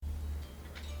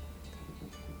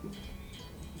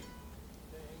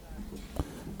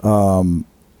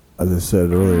As I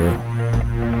said earlier,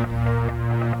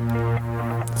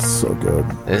 it's so good.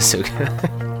 It's so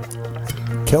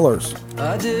good. Killers.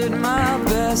 I did my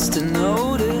best to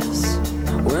notice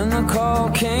when the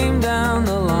call came down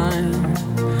the line,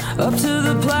 up to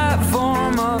the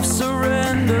platform of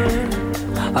surrender.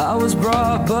 I was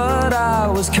brought, but I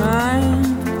was kind.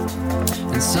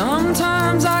 And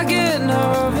sometimes I get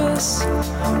nervous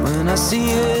when I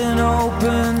see an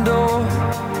open door.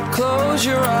 Close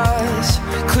your eyes,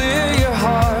 clear your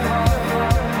heart.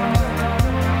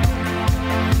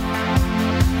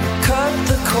 Cut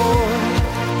the cord.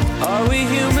 Are we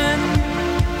human?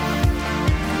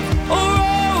 Or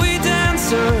are we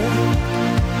dancer?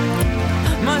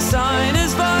 My sign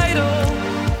is vital.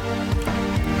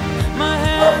 My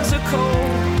hands are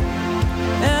cold.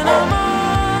 And I'm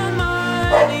on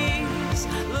my knees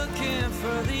looking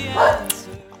for the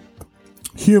answer.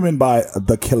 Human by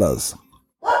The Killers.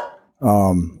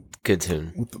 Good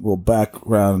tune. With a little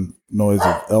background noise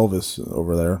of Elvis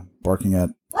over there barking at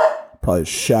probably a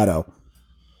shadow.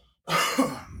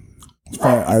 It's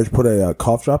funny, I put a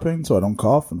cough drop in so I don't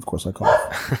cough, and of course I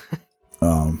cough.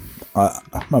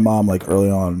 My mom, like early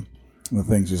on in the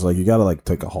thing, she's like, "You gotta like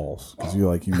take a halls because you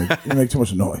make too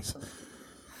much noise."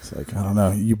 It's like, I don't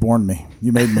know, you born me,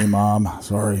 you made me, Mom.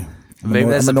 Sorry.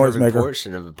 Maybe that's the perfect noisemaker.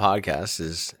 portion of a podcast.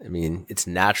 Is it's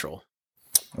natural.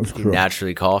 That's You true.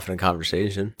 naturally cough in a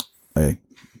conversation. Hey,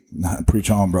 preach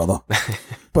on, brother.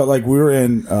 But like we were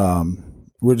in,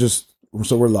 we're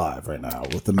live right now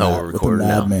with the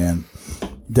madman,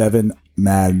 Devin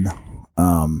Madden.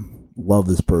 Love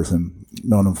this person,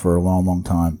 known him for a long, long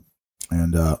time.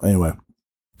 And anyway,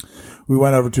 we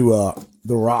went over to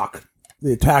The Rock,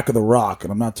 the Attack of the Rock,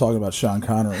 and I'm not talking about Sean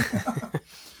Connery.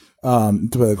 To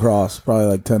play the cross, probably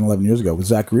like 10, 11 years ago with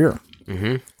Zach Greer.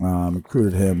 Mm-hmm.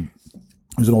 Recruited him.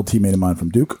 He was an old teammate of mine from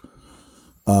Duke.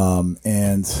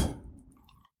 And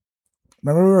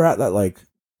remember we were at that, like,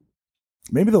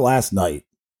 maybe the last night.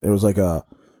 There was like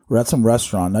we're at some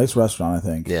restaurant, nice restaurant, I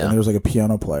think. Yeah. And there was like a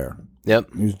piano player.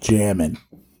 Yep. He was jamming.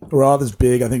 We're all this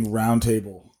big, I think, round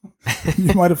table.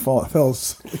 You might have fell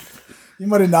asleep. You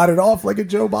might have nodded off like a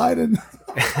Joe Biden.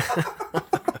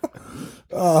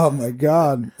 Oh my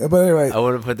God. But anyway. I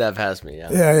wouldn't put that past me.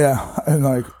 Yeah. Yeah. And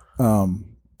like,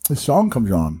 this song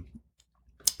comes on.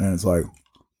 And it's like,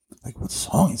 what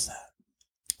song is that?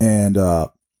 And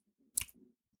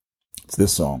it's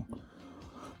this song.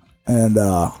 And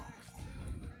I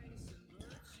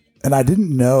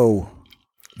didn't know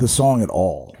the song at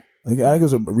all. I think it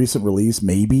was a recent release,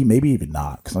 maybe even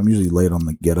not, because I'm usually late on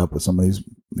the get up with some of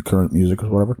the current music or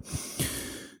whatever.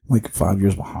 Like 5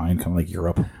 years behind, kind of like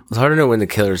Europe. It's hard to know when the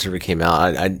Killers ever came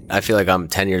out. I feel like I'm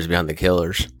 10 years behind the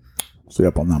Killers. Stay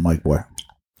up on that mic, boy.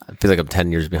 I feel like I'm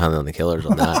 10 years behind on the Killers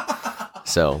on that.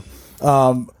 So,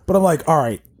 but I'm like, all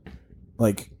right,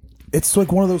 like it's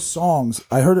like one of those songs.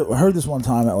 I heard this one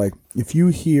time that like if you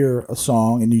hear a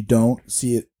song and you don't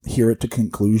hear it to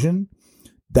conclusion,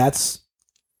 that's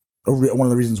one of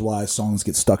the reasons why songs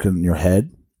get stuck in your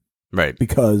head, right?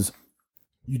 Because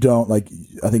you don't like.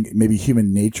 I think maybe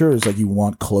human nature is like you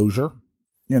want closure,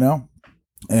 you know,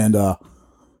 and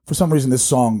for some reason this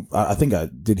song, I think I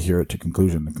did hear it to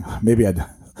conclusion. Maybe I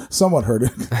somewhat heard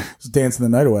it, just dancing the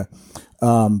night away.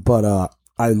 But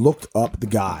I looked up the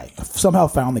guy, somehow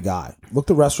found the guy, looked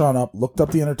the restaurant up, looked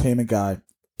up the entertainment guy,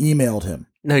 emailed him.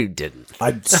 No, you didn't.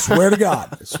 I swear to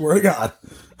God.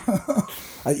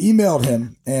 I emailed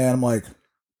him and I'm like,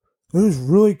 this is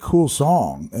a really cool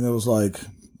song. And it was like,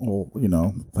 well, you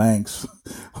know, thanks.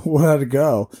 Where had to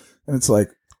go? And it's like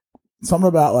something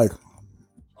about like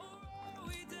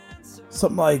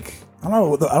something like I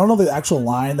don't know the actual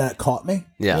line that caught me.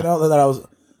 Yeah. You know,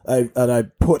 that I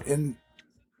put in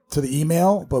to the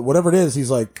email, but whatever it is, he's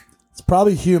like, it's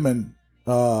probably Human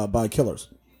by Killers.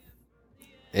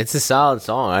 It's a solid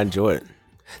song. I enjoy it.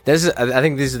 I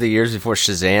think these are the years before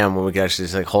Shazam when we could actually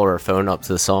just like hold our phone up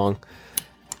to the song.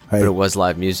 Hey. But it was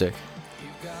live music.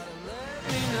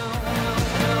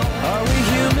 Are we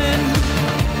human?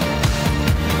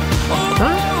 Or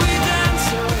are we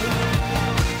dancer?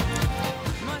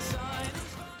 My sign is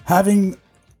Having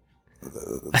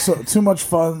too much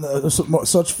fun,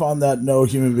 such fun that no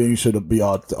human being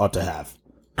ought to have.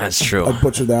 That's true. I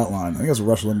butchered that line. I think it's a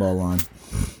Rush Limbaugh line.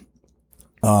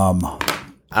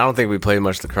 I don't think we played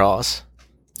much lacrosse.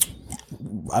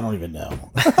 I don't even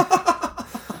know.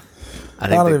 I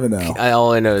don't even know.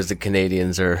 All I know is the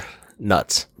Canadians are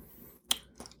nuts.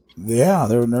 Yeah,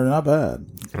 they're not bad.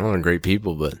 They're great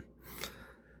people, but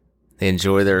they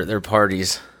enjoy their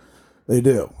parties. They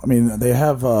do. I mean, they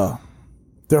have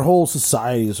their whole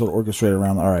society is sort of orchestrated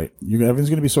around. All right, everything's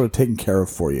going to be sort of taken care of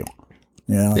for you.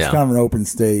 You know, it's kind of an open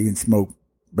state. You can smoke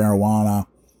marijuana.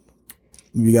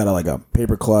 If you got a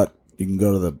paper cut, you can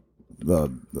go to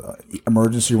the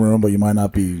emergency room, but you might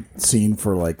not be seen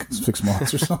for 6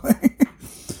 months or something.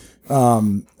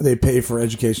 They pay for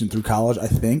education through college, I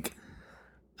think.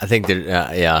 I think that,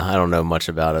 I don't know much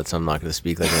about it, so I'm not going to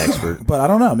speak like an expert. But I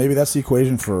don't know. Maybe that's the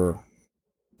equation for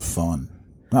fun.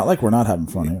 Not like we're not having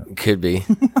fun here. Could be.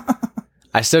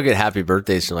 I still get happy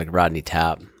birthdays from Rodney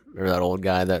Tapp. Remember that old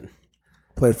guy that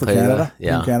played for Canada?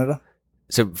 Yeah. Team Canada?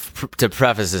 So to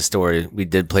preface this story, we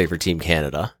did play for Team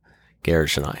Canada,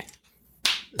 Garrett and I.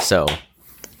 So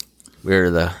we're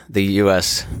the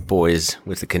U.S. boys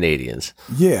with the Canadians.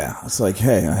 Yeah. It's like,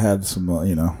 hey, I had some,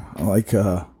 I like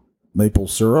maple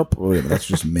syrup. Oh, yeah, that's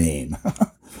just Maine.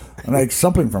 I like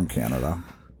something from Canada.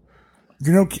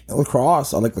 You know,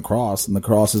 lacrosse. I like lacrosse, and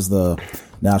lacrosse is the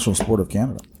national sport of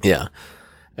Canada. Yeah.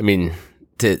 I mean,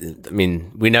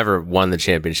 we never won the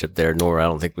championship there, nor I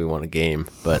don't think we won a game,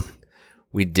 but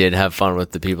we did have fun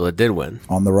with the people that did win.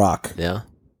 On the Rock. Yeah.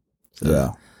 So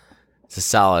yeah. It's a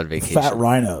solid vacation. Fat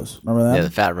Rhinos. Remember that? Yeah, the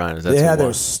Fat Rhinos. They had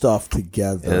their stuff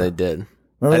together. Yeah, they did.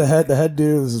 Remember the head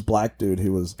dude? This is black dude. He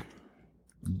was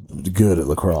good at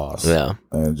lacrosse. Yeah.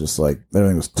 And just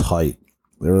everything was tight.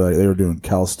 They were doing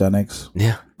calisthenics.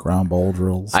 Yeah. Ground ball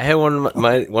drills. I had one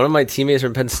of my teammates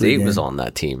from Penn State was on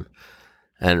that team.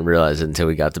 I didn't realize it until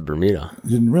we got to Bermuda. You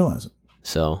didn't realize it.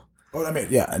 So. Oh, I mean,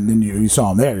 yeah, and then you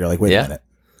saw him there. You're like, wait a minute.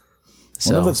 I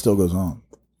wonder if that still goes on.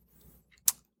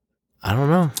 I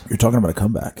don't know. You're talking about a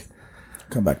comeback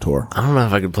tour. I don't know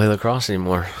if I could play lacrosse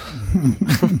anymore.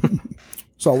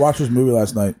 So I watched this movie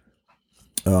last night.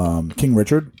 King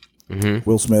Richard. Mm-hmm.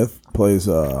 Will Smith plays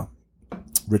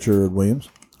Richard Williams.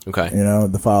 Okay. You know,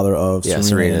 the father of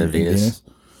Serena and Venus.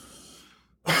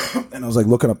 And I was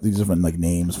looking up these different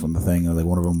names from the thing. And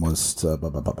one of them was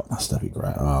Steffi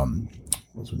Graf.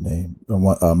 What's her name? Oh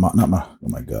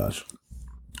my gosh.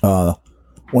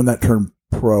 One that turned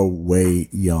pro way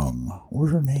young. What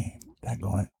was her name?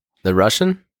 The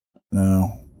Russian?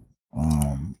 No.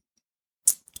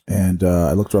 And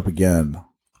I looked her up again.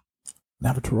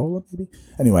 Navratilova, maybe?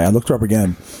 Anyway, I looked her up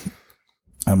again.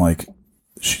 I'm like,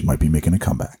 she might be making a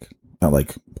comeback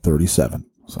at 37.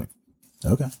 It's like,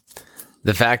 okay.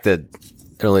 The fact that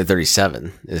they're only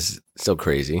 37 is still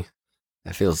crazy.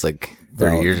 That feels like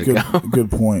 30 years ago. Good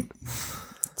point.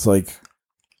 It's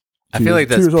I feel like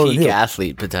that's peak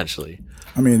athlete potentially.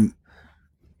 I mean,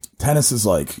 tennis is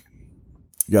you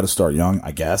got to start young,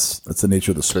 I guess. That's the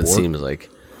nature of the sport. It seems like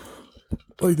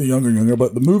the younger.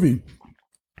 But the movie,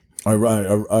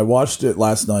 I watched it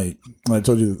last night. And I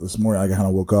told you this morning, I kind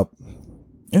of woke up.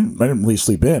 And I didn't really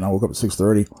sleep in. I woke up at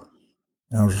 6:30.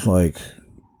 And I was just like,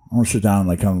 I want to sit down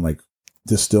and kind of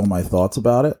distill my thoughts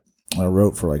about it. I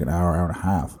wrote for an hour and a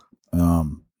half.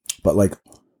 But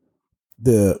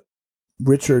the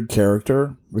Richard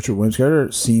Williams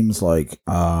character seems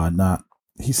not.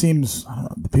 He seems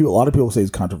a lot of people say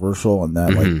he's controversial and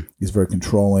that he's very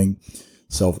controlling,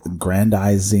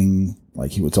 self-aggrandizing.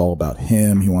 It's all about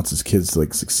him. He wants his kids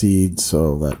to succeed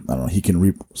so that he can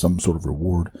reap some sort of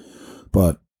reward.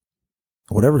 But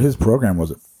whatever his program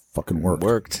was, it fucking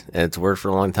worked. And it's worked for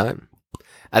a long time.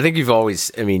 I think you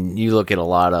look at a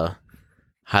lot of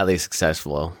highly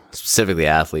successful, specifically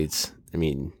athletes.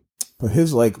 But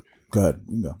his go ahead,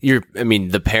 you go.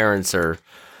 The parents are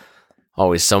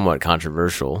always somewhat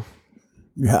controversial.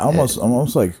 Yeah, almost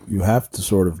you have to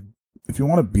sort of, if you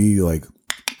want to be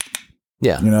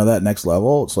that next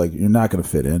level, it's you're not going to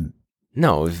fit in.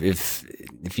 No, if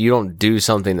you don't do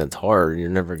something that's hard, you're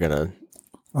never gonna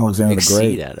Alexander exceed the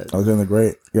Great. At it. Alexander the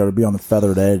Great. You got to be on the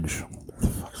feathered edge. What the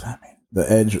fuck does that mean?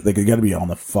 The edge. They got to be on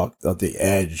the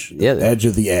edge. Yeah, the edge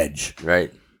of the edge.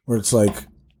 Right. Where it's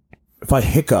if I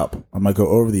hiccup, I might go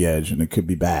over the edge, and it could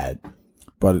be bad.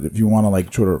 But if you want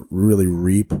to sort of really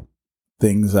reap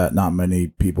things that not many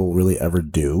people really ever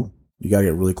do, you got to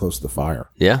get really close to the fire.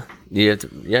 Yeah, you have to.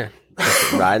 Yeah,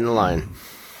 ride in the line.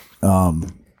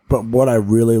 But what I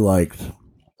really liked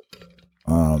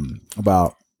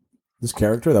about this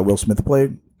character that Will Smith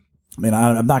played,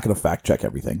 I'm not going to fact check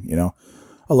everything.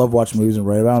 I love watching movies and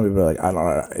write about it, but I don't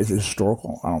know, it's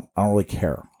historical. I don't really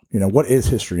care. What is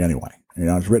history anyway?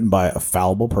 It's written by a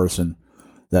fallible person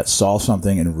that saw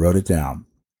something and wrote it down.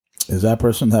 Does that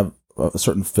person have a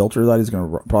certain filter that he's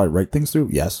going to probably write things through?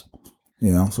 Yes.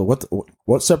 So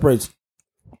what separates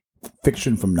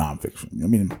fiction from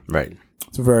nonfiction? Right.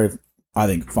 It's a very, I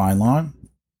think, fine line.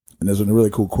 And there's a really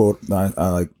cool quote that I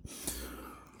like.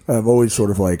 I've always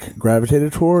sort of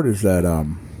gravitated toward is that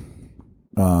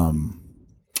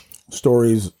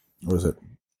stories. What is it?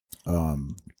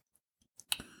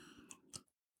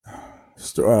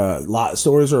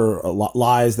 Stories are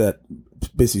lies that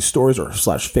basically stories or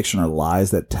 / fiction are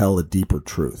lies that tell a deeper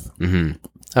truth. Mm-hmm.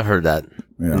 I've heard that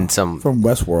in some from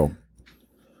Westworld.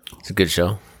 It's a good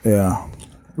show. Yeah,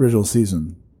 original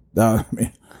season. I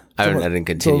didn't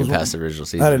continue past the original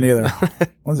season. I didn't either.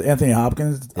 Once Anthony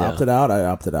Hopkins opted out, I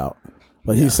opted out.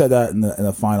 But he said that in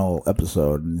the final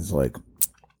episode, and he's like,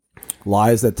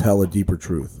 lies that tell a deeper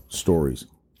truth, stories.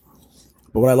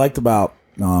 But what I liked about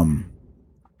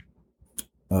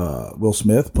Will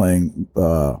Smith playing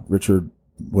Richard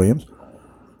Williams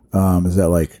is that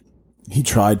like he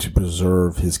tried to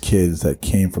preserve his kids that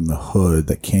came from the hood,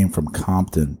 that came from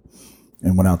Compton,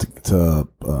 and went out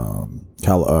from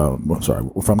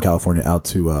California out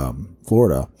to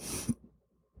Florida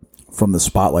from the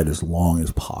spotlight as long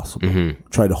as possible. Mm-hmm.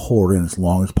 Tried to hold in as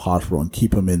long as possible and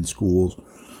keep them in schools.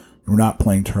 We're not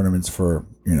playing tournaments for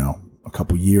a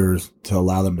couple years to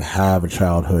allow them to have a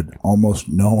childhood, almost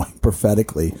knowing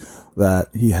prophetically that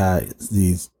he had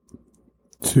these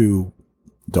 2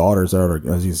 daughters that are,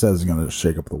 as he says, going to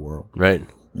shake up the world. Right.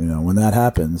 When that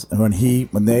happens, and when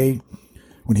he's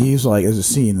like, there's a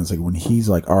scene, it's like when he's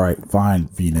like, all right, fine,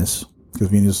 Venus, because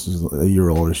Venus is a year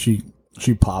older. She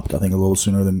popped, I think, a little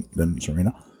sooner than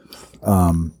Serena.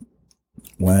 When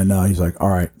he's like, all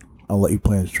right, I'll let you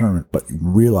play in this tournament, but you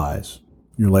realize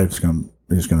your life's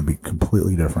is going to be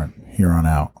completely different here on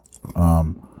out.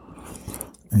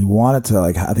 And he wanted to,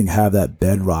 like, I think, have that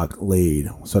bedrock laid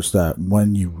such that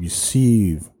when you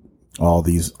receive all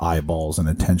these eyeballs and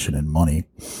attention and money,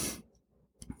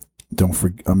 don't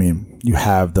forget. I mean, you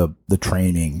have the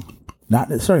training, not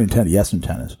necessarily in tennis, yes, in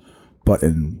tennis, but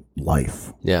in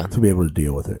life, to be able to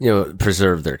deal with it.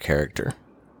 Preserve their character.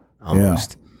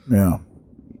 Almost. Yeah.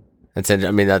 That's.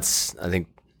 I mean, that's. I think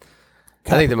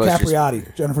the most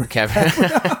Capriati, Jennifer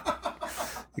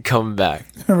Capriati coming back.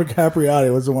 Jennifer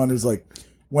Capriati was the one who's like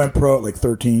went pro at like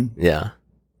 13. Yeah.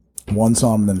 Won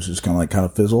some, and then it's just kind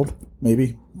of fizzled.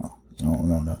 Maybe. I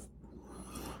don't know.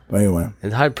 But anyway,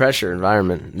 in high pressure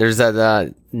environment, there's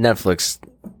that Netflix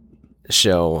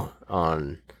show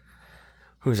on.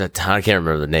 Who's that? I can't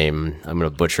remember the name. I'm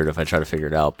going to butcher it if I try to figure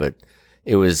it out. But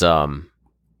it was,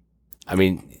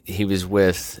 he was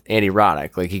with Andy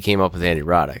Roddick. Like, he came up with Andy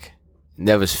Roddick. And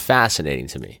that was fascinating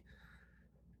to me.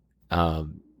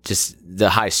 Just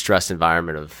the high stress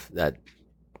environment of that,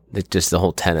 just the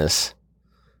whole tennis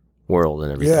world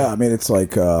and everything. Yeah, I mean, it's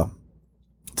like,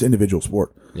 it's individual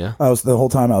sport. Yeah. The whole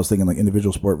time I was thinking like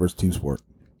individual sport versus team sport.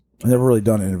 I've never really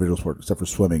done an individual sport except for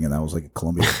swimming, and that was like at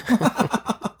Columbia.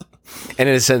 And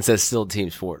in a sense, that's still a team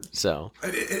sport. So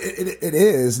it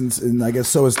is, and I guess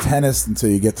so is tennis until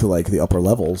you get to like the upper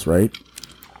levels, right?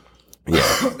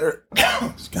 Yeah.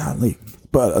 Godly,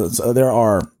 but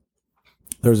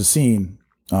there's a scene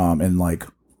in like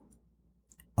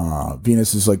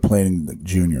Venus is like playing like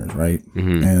juniors, right?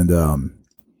 Mm-hmm. And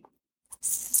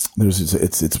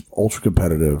it's ultra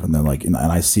competitive, and then like and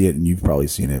I see it, and you've probably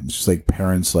seen it. It's just like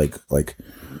parents like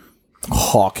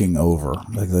hawking over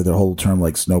like their whole term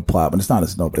like snowplow, but it's not a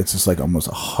snow. It's just like almost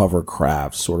a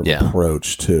hovercraft sort of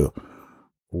approach to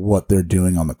what they're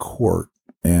doing on the court,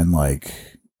 and like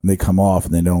they come off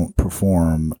and they don't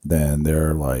perform, then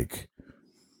they're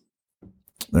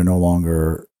no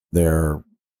longer they are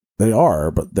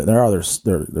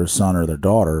their son or their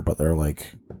daughter, but they're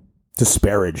like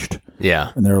disparaged.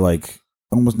 Yeah. And they're like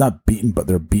almost not beaten, but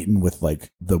they're beaten with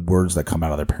like the words that come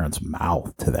out of their parents'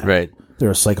 mouth to them. Right.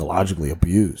 They're psychologically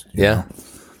abused. You know?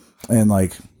 And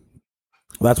like,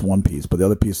 that's one piece, but the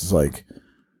other piece is like,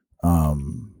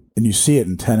 and you see it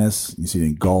in tennis, you see it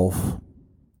in golf,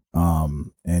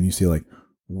 and you see like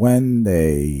when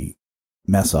they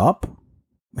mess up,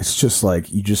 it's just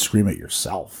like you just scream at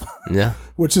yourself. Yeah.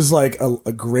 Which is like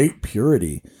a great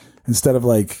purity instead of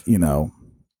like,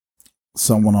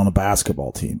 someone on a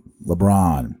basketball team,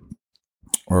 LeBron,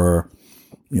 or,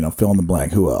 fill in the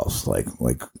blank, who else? Like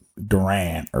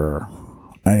Durant or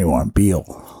anyone, Beal.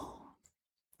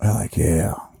 I'm like,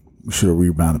 yeah, we should have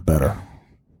rebounded better. I'm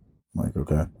like,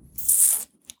 okay.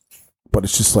 But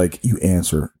it's just like you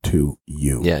answer to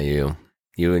you. Yeah, you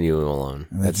and you alone.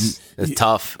 That's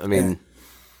tough. I mean,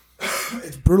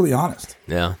 it's brutally honest.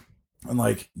 Yeah. And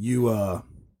like you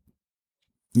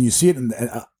see it in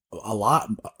a lot.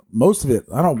 Most of it,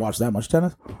 I don't watch that much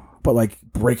tennis, but like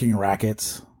breaking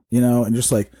rackets, and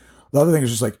just like the other thing is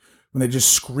just like when they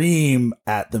just scream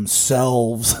at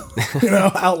themselves,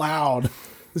 out loud.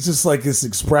 It's just like this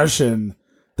expression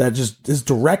that just is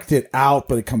directed out,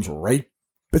 but it comes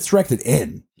it's directed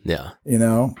in. Yeah.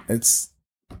 And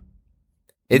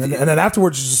then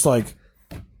afterwards, it's just like,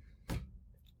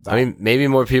 I mean, maybe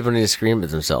more people need to scream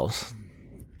at themselves.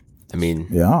 I mean,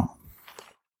 yeah.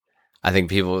 I think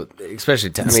people,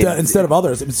 especially instead of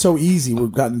others, it's so easy.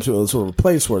 We've gotten into a sort of a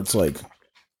place where it's like,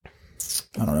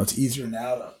 I don't know. It's easier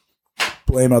now to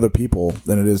blame other people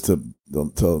than it is to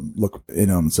look in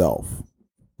on self.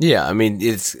 Yeah, I mean,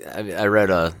 I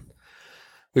read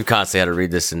we've constantly had to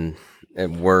read this at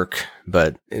work,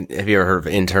 but have you ever heard of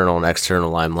internal and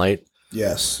external limelight?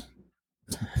 Yes.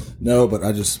 No, but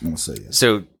I just want to say yes.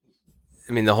 So,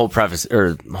 I mean, the whole preface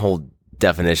or whole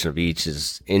definition of each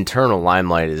is internal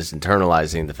limelight is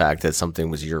internalizing the fact that something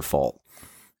was your fault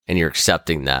and you're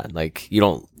accepting that. Like, you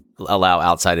don't allow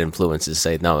outside influences to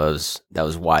say, no, that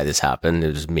was why this happened.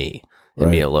 It was me and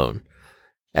me alone.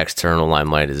 External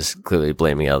limelight is clearly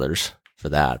blaming others for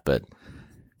that, but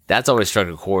that's always struck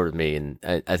a chord with me. And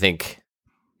I think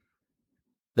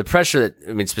the pressure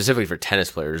specifically for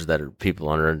tennis players that are people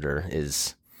under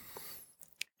is,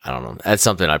 I don't know. That's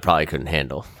something I probably couldn't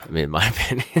handle. I mean, in my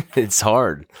opinion, it's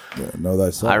hard. Yeah, know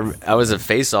thyself. I was a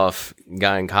face-off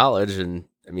guy in college, and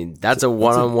I mean, that's a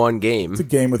one-on-one game. It's a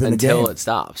game within a game until it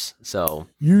stops. So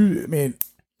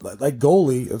like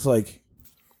goalie, it's like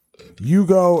you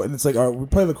go and it's like, all right, we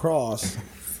play lacrosse.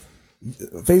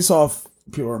 Face-off,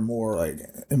 people are more like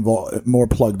involved, more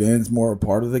plugged in. It's more a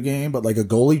part of the game. But like a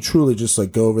goalie, truly just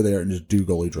like go over there and just do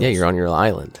goalie drills. Yeah, you're on your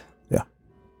island. Yeah.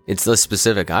 It's a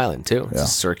specific island, too. It's a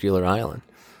circular island.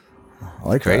 I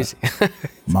like crazy.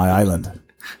 My island.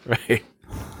 Right.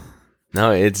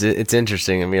 No, it's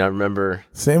interesting. I mean, I remember...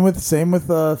 Same with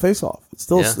face-off. It's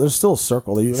still There's still a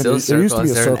circle. There used to be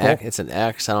a circle. It's an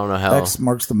X. I don't know how... X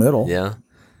marks the middle. Yeah.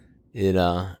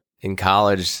 In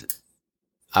college,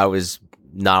 I was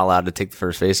not allowed to take the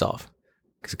first face-off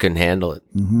because I couldn't handle it.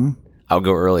 Mm-hmm. I would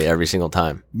go early every single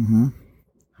time. Mm-hmm.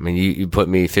 I mean, you put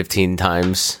me 15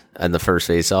 times in the first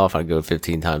face-off, I'd go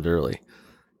 15 times early.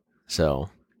 So,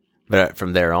 but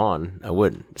from there on, I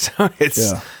wouldn't. So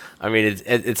it's, I mean,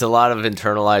 it's a lot of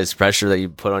internalized pressure that you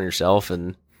put on yourself,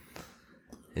 and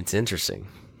it's interesting.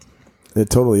 It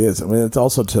totally is. I mean, it's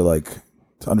also to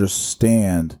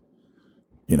understand,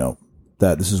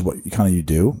 that this is what you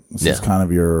do. This is kind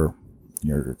of your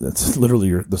that's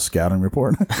literally the scouting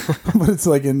report, but it's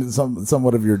like in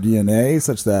somewhat of your DNA,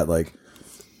 such that like,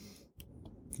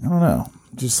 I don't know,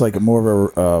 just like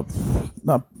more of a,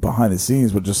 not behind the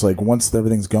scenes, but just like once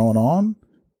everything's going on,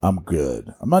 I'm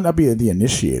good. I might not be the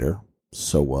initiator.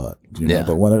 So what?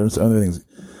 But when everything's,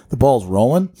 the ball's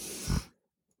rolling,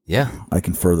 I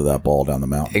can further that ball down the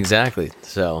mountain. Exactly.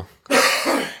 So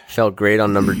felt great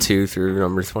on number 2 through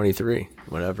number 23,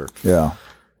 whatever. Yeah.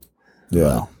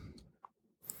 Yeah.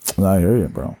 I hear you,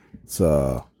 bro. It's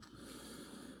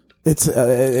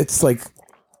like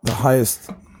the highest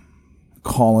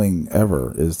calling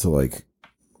ever is to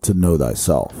know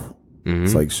thyself. Mm-hmm.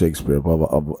 It's like Shakespeare,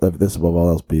 if this above all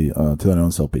else be to thine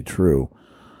own self be true,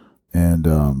 and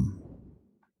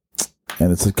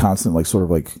it's a constant that's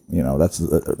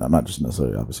I'm not just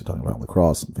necessarily obviously talking about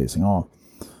lacrosse and facing off,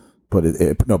 but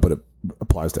it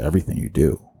applies to everything you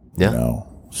do.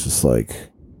 It's just like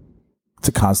it's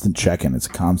a constant check-in, it's a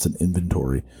constant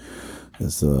inventory.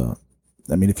 If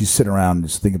you sit around and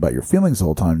just think about your feelings the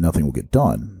whole time, nothing will get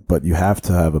done. But you have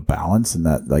to have a balance, and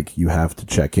that you have to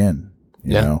check in.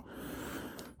 You know,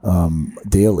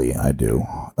 daily I do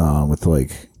with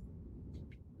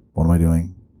what am I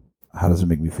doing? How does it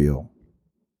make me feel?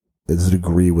 Does it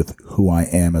agree with who I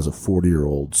am as a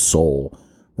 40-year-old soul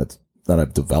that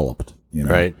I've developed?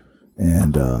 Right.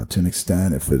 And to an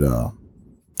extent, if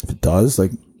it does,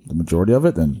 like the majority of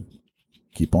it, then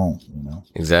keep on.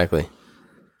 Exactly.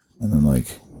 And then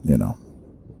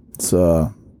it's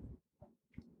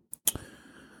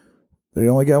they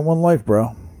only got one life,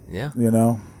 bro. Yeah.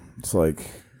 It's like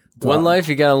one life,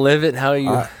 you gotta live it how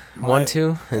you want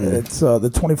to. And it's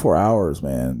the 24 hours,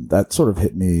 man. That sort of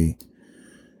hit me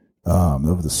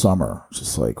over the summer. It's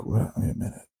just like, wait a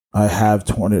minute. I have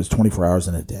 24 hours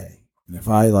in a day, and if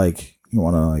I you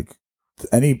want to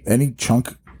any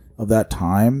chunk of that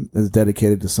time is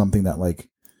dedicated to something that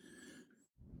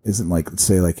isn't let's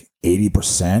say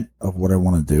 80% of what I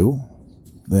want to do,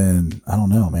 then I don't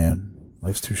know, man.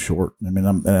 Life's too short. I mean,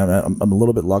 I'm a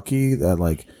little bit lucky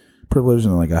that privileged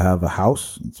and I have a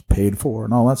house, it's paid for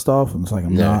and all that stuff. And it's like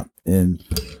I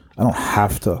don't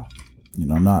have to,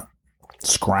 I'm not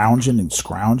scrounging.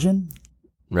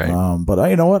 Right. But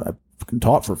you know what? I've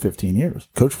taught for 15 years,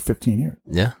 coached for 15 years.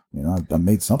 Yeah. I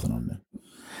made something on it.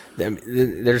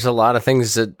 There's a lot of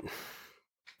things that,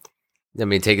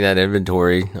 taking that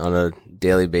inventory on a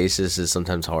daily basis is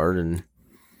sometimes hard. And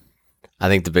I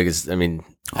think the biggest,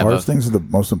 hardest things are the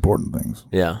most important things.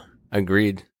 Yeah.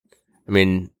 Agreed.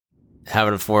 Having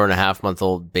a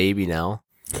 4.5-month-old baby now.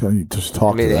 Can you just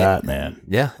talk to that, man?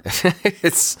 Yeah.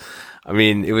 I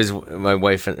mean, it was my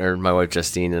wife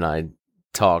Justine and I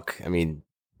talk. I mean,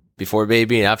 before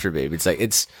baby and after baby, it's like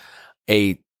it's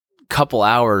a couple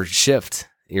hour shift.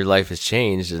 Your life has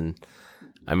changed, and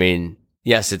I mean,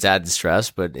 yes, it's added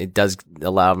stress, but it does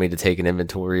allow me to take an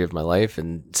inventory of my life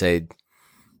and say,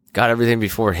 God, everything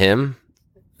before him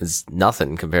is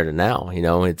nothing compared to now. You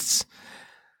know, it's.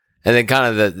 And then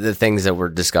kind of the things that we're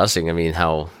discussing, I mean,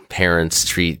 how parents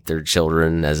treat their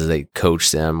children as they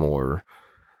coach them or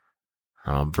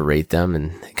berate them,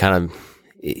 and kind of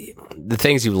the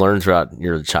things you learn throughout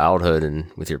your childhood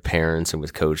and with your parents and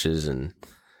with coaches, and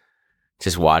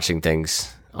just watching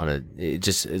things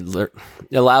it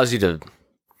allows you to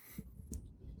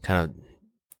kind of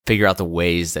figure out the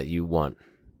ways that you want,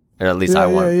 or at least I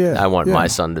want my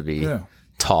son to be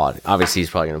taught. Obviously,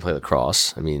 he's probably going to play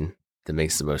lacrosse. I mean, that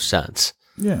makes the most sense.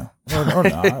 Yeah, or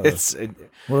not.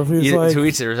 What if he's like, to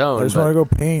each their own? I just want to go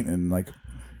paint and like,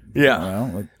 you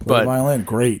know, like play violin.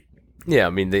 Great. Yeah, I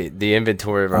mean the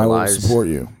inventory of our lives. I will support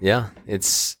you. Yeah,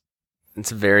 it's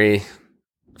a very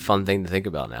fun thing to think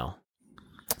about now.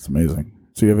 It's amazing.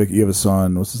 So you have a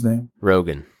son. What's his name?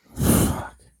 Rogan.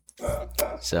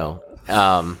 So,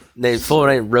 full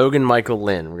name Rogan Michael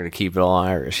Lynn. We're gonna keep it all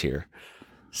Irish here.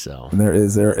 So, and I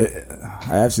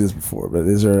have seen this before, but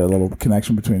is there a little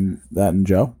connection between that and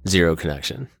Joe? Zero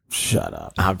connection. Shut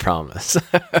up. I promise.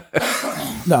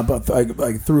 No, but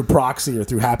like through proxy or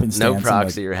through happenstance. No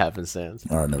proxy or happenstance.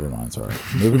 All right, never mind. Sorry.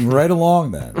 Moving right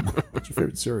along then. What's your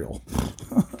favorite cereal?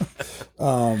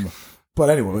 But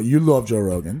anyway, you love Joe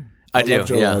Rogan. I do. Love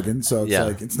Joe Rogan. So it's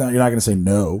like you're not going to say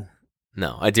no.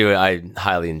 No, I do. I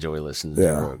highly enjoy listening to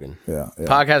Joe Rogan. Yeah.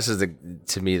 Podcast is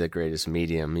to me the greatest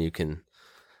medium you can.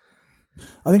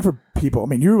 I think for people, I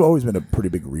mean, you've always been a pretty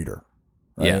big reader.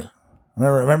 Right? Yeah. I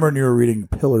remember when you were reading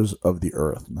Pillars of the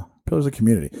Earth. No, Pillars of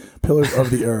Community. Pillars of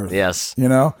the Earth. Yes. You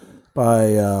know?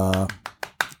 By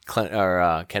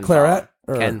Ken Claret?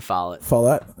 Ken Follett.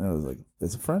 Follett. I was like,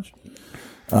 is it French?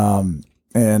 And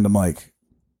I'm like,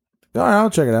 all right, I'll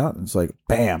check it out. And it's like,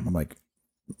 bam. I'm like,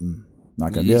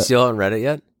 not going to do it. You still haven't read it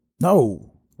yet?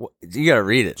 No. You got to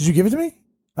read it. Did you give it to me?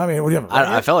 I mean, what do you have?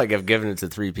 I felt like I've given it to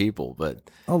 3 people, but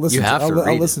I'll listen you have to read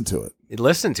I'll listen to it.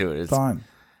 Listen to it. It's fine.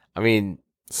 I mean,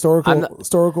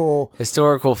 historical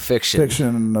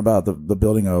fiction about the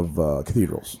building of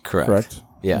cathedrals. Correct.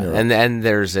 Yeah, and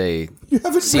there's a you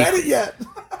haven't read it yet,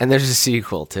 and there's a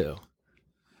sequel too,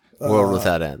 World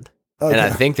Without End, and I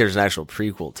think there's an actual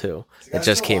prequel too that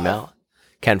just came out.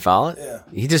 Ken Follett,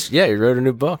 he wrote a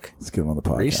new book. Let's get him on the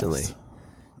podcast recently.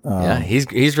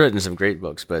 He's written some great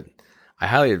books, but I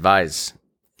highly advise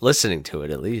listening to it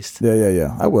at least.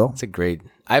 Yeah. I will. It's a great.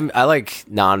 I like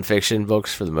nonfiction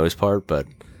books for the most part, but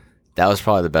that was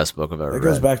probably the best book I've ever read. It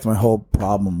goes back to my whole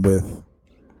problem with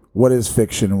what is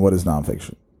fiction and what is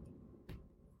nonfiction.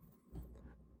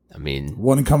 I mean,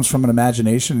 one comes from an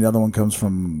imagination, and the other one comes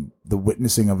from the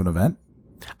witnessing of an event.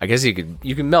 I guess you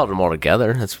can meld them all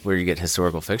together. That's where you get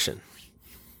historical fiction.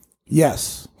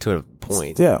 Yes, to a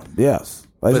point. Yeah. Yes.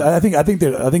 But, I think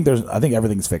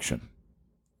everything's fiction.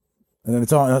 And then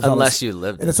it's unless you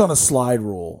lived it. And it's on a slide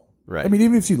rule. Right. I mean,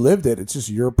 even if you lived it, it's just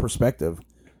your perspective.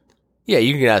 Yeah,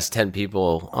 you can ask 10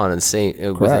 people on the same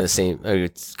within the same.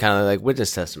 It's kind of like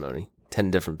witness testimony. 10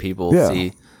 different people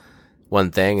see one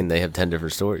thing, and they have 10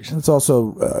 different stories. And it's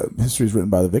also history is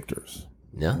written by the victors.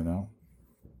 Yeah, you know,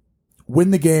 win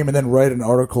the game and then write an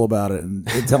article about it and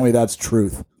tell me that's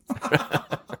truth.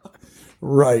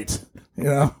 Right. You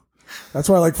know, that's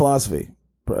why I like philosophy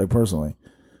personally.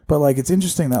 But like, it's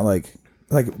interesting that like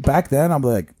back then, I'm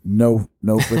like, no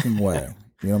freaking way.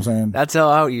 You know what I'm saying? That's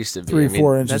how it used to be.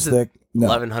 4 inches thick.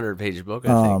 1,100 page book,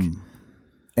 I think.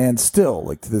 And still,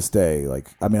 like to this day, like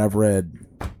I mean, I've read,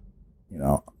 you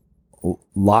know,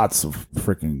 lots of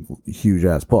freaking huge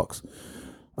ass books.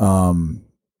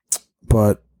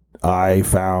 But I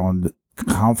found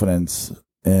confidence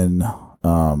in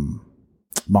the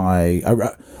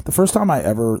first time I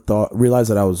ever realized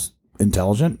that I was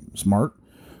intelligent, smart,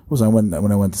 was when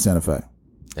I went to Santa Fe.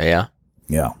 Yeah.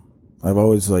 Yeah. I've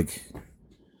always like,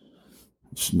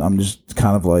 I'm just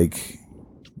kind of like,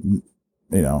 you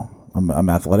know, I'm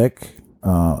athletic.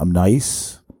 I'm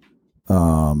nice.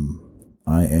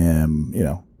 I am, you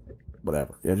know,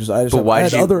 whatever. Yeah, but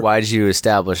why did you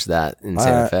establish that in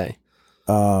Santa Fe?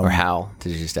 Or how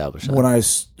did you establish that? When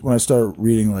I started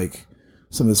reading like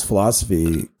some of this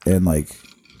philosophy and like,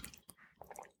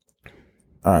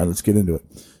 all right, let's get into it.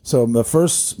 So my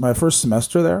first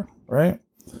semester there, right?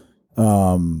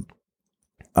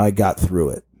 I got through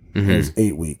it. Mm-hmm. It was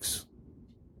 8 weeks.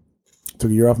 Took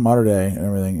a year off Mater Day and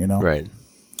everything, you know. Right.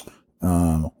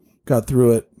 Got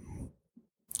through it.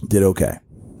 Did okay.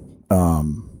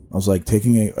 I was like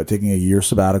taking a year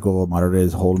sabbatical, modern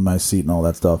days, holding my seat and all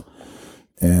that stuff.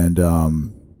 And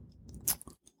I'm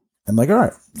like, all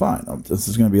right, fine. This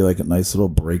is going to be like a nice little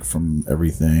break from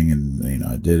everything. And,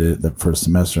 I did it the first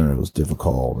semester and it was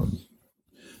difficult. And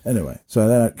anyway, so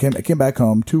then I came back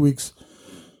home 2 weeks,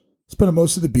 spent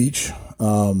most of the beach.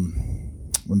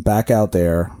 Went back out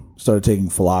there, started taking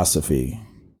philosophy,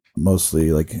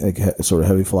 mostly like sort of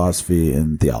heavy philosophy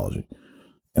and theology.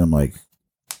 And I'm like,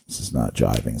 this is not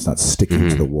jiving. It's not sticking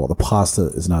to the wall. The pasta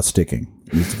is not sticking.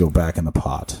 It needs to go back in the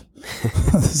pot.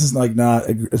 This is like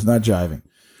it's not jiving.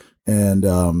 And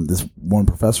this one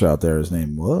professor out there, his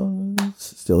name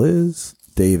still is,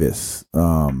 Davis,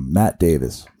 Matt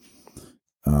Davis.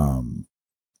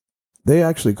 They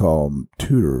actually call them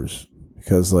tutors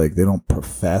because like they don't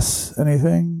profess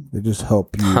anything. They just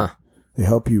help you. They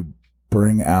help you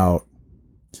bring out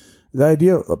the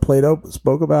idea. Plato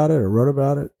spoke about it or wrote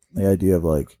about it. The idea of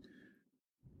like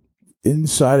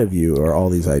inside of you are all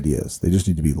these ideas. They just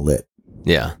need to be lit.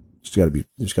 Yeah, just got to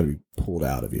be pulled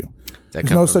out of you. That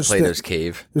comes from Plato's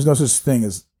cave. There's no such thing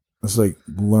as it's like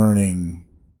learning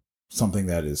something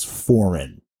that is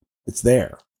foreign. It's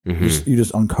there. Mm-hmm. You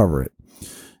just uncover it.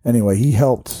 Anyway, he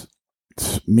helped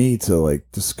me to like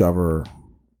to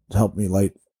help me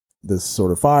light this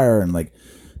sort of fire. And like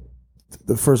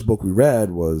the first book we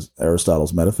read was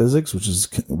Aristotle's Metaphysics, which is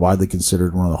widely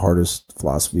considered one of the hardest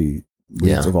philosophy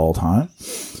reads of all time.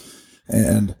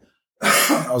 And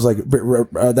I was like,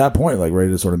 at that point, like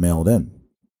ready to sort of mail it in.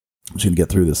 I'm just going to get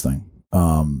through this thing.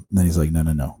 Then he's like,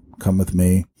 no. Come with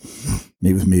me.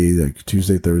 Meet with me like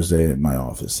Tuesday, Thursday at my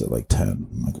office at like 10.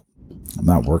 I'm like, I'm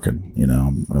not working,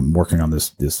 I'm working on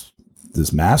this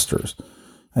master's.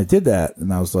 I did that.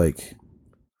 And I was like,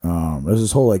 there's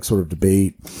this whole like sort of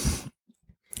debate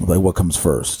of like what comes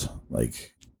first,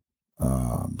 like,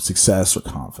 success or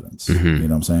confidence, you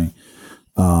know what I'm saying?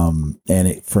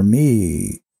 And for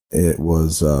me, it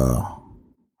was, I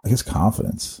guess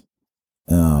confidence,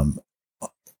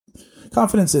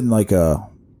 confidence in like,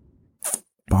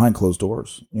 behind closed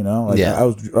doors, like I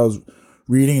was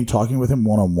reading and talking with him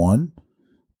one-on-one,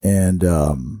 and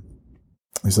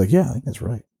he's like, yeah, I think that's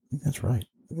right.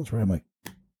 I'm like,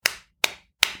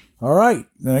 all right.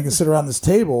 Then I can sit around this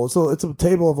table. It's a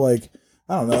table of like,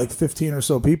 I don't know, like 15 or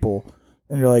so people,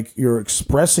 and you're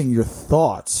expressing your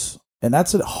thoughts, and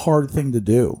that's a hard thing to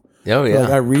do. Oh yeah.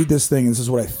 Like I read this thing, and this is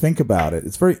what I think about it.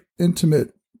 It's very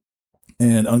intimate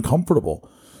and uncomfortable,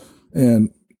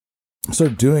 and I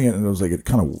started doing it, and it was like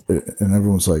and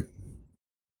everyone's like,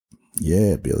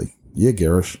 "Yeah, Billy, yeah,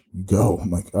 Garish, go."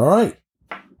 I'm like, "All right,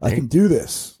 I can do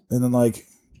this." And then like,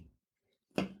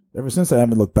 ever since I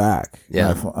haven't looked back.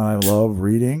 Yeah, and I love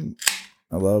reading,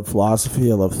 I love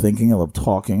philosophy, I love thinking, I love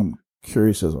talking. I'm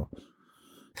curious as a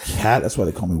cat. That's why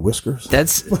they call me Whiskers.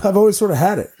 I've always sort of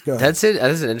had it. Go ahead. That's it.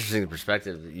 That's an interesting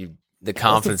perspective. The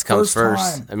confidence comes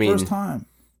first. First time.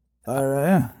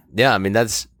 Yeah. I mean,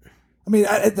 that's.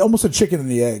 It's almost a chicken and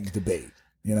the egg debate,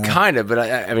 Kind of, but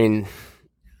I mean,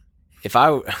 if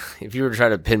you were to try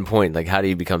to pinpoint like how do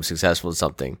you become successful at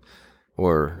something,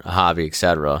 or a hobby,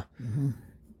 etc.,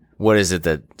 what is it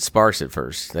that sparks it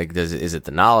first? Like, is it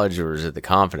the knowledge or is it the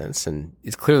confidence? And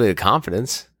it's clearly the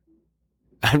confidence.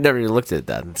 I've never even looked at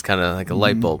that. It's kind of like a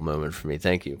light bulb moment for me.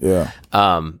 Thank you. Yeah.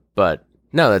 But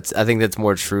no, I think that's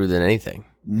more true than anything.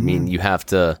 I mean, you have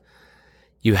to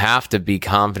be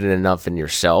confident enough in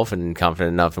yourself and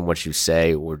confident enough in what you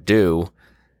say or do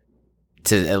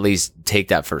to at least take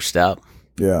that first step.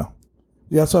 Yeah.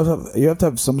 Yeah. So you have to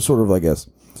have some sort of, I guess,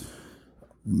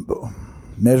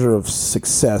 measure of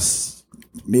success,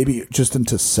 maybe just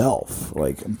into self.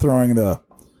 Like I'm throwing the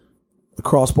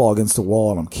crossball against the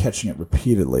wall and I'm catching it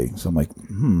repeatedly. So I'm like,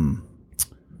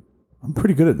 I'm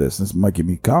pretty good at this. This might give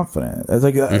me confidence. It's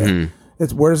like,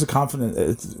 it's where does the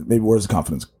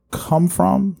confidence come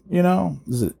from?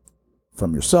 Is it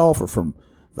from yourself or from,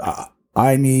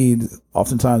 I need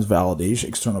oftentimes validation,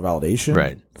 external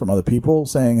validation from other people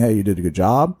saying, hey, you did a good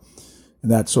job.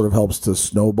 And that sort of helps to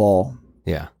snowball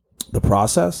the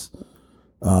process.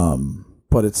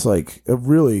 But it's like I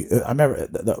remember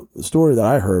the story that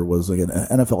I heard was like an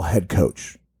NFL head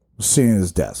coach sitting at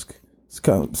his desk.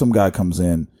 Some guy comes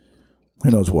in,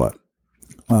 who knows what,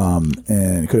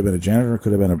 and it could have been a janitor,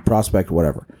 could have been a prospect,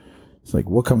 whatever. It's like,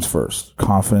 what comes first,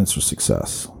 confidence or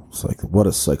success? It's like, what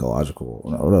a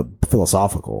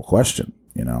philosophical question,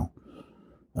 I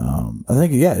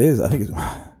think, it is. I think it's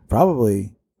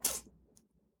probably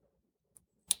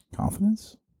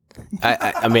confidence.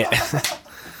 I mean.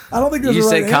 I don't think there's you a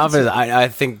right say confidence. answer. I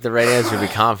think the right answer would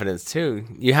be confidence too.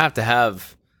 You have to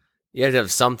have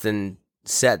something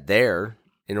set there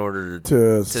in order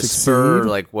to spur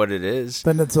like what it is.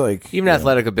 Then it's like even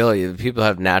athletic ability. People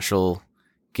have natural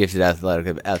gifted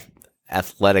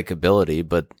athletic ability,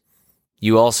 but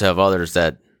you also have others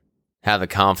that have the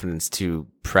confidence to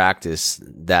practice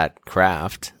that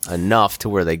craft enough to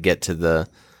where they get to the,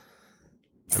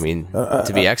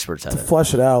 to be experts at it. To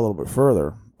flesh it out a little bit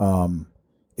further,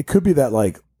 it could be that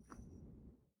like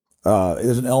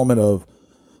there's an element of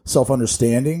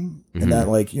self-understanding and that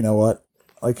like, you know what,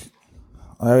 like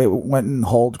I went and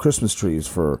hauled Christmas trees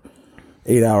for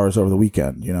 8 hours over the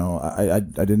weekend. You know, I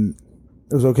didn't,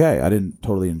 it was okay. I didn't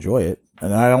totally enjoy it.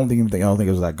 And I don't think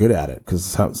I was that good at it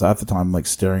because half the time I'm like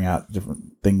staring at different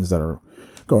things that are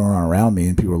going on around me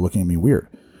and people are looking at me weird.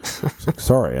 It's like,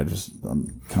 sorry,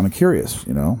 I'm kind of curious,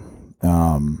 you know?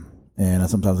 And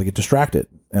sometimes I get distracted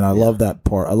and I love that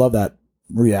part. I love that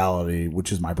reality,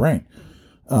 which is my brain.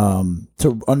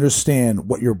 To understand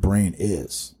what your brain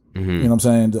is, you know what I'm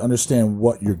saying? To understand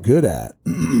what you're good at,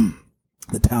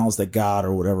 the talents that God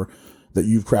or whatever that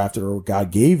you've crafted or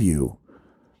God gave you.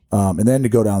 And then to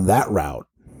go down that route,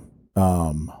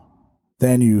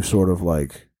 then you sort of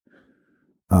like,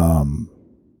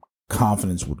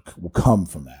 confidence will come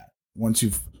from that. Once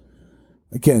you've,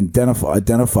 again,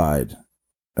 identified,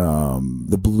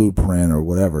 the blueprint or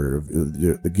whatever,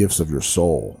 the gifts of your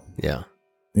soul. Yeah.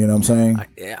 You know what I'm saying?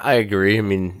 I agree. I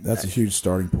mean, that's a huge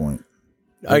starting point.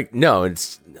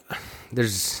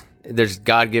 There's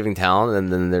God-given talent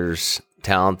and then there's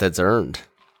talent that's earned.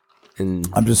 And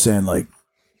I'm just saying like,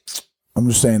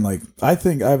 I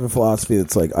think I have a philosophy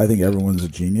that's like, I think everyone's a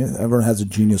genius. Everyone has a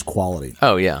genius quality.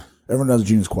 Oh, yeah. Everyone has a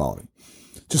genius quality.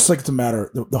 Just like it's a matter,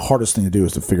 the hardest thing to do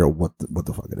is to figure out what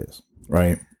the fuck it is,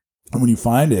 right? And when you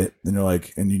find it, then you're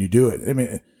like, and you do it. I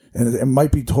mean, and it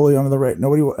might be totally under the right.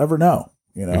 Nobody will ever know,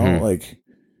 you know? Like,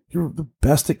 you're the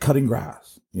best at cutting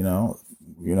grass, you know?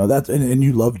 You know, that's, and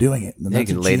you love doing it. And you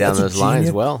can lay down those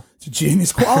lines well. It's a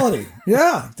genius quality.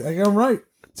 Yeah, I'm right.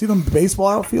 See them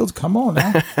baseball outfields? Come on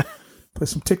now. Play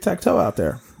some tic-tac-toe out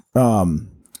there.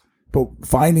 But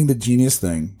finding the genius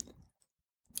thing,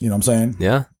 you know what I'm saying?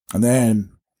 Yeah. And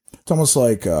then it's almost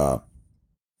like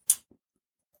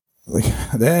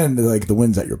then like the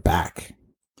wind's at your back.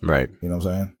 Right. You know what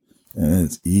I'm saying? And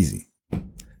it's easy.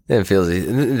 Then it feels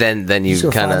easy. Then you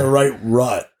kind of find the right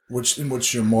rut, in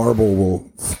which your marble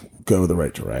will go the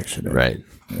right direction. Right.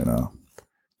 You know?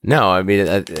 No, I mean...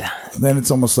 then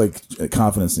it's almost like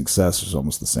confidence and success is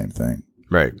almost the same thing.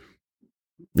 Right.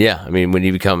 Yeah, I mean, when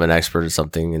you become an expert at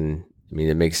something, and I mean,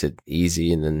 it makes it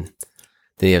easy, and then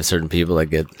you have certain people that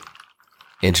get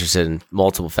interested in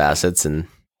multiple facets and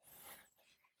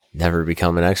never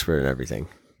become an expert in everything.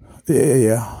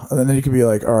 Yeah. And then you can be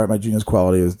like, all right, my genius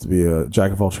quality is to be a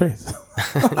jack of all trades.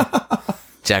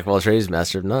 Jack of all trades,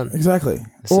 master of none. Exactly.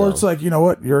 So. Or it's like, you know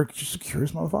what? You're just a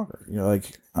curious motherfucker. You're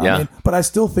like, I mean, but I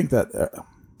still think that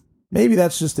maybe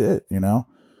that's just it, you know?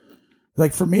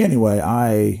 Like for me anyway,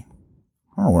 I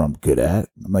don't know what I'm good at.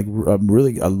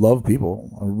 I love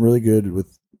people. I'm really good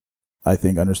with, I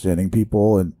think, understanding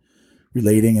people and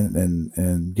relating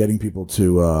and getting people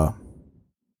to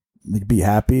be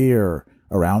happy or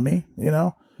around me, you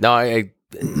know? No, I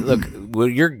look, what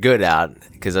you're good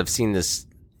at, because I've seen this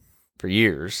for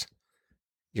years,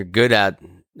 you're good at,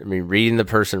 I mean, reading the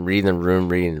person, reading the room,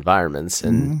 reading environments.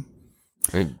 And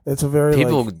I mean, it's a very,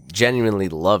 people genuinely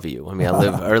love you. I mean,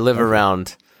 I live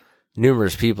around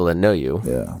numerous people that know you.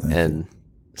 Yeah. And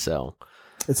so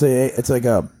it's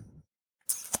an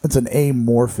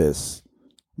amorphous,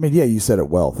 I mean, yeah, you said it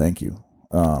well. Thank you.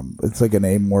 It's like an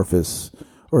amorphous,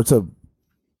 or it's a,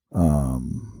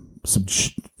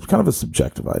 kind of a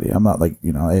subjective idea. I'm not like,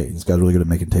 you know, hey, this guy's really good at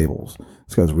making tables.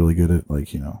 This guy's really good at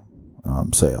like, you know,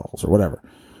 sales or whatever.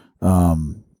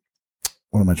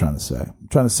 What am I trying to say? I'm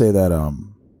trying to say that, I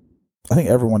think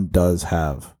everyone does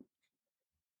have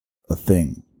a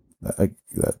thing that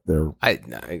they're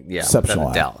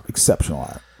exceptional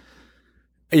at.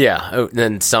 Yeah.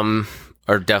 Then some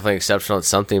are definitely exceptional at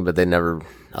something, but they never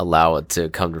allow it to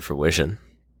come to fruition.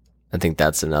 I think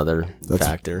that's another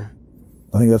factor.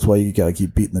 I think that's why you got to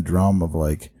keep beating the drum of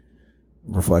like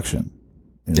reflection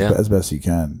as best you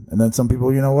can. And then some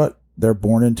people, you know what? They're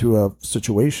born into a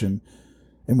situation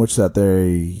in which that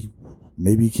they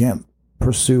maybe can't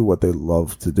pursue what they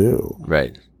love to do.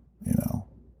 Right. You know,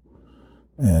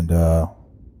 and, I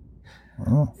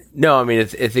don't know. No, I mean, I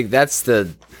think I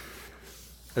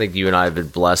think you and I have been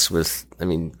blessed with, I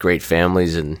mean, great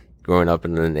families and growing up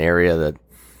in an area that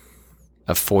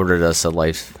afforded us a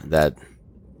life that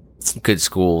good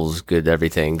schools, good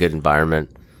everything, good environment.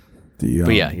 But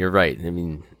yeah, you're right. I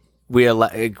mean, we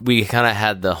kind of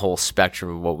had the whole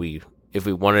spectrum of if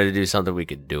we wanted to do something, we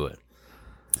could do it.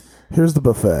 Here's the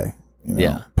buffet. You know?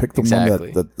 Yeah, pick the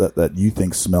exactly. one that you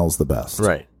think smells the best.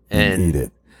 Right. And eat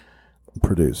it.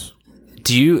 Produce.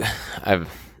 I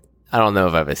don't know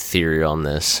if I have a theory on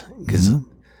this, because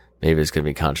maybe it's going to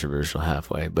be controversial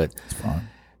halfway, but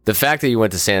the fact that you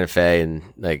went to Santa Fe and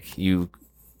like you,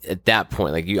 at that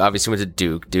point, like you obviously went to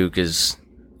Duke. Duke is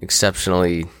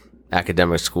exceptionally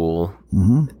academic school,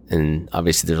 and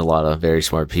obviously there's a lot of very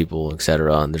smart people,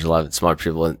 etc. And there's a lot of smart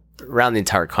people around the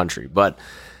entire country. But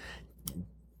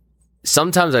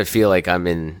sometimes I feel like I'm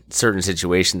in certain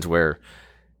situations where,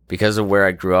 because of where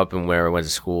I grew up and where I went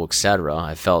to school, etc.,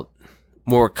 I felt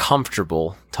more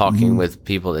comfortable talking with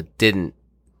people that didn't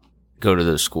go to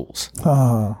those schools.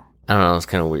 I don't know. It's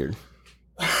kind of weird.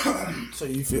 So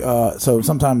you feel, so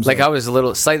sometimes I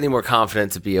was slightly more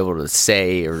confident to be able to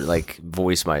say or like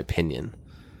voice my opinion.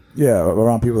 Yeah,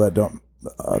 around people that don't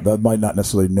that might not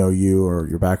necessarily know you or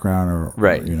your background or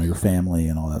your family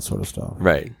and all that sort of stuff.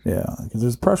 Right. Yeah, because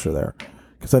there's pressure there.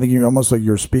 Because I think you're almost like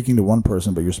you're speaking to one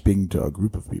person, but you're speaking to a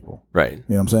group of people. Right. You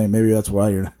know what I'm saying? Maybe that's why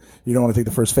you don't want to take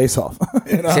the first face off.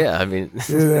 You know? Yeah, I mean,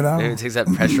 maybe it takes that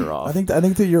pressure off. I think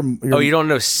that you're oh, you don't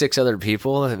know 6 other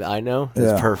people I know?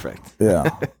 That's perfect.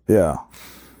 Yeah, yeah.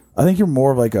 I think you're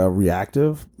more of like a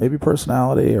reactive, maybe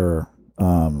personality, or I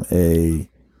don't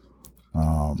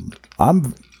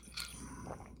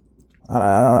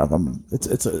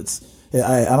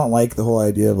like the whole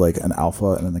idea of like an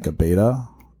alpha and like a beta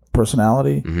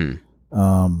personality.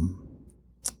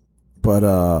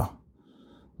 But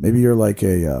maybe you're like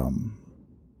a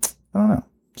I don't know,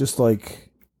 just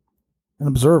like an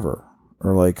observer,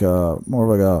 or like more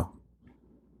of like a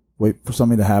wait for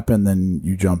something to happen, then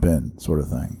you jump in sort of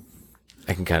thing.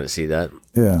 I can kind of see that.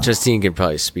 Yeah, Justine could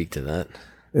probably speak to that.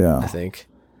 Yeah, I think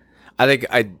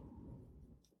I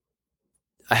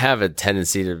have a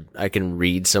tendency I can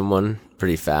read someone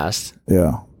pretty fast.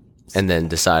 Yeah, and then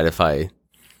decide if I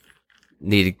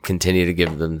need to continue to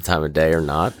give them the time of day or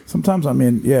not. Sometimes, I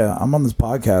mean, I'm on this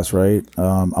podcast, right?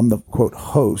 I'm the quote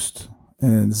host,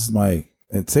 and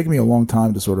it's taken me a long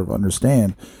time to sort of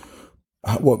understand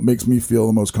what makes me feel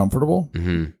the most comfortable.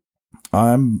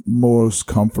 I'm most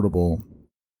comfortable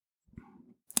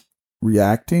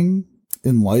reacting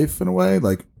in life in a way.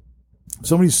 Like if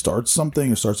somebody starts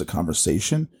something or starts a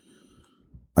conversation,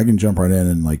 I can jump right in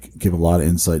and like give a lot of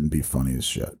insight and be funny as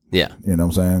shit. Yeah. You know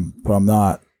what I'm saying? But I'm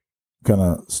not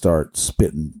gonna start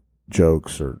spitting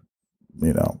jokes or,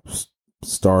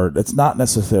 it's not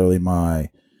necessarily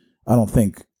I don't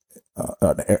think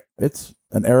it's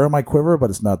an arrow in my quiver,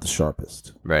 but it's not the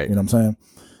sharpest. Right. You know what I'm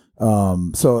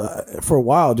saying? So for a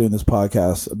while doing this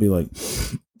podcast, I'd be like,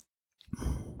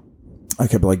 I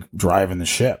kept like driving the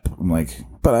ship. I'm like,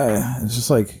 but it's just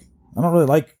like, I don't really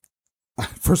like,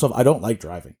 first off, I don't like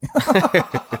driving. I'm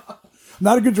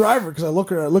not a good driver because I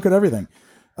look at everything.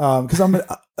 Because I'm an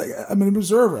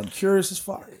observer. I'm curious as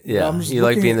fuck. Yeah, you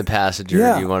like being the passenger.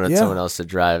 Yeah, you wanted someone else to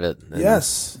drive it.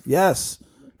 Yes.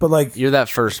 But like you're that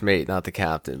first mate, not the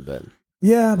captain. But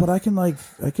yeah, but I can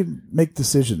make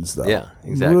decisions though. Yeah,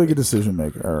 exactly. I'm a really good decision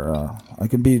maker. Or I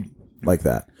can be like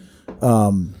that.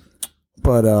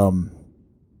 But I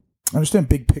understand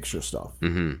big picture stuff.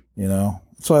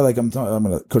 So I'm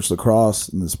going to coach lacrosse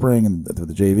in the spring and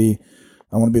the JV.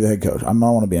 I want to be the head coach. I don't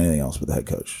want to be anything else but the head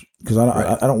coach because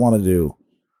I don't want to do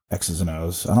X's and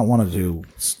O's. I don't want to do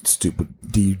stupid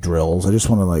D drills. I just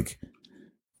want to like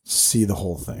see the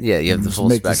whole thing. Yeah, you have the full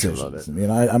spectrum of it. I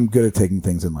mean, I'm good at taking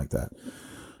things in like that.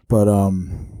 But what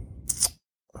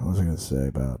was I going to say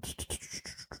about?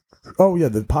 Oh yeah,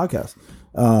 the podcast.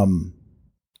 The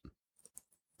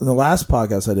last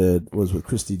podcast I did was with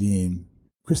Christy Dean.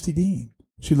 Christy Dean.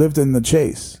 She lived in the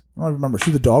Chase. I don't remember.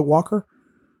 She's a dog walker.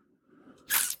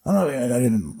 I don't know. I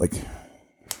didn't like,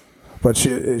 but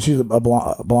she's a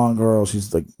blonde girl.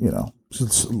 She's like,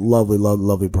 she's a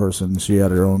lovely person. She had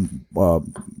her own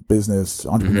business,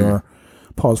 entrepreneur.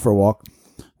 Pause for a walk.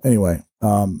 Anyway,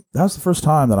 that was the first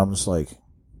time that I'm just like,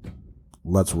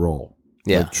 let's roll.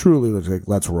 Yeah, like, truly, like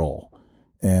let's roll,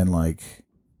 and like,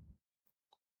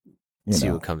 see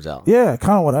what comes out. Yeah,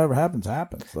 kind of whatever happens.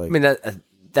 Like, I mean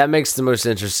that makes the most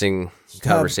interesting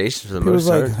conversation for the most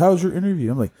part. Like, how's your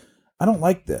interview? I'm like, I don't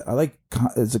like that. I like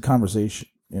it's a conversation.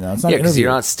 It's not because you're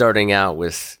not starting out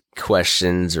with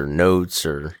questions or notes,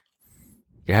 or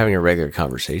you're having a regular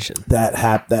conversation. That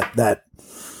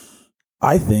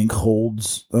I think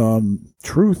holds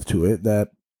truth to it that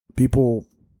people,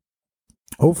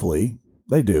 hopefully,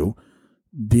 they do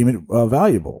deem it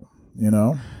valuable.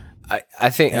 I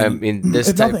think. And I mean, this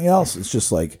if nothing else, it's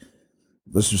just like,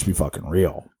 let's just be fucking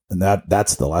real, and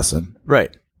that's the lesson,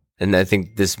 right? And I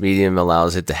think this medium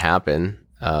allows it to happen.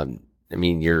 I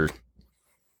mean, you're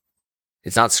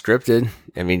it's not scripted.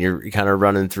 I mean, you're kind of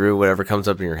running through whatever comes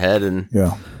up in your head, and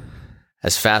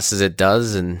as fast as it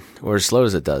does, or as slow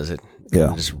as it does, it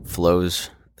just flows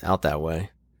out that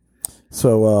way.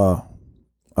 So,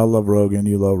 I love Rogan.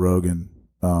 You love Rogan.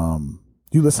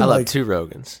 You listen. I love two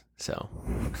Rogans. So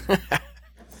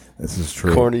this is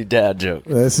true. Corny dad joke.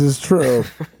 This is true.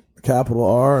 Capital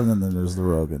R, and then there's the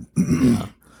Rogan.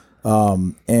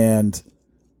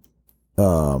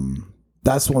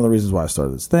 That's one of the reasons why I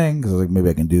started this thing, because I was like, maybe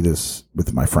I can do this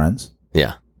with my friends.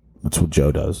 Yeah, that's what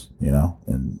Joe does,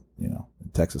 in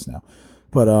Texas now.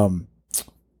 But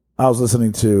I was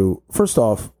listening to. First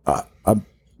off, I'm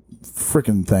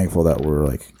freaking thankful that we're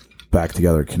like back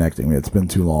together, connecting. I mean, it's been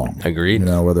too long. Agreed.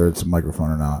 Whether it's a microphone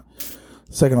or not.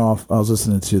 Second off, I was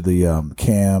listening to the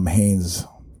Cam Haynes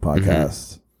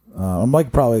podcast. I'm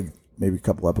like probably maybe a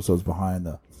couple episodes behind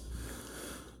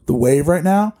the wave right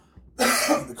now.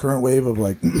 The current wave of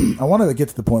like, I wanted to get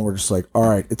to the point where just like, all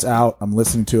right, it's out. I'm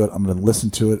listening to it. I'm going to listen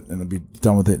to it and I'll be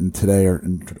done with it in today or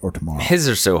tomorrow. His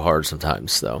are so hard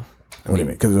sometimes, though. What do you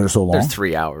mean? Because they're so long? They're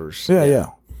 3 hours. Yeah.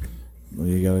 Well,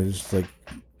 you got to just like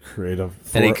create a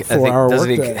 4-hour work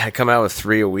day. Doesn't he come out with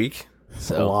 3 a week?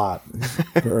 So. A lot.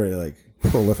 He's very like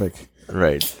prolific.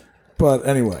 Right. But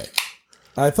anyway,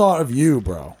 I thought of you,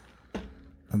 bro.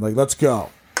 I'm like, let's go.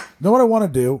 You know what I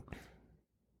want to do?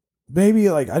 Maybe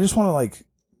like I just want to like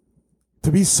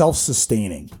to be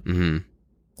self-sustaining.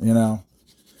 Mm-hmm.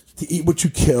 To eat what you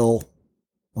kill.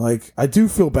 Like I do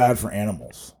feel bad for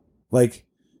animals, like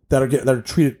that are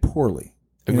treated poorly.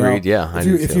 Agreed. Yeah.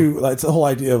 If you like, it's the whole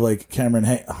idea of like Cameron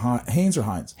Haynes or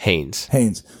Hines. Haynes.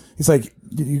 He's like,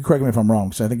 you correct me if I'm wrong,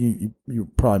 because I think you're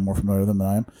probably more familiar with him than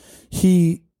I am.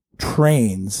 He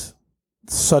trains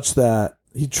such that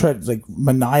he trains like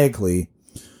maniacally,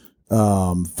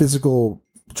 physical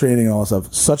training and all that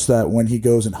stuff, such that when he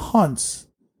goes and hunts,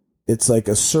 it's like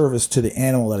a service to the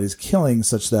animal that he's killing,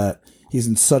 such that he's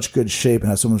in such good shape and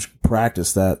has so much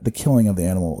practice that the killing of the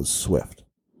animal is swift.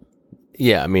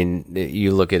 Yeah, I mean,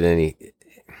 you look at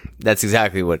that's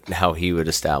exactly how he would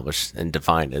establish and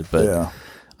define it, but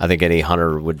I think any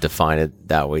hunter would define it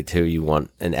that way too. You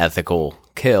want an ethical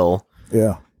kill.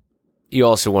 Yeah. You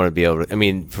also want to be able to, I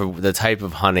mean, for the type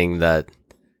of hunting that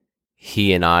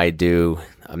he and I do,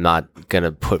 I'm not going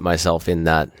to put myself in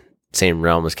that same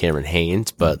realm as Cameron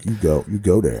Haynes, but you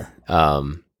go there.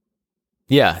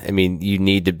 Yeah, I mean, you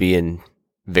need to be in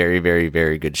very, very,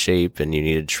 very good shape, and you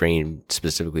need to train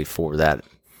specifically for that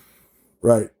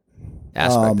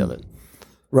aspect of it.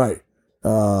 Right.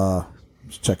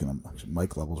 Just checking the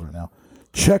mic levels right now.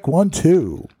 Check 1,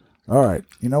 2. All right.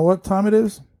 You know what time it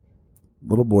is?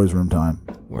 Little boys' room time.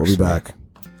 We'll be back.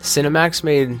 Cinemax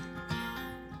made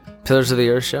Pillars of the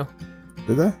Earth show.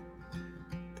 Did they?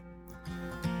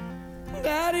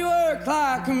 Daddy worked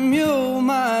like a mule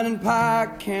mining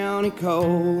Pike County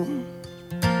coal.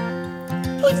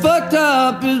 He fucked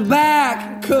up his back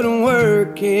and couldn't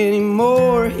work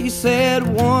anymore. He said,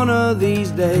 one of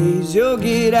these days you'll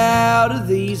get out of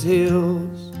these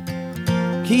hills.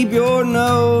 Keep your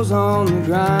nose on the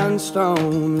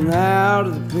grindstone and out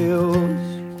of the pills.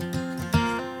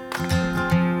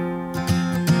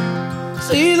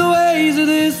 See, the ways of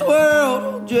this world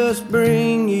will just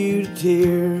bring you to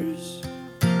tears.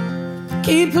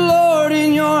 Keep the Lord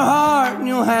in your heart and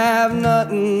you'll have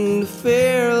nothing to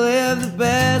fear. Live the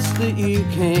best that you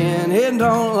can and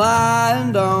don't lie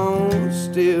and don't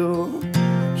steal.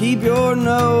 Keep your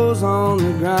nose on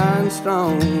the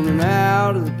grindstone and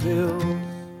out of the pills.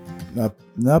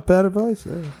 Not bad advice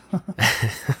there.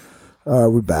 All right,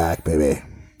 we're back, baby.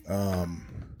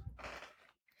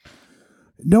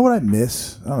 You know what I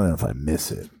miss? I don't know if I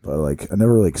miss it, but like I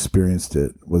never really experienced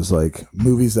it. Was like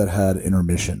movies that had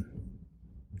intermission.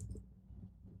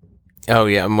 Oh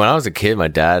yeah, when I was a kid, my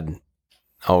dad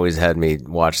always had me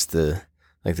watch the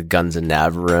Guns of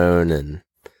Navarone and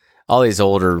all these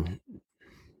older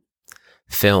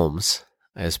films.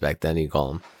 I guess back then you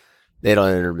call them. They don't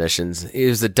have intermissions. It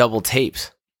was the double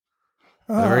tapes.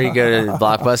 Remember you go to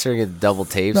Blockbuster and get the double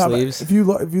tape sleeves? If you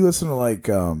listen to like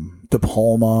De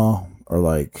Palma or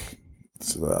like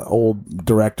old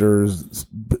directors,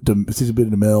 Cecil B.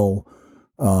 DeMille,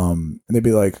 and they'd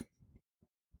be like,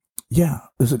 yeah,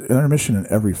 there's an intermission in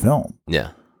every film.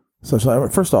 Yeah. So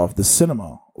first off, the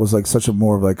cinema was like such a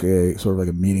more of like a sort of like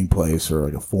a meeting place or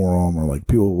like a forum, or like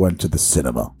people went to the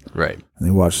cinema. Right. And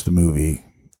they watched the movie.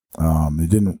 It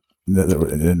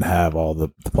didn't have all the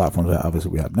platforms that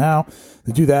obviously we have now.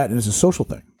 They do that, and it's a social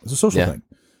thing. It's a social thing,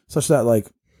 such that like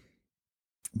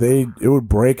it would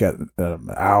break at an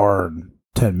hour and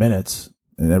 10 minutes,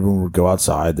 and everyone would go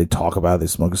outside. They talk about it. They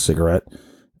smoke a cigarette,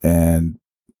 and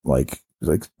like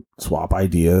swap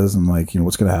ideas and like,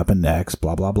 what's going to happen next,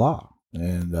 blah, blah, blah.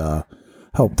 And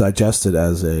help digest it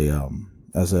as a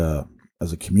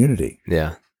community.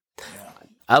 Yeah.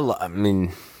 I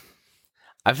mean,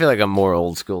 I feel like I'm more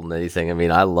old school than anything. I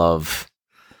mean, I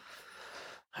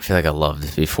feel like I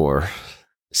loved before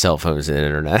cell phones and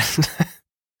internet.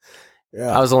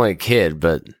 Yeah. I was only a kid,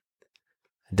 but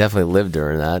I definitely lived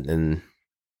during that. And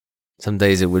some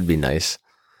days it would be nice.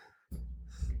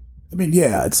 I mean,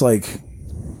 yeah, it's like,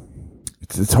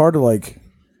 it's hard to like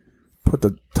put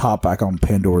the top back on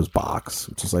Pandora's box,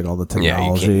 which is like all the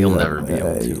technology. Yeah, you'll never be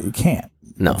able to. You can't.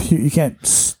 No. You can't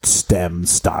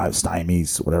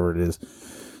stymies, whatever it is,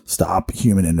 stop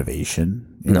human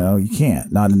innovation. You know, you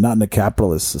can't. Not in a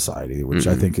capitalist society, which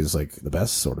I think is like the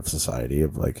best sort of society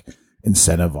of like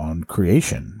incentive on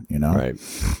creation, Right.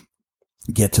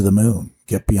 Get to the moon,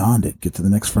 get beyond it, get to the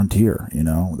next frontier,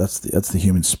 that's the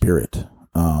human spirit.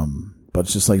 But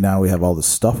it's just like now we have all this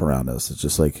stuff around us. It's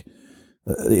just like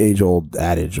the age old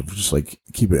adage of just like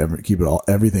keep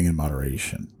everything in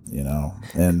moderation,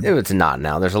 and it's not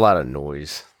now. There's a lot of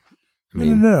noise. I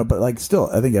mean, no, but like still,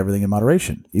 I think everything in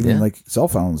moderation, even like cell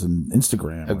phones and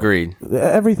Instagram. Agreed.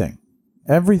 Everything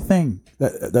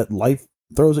that life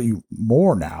throws at you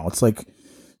more now. It's like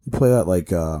you play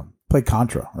that play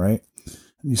Contra, right?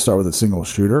 And you start with a single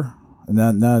shooter, and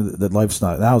now that life's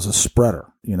not. Now it's a spreader.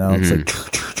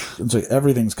 It's like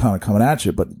everything's kind of coming at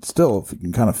you, but still, if you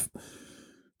can kind of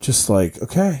just like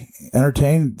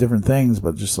entertain different things,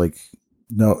 but just like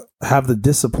have the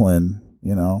discipline,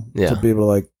 to be able to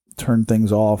like turn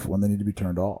things off when they need to be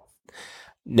turned off.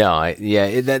 No,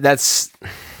 that's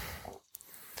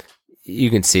you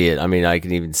can see it. I mean, I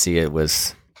can even see it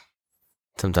with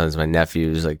sometimes my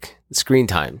nephews, like screen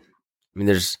time. I mean,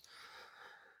 there's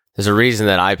a reason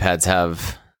that iPads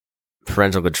have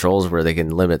parental controls where they can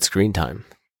limit screen time.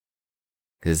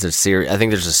 Because I think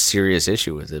there's a serious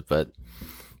issue with it, but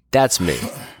that's me.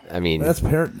 I mean, that's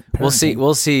parent. We'll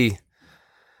see.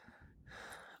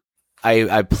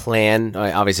 I plan.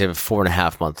 I obviously have a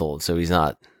 4.5-month-old, so he's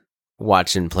not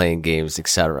watching, playing games,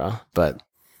 etc. But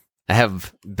I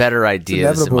have better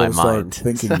ideas in my mind.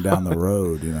 Thinking down the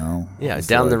road, Yeah, it's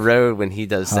down the road when he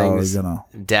does things.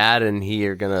 Dad and he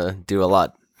are gonna do a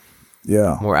lot.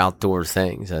 Yeah, more outdoor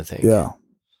things. I think. Yeah.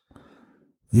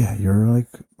 Yeah, you're like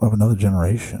of another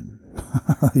generation.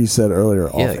 You said earlier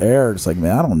off air, it's like,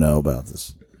 man, I don't know about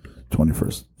this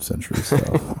 21st century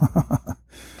stuff.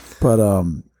 But what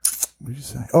did you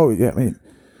say? Oh yeah, I mean,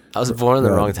 I was born in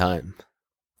the wrong time.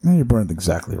 Man, you're born at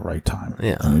exactly the right time.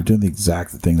 Yeah, and you're doing the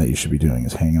exact thing that you should be doing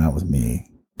is hanging out with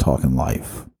me, talking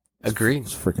life. Agreed.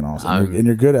 It's freaking awesome, and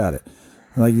you're good at it.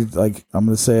 Like I'm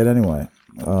going to say it anyway.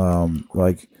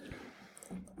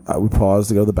 We paused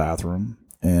to go to the bathroom,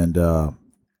 and at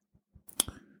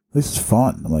least it's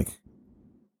fun. I'm like,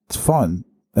 it's fun.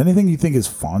 Anything you think is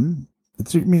fun,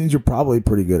 it means you're probably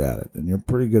pretty good at it, and you're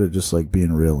pretty good at just like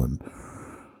being real and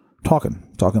talking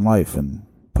life and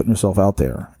putting yourself out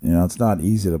there. It's not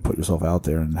easy to put yourself out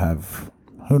there and have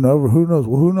who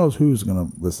knows who's going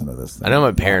to listen to this thing. I know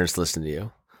my parents listen to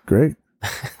you. Great.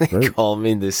 They called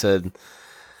me and they said,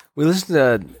 we listened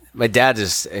to my dad.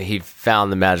 He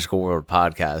found the Magical World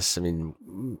podcast. I mean,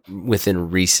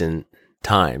 within recent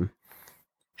time.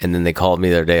 And then they called me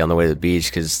the other day on the way to the beach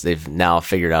because they've now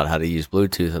figured out how to use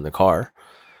Bluetooth in the car.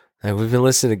 Like, we've been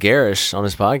listening to Garish on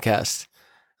his podcast.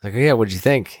 Like, yeah, what'd you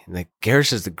think? And like,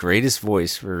 Garish is the greatest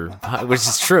voice which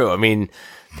is true. I mean,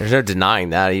 there's no denying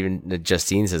that. Even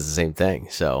Justine says the same thing.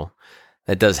 So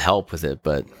that does help with it,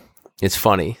 but it's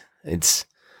funny. I don't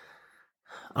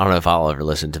know if I'll ever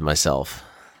listen to myself.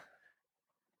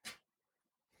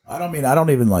 I don't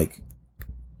even like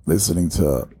listening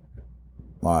to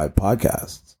my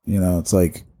podcasts. It's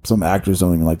like some actors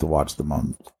don't even like to watch them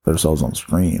on themselves on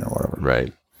screen or whatever.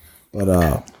 Right.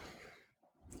 But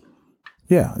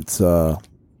yeah, it's a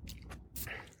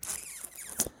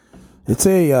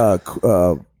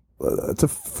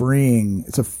freeing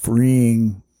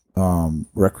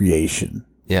recreation.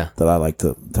 Yeah. That I like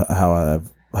to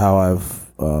how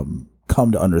I've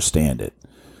come to understand it.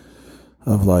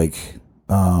 Of like,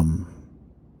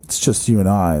 it's just you and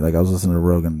I. Like, I was listening to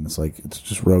Rogan. It's like, it's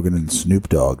just Rogan and Snoop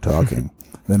Dogg talking.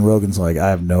 Then Rogan's like, I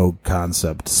have no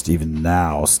concept even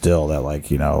now still that like,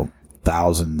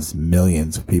 thousands,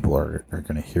 millions of people are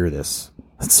going to hear this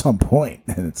at some point.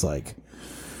 And it's like,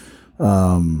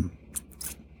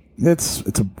 it's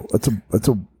a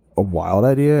wild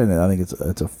idea. And I think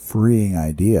it's a freeing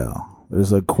idea.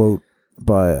 There's a quote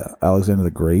by Alexander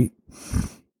the Great.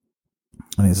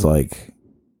 And he's like,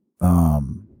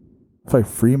 if I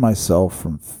free myself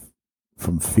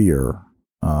from fear,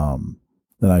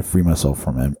 then I free myself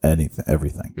from anything,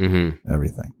 everything, Mm-hmm.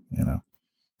 everything. You know.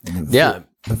 Yeah.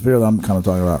 The fear that I'm kind of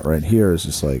talking about right here is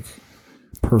just like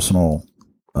personal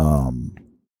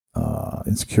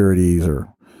insecurities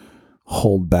or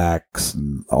holdbacks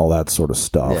and all that sort of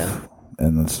stuff. Yeah.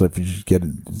 And so if you just get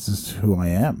it, this is who I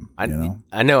am. You know?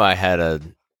 I know I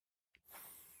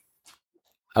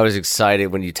was excited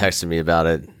when you texted me about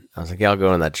it. I was like, yeah, I'll go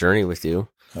on that journey with you.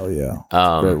 Oh yeah.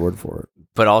 Great word for it.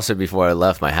 But also before I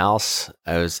left my house,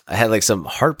 I had like some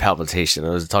heart palpitation. I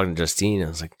was talking to Justine. I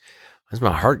was like, why's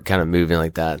my heart kind of moving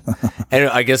like that? And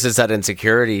I guess it's that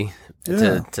insecurity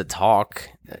to talk.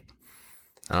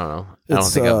 I don't know. I don't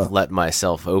think I've let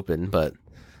myself open, but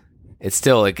it's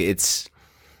still like I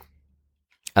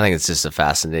think it's just a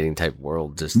fascinating type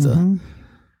world just to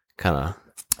kind of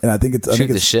and I think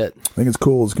it's shit. I think it's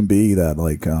cool as can be that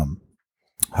like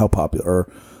how popular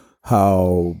or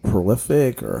how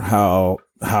prolific or how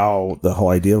the whole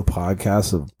idea of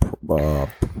podcasts have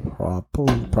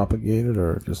propagated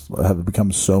or just have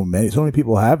become so many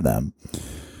people have them,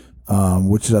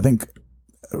 which is I think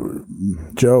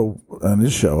Joe on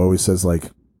his show always says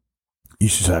like you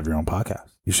should have your own podcast.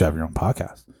 You should have your own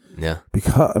podcast. Yeah,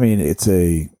 because I mean it's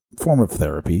a form of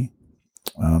therapy.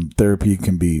 Therapy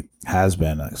has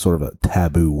been a sort of a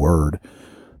taboo word,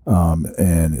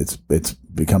 and it's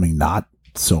becoming not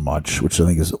so much, which I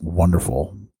think is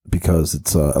wonderful because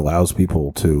it's allows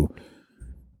people to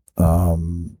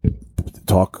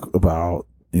talk about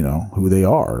who they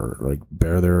are, like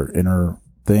bear their inner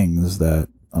things that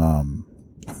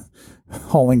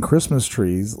hauling Christmas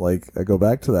trees. Like I go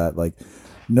back to that, like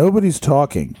nobody's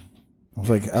talking.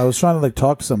 I was trying to like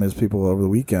talk to some of these people over the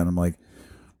weekend. I'm like,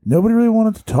 nobody really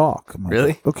wanted to talk. I'm like,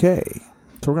 really? Okay,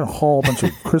 so we're gonna haul a bunch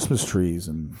of Christmas trees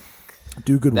and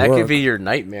do good work. That could be your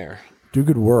nightmare. Do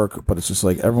good work, but it's just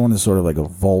like everyone is sort of like a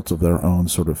vault of their own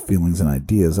sort of feelings and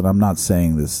ideas. And I'm not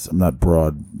saying this, I'm not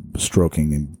broad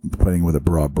stroking and putting with a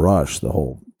broad brush the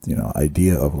whole,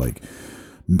 idea of like,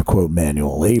 quote,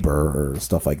 manual labor or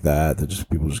stuff like that. That just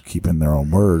people just keep in their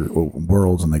own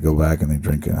worlds and they go back and they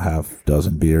drink a half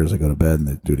dozen beers, they go to bed and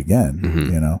they do it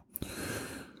again,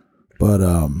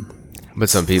 But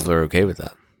some people are okay with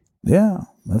that. Yeah,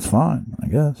 that's fine, I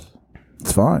guess.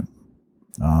 It's fine.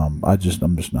 I'm just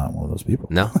not one of those people.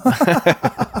 No.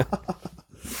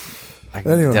 I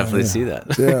can definitely see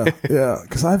that. yeah.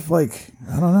 Because I've I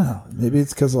don't know. Maybe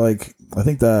it's because I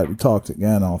think that we talked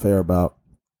again off air about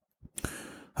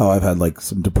how I've had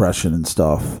some depression and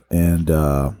stuff, and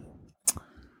the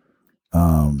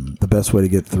best way to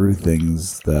get through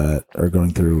things that are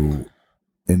going through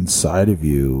inside of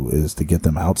you is to get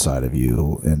them outside of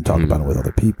you and talk about it with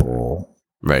other people,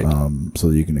 right? So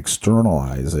that you can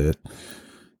externalize it.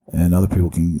 And other people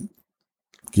can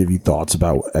give you thoughts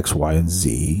about X, Y, and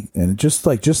Z. And just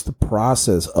the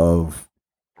process of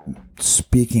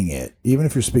speaking it, even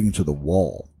if you're speaking to the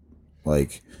wall,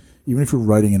 even if you're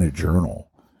writing in a journal,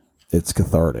 it's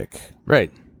cathartic.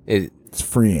 Right. It's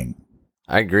freeing.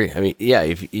 I agree. I mean, yeah,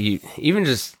 if you even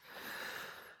just,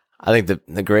 I think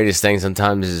the greatest thing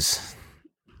sometimes is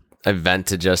I vent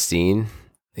to Justine.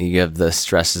 You have the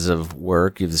stresses of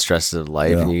work, you have the stresses of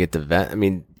life, and you get to vent. I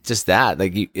mean, just that,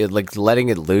 letting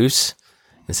it loose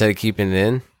instead of keeping it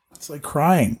in. It's like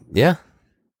crying. Yeah.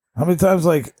 How many times,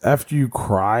 after you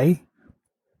cry,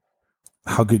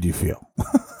 how good do you feel?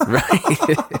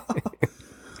 Right.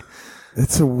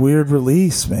 It's a weird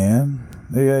release, man.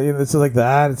 It's like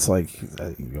that. It's like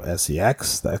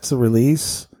SEX. That's a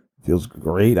release. Feels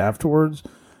great afterwards.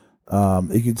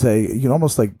 You can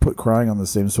almost put crying on the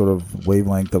same sort of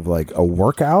wavelength of a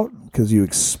workout, because you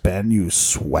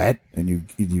sweat, and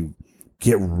you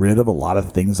get rid of a lot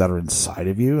of things that are inside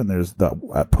of you, and there's the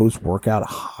post-workout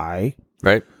high.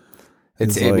 Right.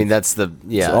 It's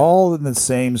it's all in the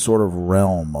same sort of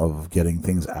realm of getting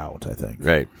things out, I think.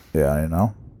 Right. Yeah,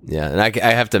 Yeah, and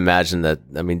I have to imagine that,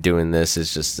 doing this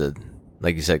is just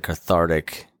like you said,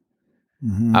 cathartic.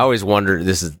 Mm-hmm. I always wondered,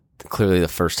 this is clearly the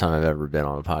first time I've ever been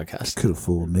on a podcast. Could have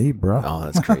fooled me, bro. Oh,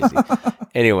 that's crazy.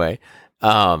 Anyway,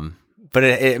 but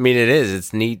it is.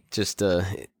 It's neat just to,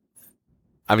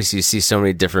 obviously you see so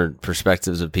many different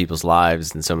perspectives of people's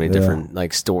lives and so many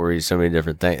different stories, so many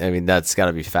different things. I mean, that's got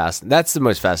to be fascinating. That's the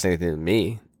most fascinating thing to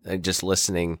me. Just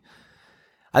listening.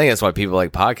 I think that's why people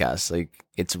like podcasts.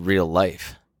 It's real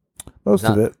life. Most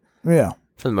of it, yeah.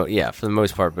 For the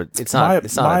most part, but it's not.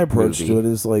 My approach to it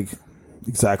is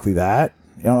exactly that.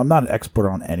 I'm not an expert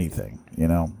on anything.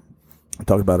 I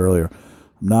talked about earlier.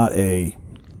 I'm not a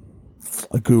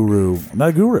guru. I'm not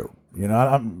a guru.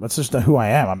 That's just not who I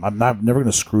am. I'm never going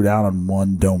to screw down on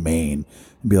one domain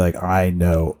and be like, I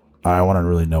know I want to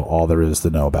really know all there is to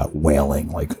know about whaling,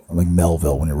 like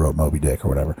Melville when he wrote Moby Dick or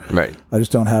whatever. Right. I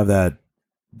just don't have that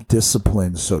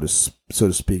discipline, so to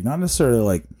speak. Not necessarily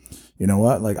like, you know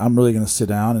what, like I'm really going to sit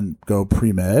down and go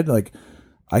pre-med. Like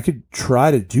I could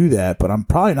try to do that, but I'm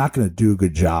probably not going to do a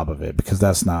good job of it because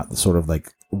that's not the sort of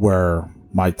like where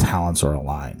my talents are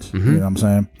aligned. Mm-hmm. You know what I'm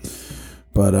saying?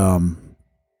 But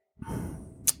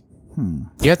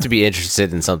you have to be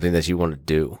interested in something that you want to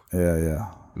do. Yeah.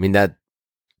 I mean, that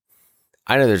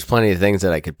I know there's plenty of things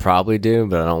that I could probably do,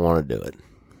 but I don't want to do it.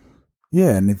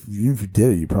 Yeah, and if you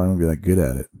did it, you probably wouldn't be that good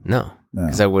at it. No,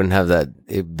 because I wouldn't have that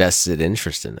vested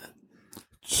interest in it.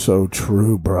 So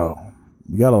true, bro.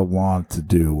 You gotta want to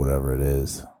do whatever it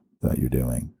is that you're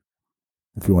doing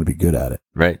if you want to be good at it.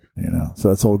 Right. You know, so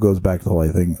that's all goes back to the whole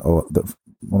thing.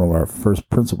 One of our first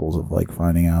principles of like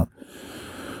finding out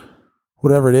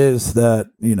whatever it is that,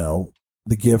 you know,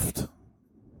 the gift,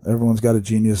 everyone's got a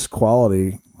genius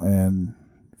quality, and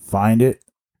find it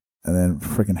and then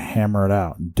freaking hammer it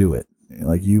out and do it.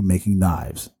 Like you making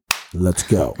knives. Let's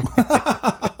go.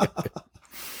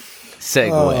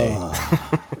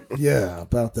 Segue. Yeah,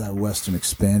 about that Western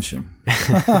expansion.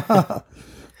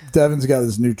 Devin's got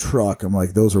this new truck. I'm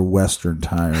like, those are Western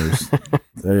tires.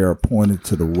 They are pointed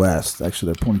to the west.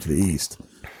 Actually, they're pointed to the east.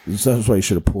 That's why you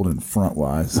should have pulled in front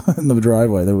wise in the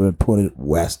driveway. They would have pointed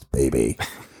west, baby.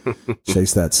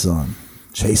 Chase that sun.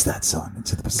 Chase that sun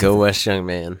into the Pacific. Go west, young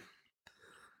man.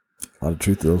 A lot of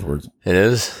truth to those words. It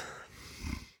is.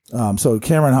 So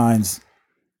Cameron Hines,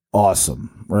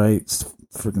 awesome, right?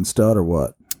 Freaking stud or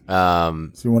what?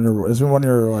 Is he one of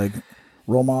your like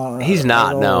role model? He's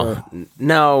not.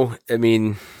 No. I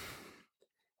mean,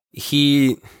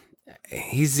 he's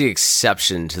the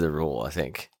exception to the rule, I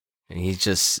think. And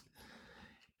he's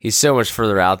so much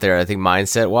further out there. I think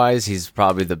mindset wise, he's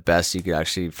probably the best you could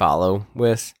actually follow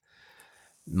with.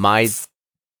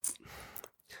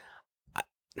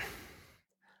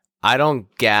 I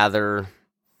don't gather.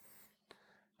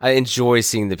 I enjoy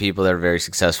seeing the people that are very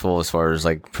successful as far as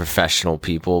like professional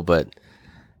people, but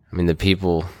I mean the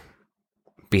people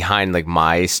behind like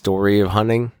my story of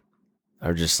hunting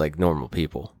are just like normal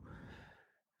people.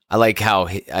 I like how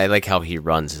he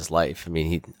runs his life. I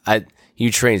mean,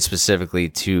 you train specifically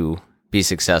to be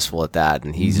successful at that,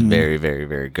 and he's very, very,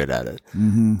 very good at it.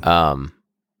 Mm-hmm.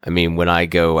 I mean, when I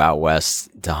go out west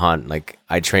to hunt, like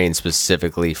I train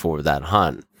specifically for that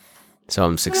hunt, so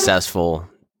I'm successful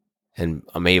and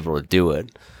I'm able to do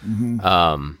it.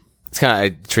 Mm-hmm. It's kind of, I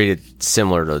treat it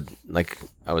similar to like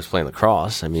I was playing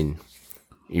lacrosse. I mean,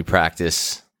 you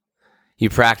practice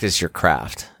your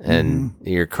craft, and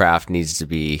your craft needs to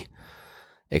be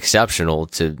exceptional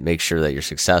to make sure that you're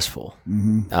successful.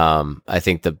 Mm-hmm. I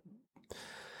think the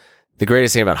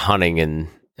greatest thing about hunting, and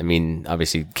I mean,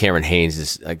 obviously Cameron Hanes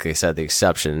is, like I said, the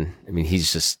exception. I mean,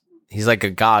 he's like a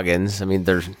Goggins. I mean,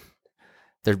 they're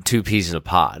two peas in a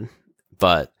pod,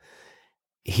 but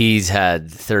he's had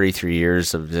 33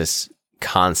 years of this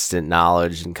constant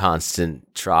knowledge and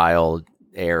constant trial,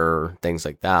 error, things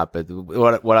like that. But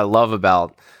what I love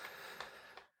about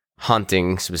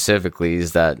hunting specifically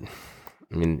is that,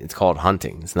 I mean, it's called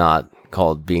hunting. It's not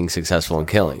called being successful in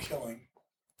killing.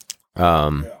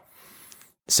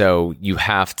 So you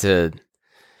have to,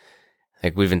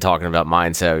 like we've been talking about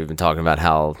mindset. We've been talking about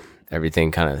how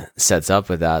everything kind of sets up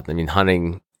with that. I mean,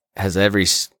 hunting has every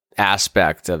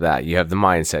aspect of that. You have the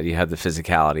mindset, you have the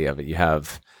physicality of it, you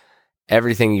have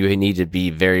everything you need to be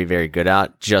very, very good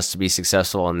at just to be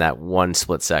successful in that one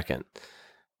split second.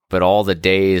 But all the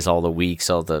days, all the weeks,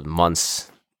 all the months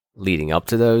leading up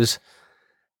to those,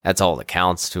 that's all that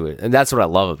counts to it. And that's what I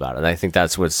love about it. And I think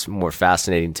that's what's more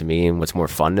fascinating to me and what's more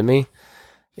fun to me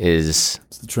is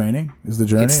it's the training, is the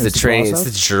journey. It's the training. It's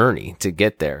the journey to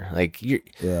get there. Like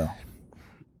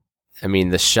I mean,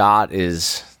 the shot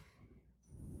is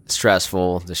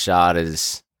stressful. The shot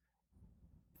is,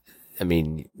 I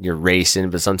mean, you're racing,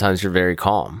 but sometimes you're very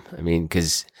calm. I mean,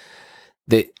 because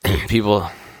the people,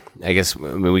 I guess, I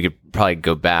mean, we could probably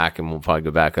go back, and we'll probably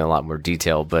go back in a lot more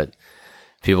detail, but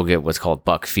people get what's called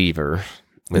buck fever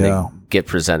when they get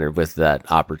presented with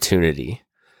that opportunity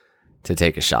to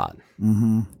take a shot.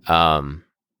 Mm-hmm.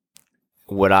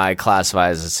 What I classify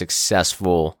as a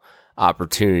successful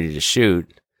opportunity to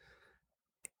shoot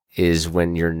is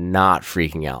when you're not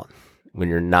freaking out, when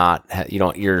you're not,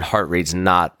 your heart rate's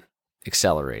not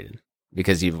accelerated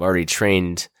because you've already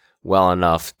trained well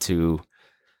enough to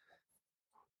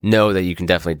know that you can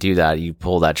definitely do that. You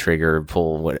pull that trigger,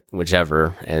 pull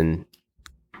whichever, and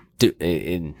do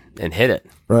and hit it.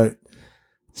 Right.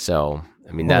 So,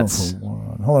 I mean,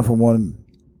 hold on for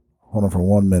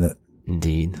 1 minute.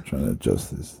 Indeed. I'm trying to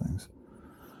adjust these things.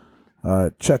 All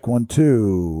right, check 1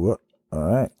 2. All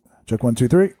right, check 1 2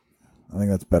 3. I think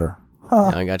that's better.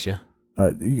 Yeah, I got you. All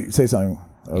right, you say something.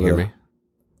 You hear me?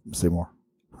 Say more.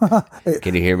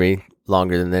 Can you hear me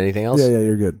longer than anything else? Yeah,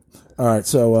 you're good. All right,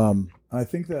 so I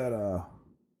think that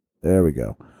there we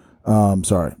go.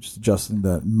 Sorry, just adjusting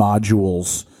the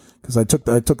modules because I took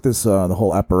this the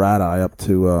whole apparatus up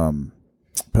to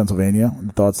Pennsylvania in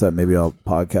the thoughts that maybe I'll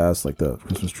podcast like the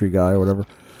Christmas tree guy or whatever.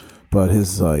 But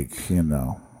his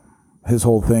his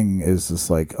whole thing is just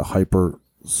like a hyper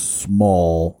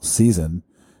small season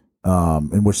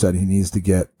in which that he needs to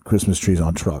get Christmas trees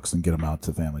on trucks and get them out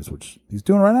to families, which he's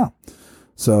doing right now.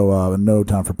 So no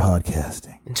time for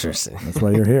podcasting. Interesting. That's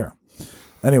why you're here.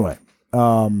 Anyway.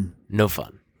 No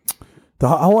fun. The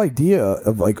whole idea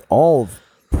of like all of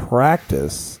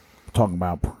practice, talking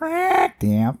about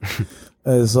practice,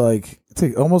 is like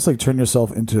to almost like turn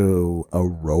yourself into a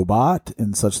robot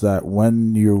in such that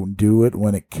when you do it,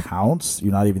 when it counts,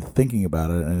 you're not even thinking about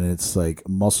it, and it's like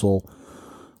muscle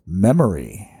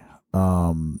memory.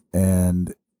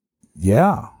 And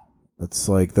yeah, it's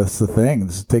like that's the thing.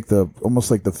 Just take the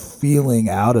almost like the feeling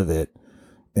out of it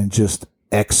and just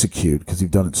execute because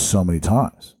you've done it so many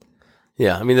times.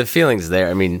 Yeah, I mean the feeling's there.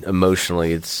 I mean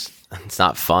emotionally, it's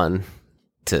not fun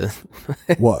to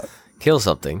what kill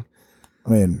something. I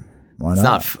mean, why it's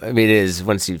not? I mean, it is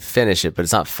once you finish it, but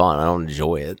it's not fun. I don't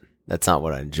enjoy it. That's not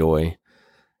what I enjoy.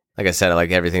 Like I said, I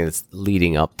like everything that's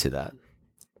leading up to that.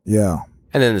 Yeah,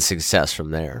 and then the success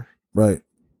from there. Right.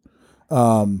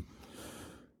 So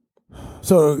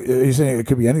you're saying it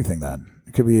could be anything then?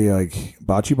 It could be like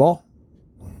bocce ball.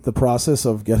 The process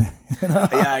of getting,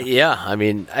 yeah. I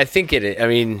mean, I think it. I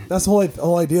mean, that's the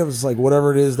whole idea of is like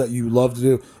whatever it is that you love to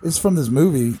do. It's from this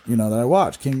movie, that I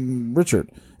watched, King Richard.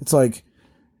 It's like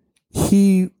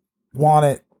he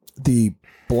wanted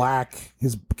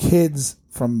his kids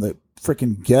from the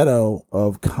freaking ghetto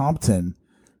of Compton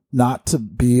not to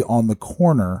be on the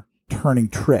corner turning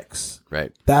tricks.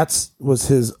 Right. Was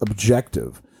his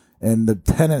objective, and the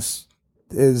tennis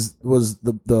was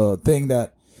the thing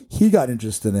that he got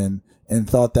interested in and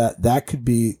thought that could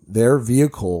be their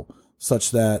vehicle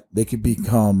such that they could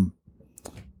become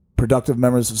productive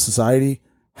members of society,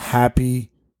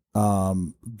 happy,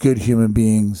 good human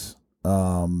beings,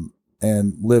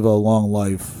 and live a long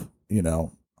life,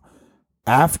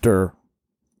 after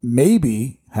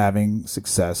maybe having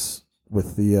success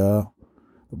with the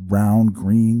round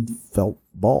green felt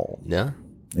ball. Yeah.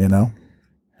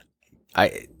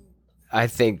 I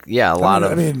think, yeah,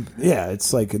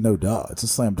 it's like a no duh. It's a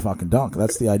slam fucking dunk.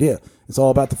 That's the idea. It's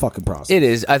all about the fucking process. It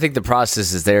is. I think the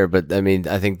process is there, but I mean,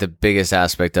 I think the biggest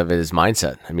aspect of it is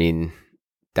mindset. I mean,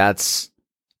 I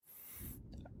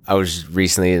was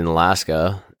recently in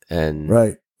Alaska, and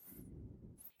right.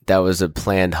 That was a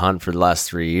planned hunt for the last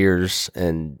 3 years,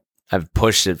 and I've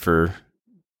pushed it for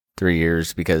 3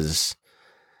 years because,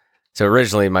 so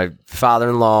originally my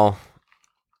father-in-law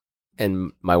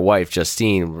and my wife,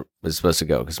 Justine, was supposed to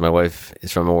go because my wife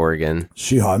is from Oregon.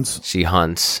 She hunts. She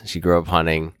grew up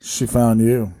hunting. She found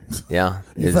you. Yeah.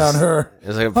 You found her. It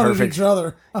was like a perfect. Each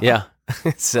other. Yeah.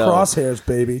 So crosshairs,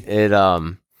 baby. It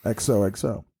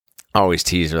XOXO. I always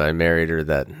tease her that I married her,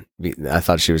 that I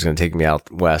thought she was going to take me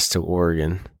out west to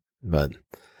Oregon, but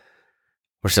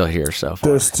we're still here so far.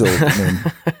 They're still.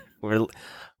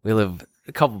 We live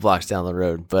a couple blocks down the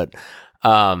road, but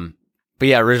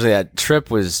yeah, originally that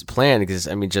trip was planned because,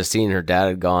 I mean, Justine and her dad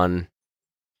had gone,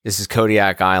 this is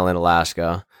Kodiak Island,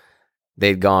 Alaska.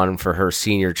 They'd gone for her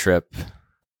senior trip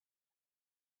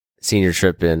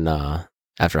in,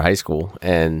 after high school,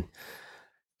 and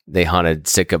they hunted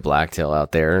Sitka blacktail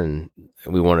out there, and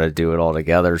we wanted to do it all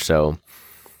together. So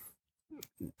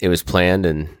it was planned,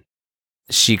 and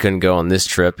she couldn't go on this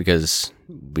trip because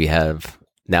we have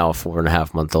now a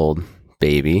 4.5-month-old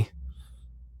baby.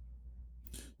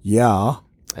 Yeah.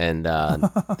 And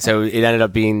so it ended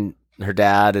up being her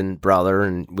dad and brother,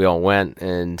 and we all went,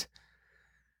 and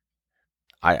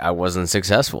I wasn't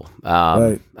successful.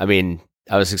 Right. I mean,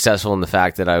 I was successful in the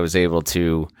fact that I was able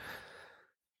to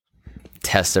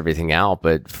test everything out,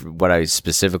 but what I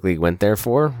specifically went there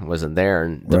for wasn't there.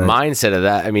 And the mindset of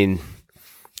that, I mean,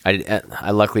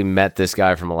 I luckily met this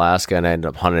guy from Alaska, and I ended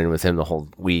up hunting with him the whole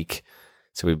week.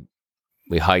 So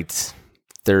we hiked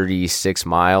 36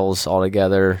 miles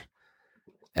altogether.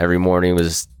 Every morning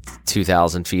was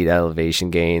 2,000 feet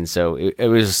elevation gain. So it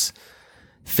was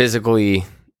physically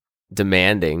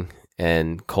demanding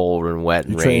and cold and wet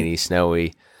and rainy,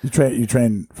 snowy. You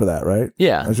train for that, right?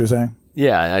 Yeah. That's what you're saying?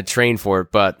 Yeah, I trained for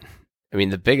it, but I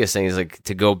mean, the biggest thing is like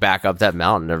to go back up that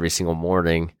mountain every single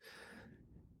morning,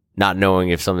 not knowing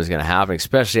if something's going to happen,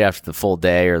 especially after the full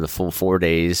day or the full 4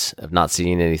 days of not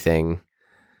seeing anything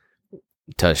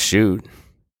to shoot.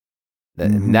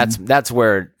 That's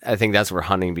where I think that's where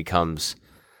hunting becomes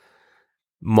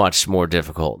much more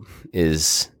difficult,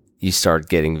 is you start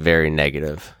getting very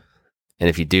negative. And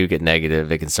if you do get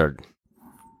negative, it can start,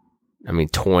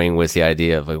 toying with the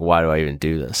idea of like, why do I even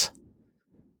do this?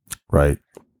 Right.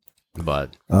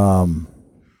 But, I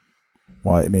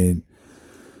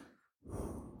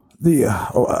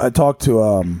talked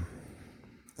to,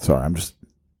 sorry, I'm just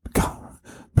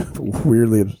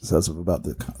weirdly obsessive about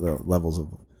the levels of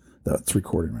that's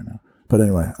recording right now. But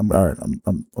anyway, I'm all right.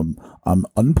 I'm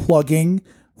unplugging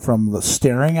from the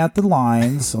staring at the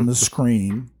lines on the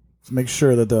screen to make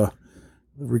sure that the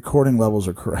recording levels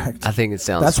are correct. I think it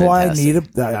sounds. That's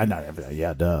fantastic. why I know.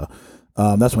 Yeah, duh.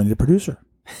 That's why I need a producer.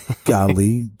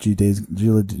 Golly, Julie Davis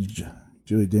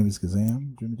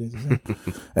Kazam.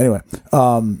 Anyway,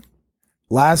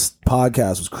 last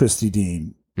podcast was Christy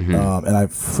Dean. And I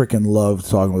freaking loved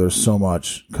talking with her so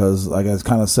much because, like I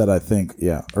kind of said, I think,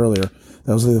 earlier,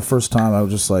 that was the first time I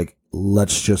was just like,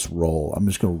 let's just roll. I'm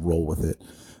just going to roll with it.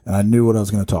 And I knew what I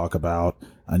was going to talk about.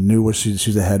 I knew what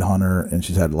she's a headhunter, and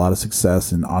she's had a lot of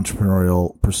success in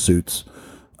entrepreneurial pursuits.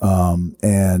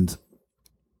 And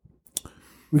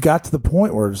we got to the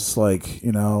point where it's like,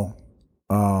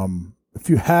 if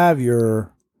you have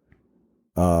your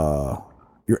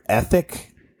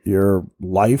ethic, your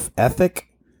life ethic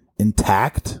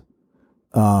intact,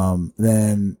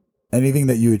 then anything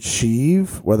that you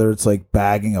achieve, whether it's like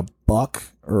bagging a buck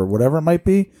or whatever it might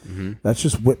be, that's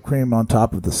just whipped cream on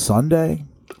top of the sundae.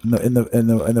 In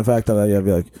the fact that you have,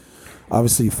 like,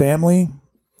 obviously family,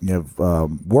 you have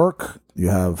work, you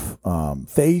have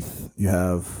faith, you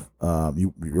have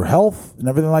your health and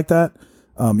everything like that.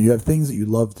 You have things that you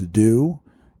love to do,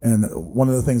 and one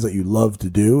of the things that you love to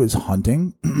do is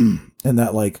hunting, and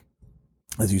that, like,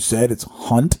 as you said, it's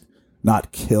hunt,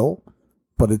 not kill,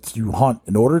 but it's you hunt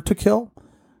in order to kill.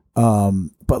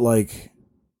 But, like,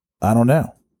 I don't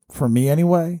know. For me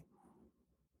anyway,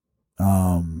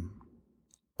 I'm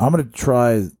going to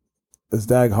try as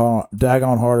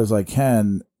daggone hard as I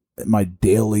can in my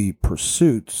daily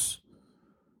pursuits.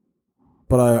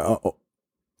 But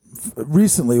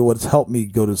recently what's helped me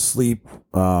go to sleep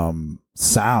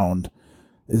sound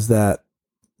is that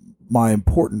my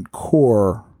important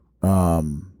core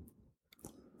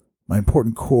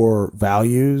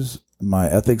values, my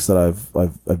ethics that I've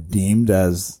deemed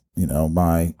as,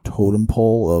 my totem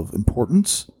pole of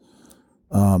importance,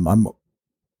 I'm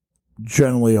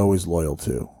generally always loyal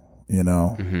to,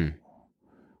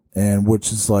 and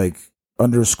which is like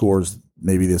underscores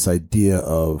maybe this idea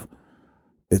of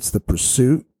it's the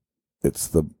pursuit.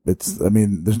 There's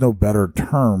no better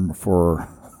term for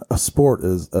a sport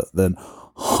than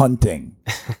hunting.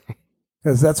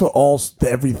 Because that's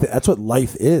what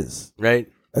life is. Right.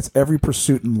 That's every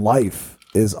pursuit in life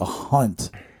is a hunt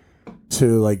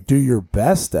to, like, do your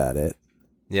best at it.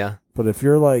 Yeah. But if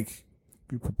you're like,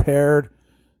 be prepared,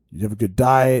 you have a good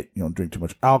diet, you don't drink too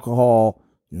much alcohol,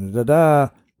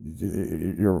 you're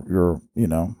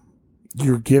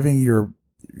giving your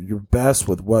best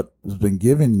with what has been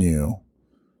given you,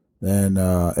 then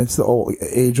it's the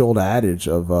age-old adage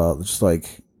of just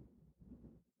like,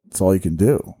 it's all you can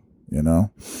do, and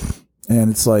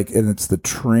it's like, and it's the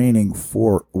training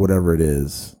for whatever it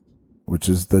is, which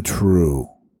is the true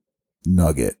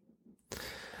nugget.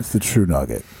 It's the true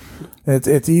nugget.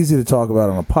 It's easy to talk about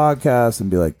on a podcast and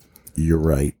be like, you're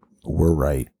right, we're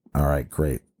right, all right,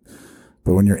 great.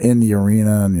 But when you're in the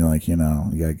arena and you're like, you got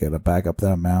to get back up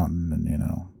that mountain and,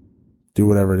 do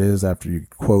whatever it is after you,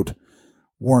 quote,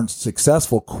 weren't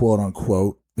successful, quote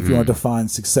unquote. If you want to define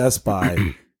success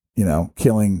by,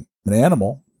 killing an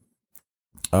animal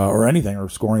or anything, or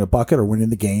scoring a bucket or winning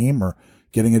the game or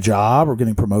getting a job or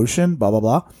getting promotion, blah, blah,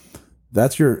 blah.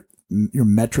 That's your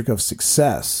metric of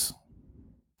success.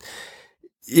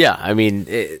 Yeah.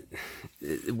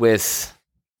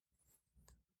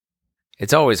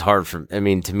 It's always hard to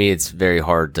me, it's very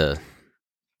hard to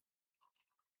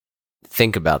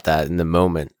think about that in the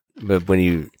moment. But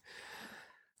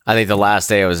I think the last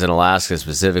day I was in Alaska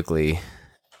specifically,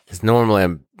 because normally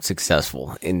I'm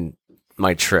successful in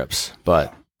my trips,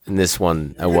 but in this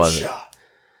one I wasn't.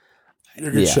 You're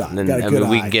a good shot. And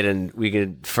then, we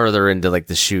can further into like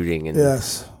the shooting and like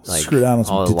screw down on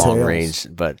some all the long range.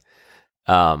 But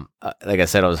like I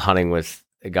said, I was hunting with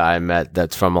a guy I met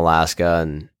that's from Alaska,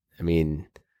 and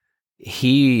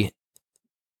he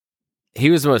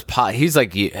was the most he's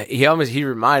like he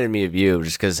reminded me of you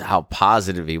just because how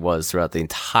positive he was throughout the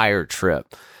entire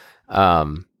trip.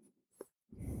 Because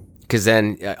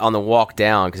then on the walk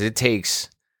down, because it takes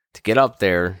to get up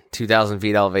there, 2,000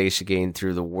 feet elevation gain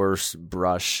through the worst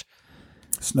brush.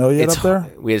 Snow yet up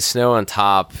there? We had snow on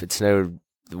top. It snowed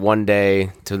one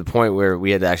day to the point where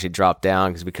we had to actually drop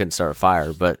down because we couldn't start a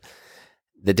fire. But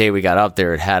the day we got up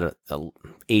there, it had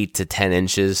 8 to 10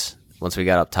 inches once we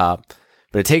got up top.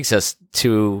 But it takes us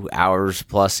 2 hours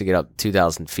plus to get up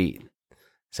 2,000 feet.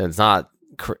 So it's not,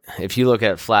 if you look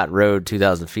at flat road,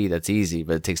 2,000 feet, that's easy,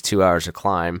 but it takes 2 hours to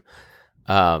climb.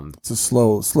 It's a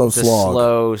slow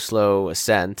slog. Slow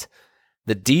ascent.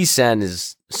 The descent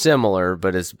is similar,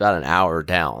 but it's about an hour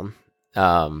down.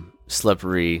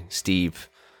 Slippery, steep.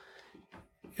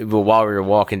 But while we were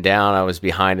walking down, I was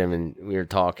behind him and we were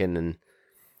talking, and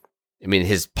I mean,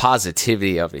 his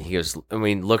positivity of it. He goes, I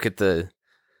mean, look at the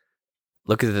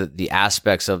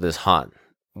aspects of this hunt.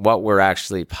 What were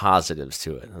actually positives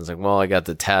to it? I was like, well, I got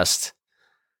to test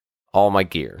all my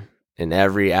gear and I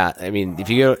mean, if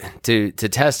you go to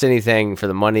test anything for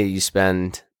the money you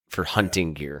spend for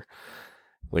hunting gear,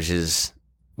 which is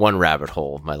one rabbit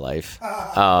hole of my life,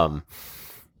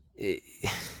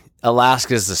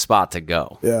 Alaska is the spot to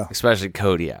go. Yeah, especially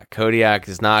Kodiak. Kodiak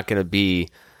is not going to be.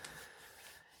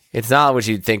 It's not what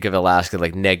you'd think of Alaska,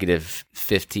 like negative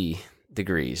 50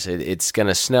 degrees. It's going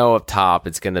to snow up top.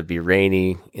 It's going to be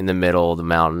rainy in the middle of the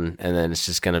mountain, and then it's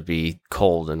just going to be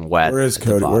cold and wet. Where is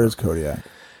Kodiak?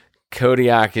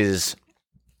 Kodiak is.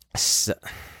 If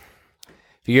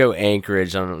you go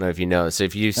Anchorage, I don't know if you know. So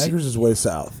if you Anchorage is way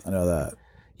south. I know that.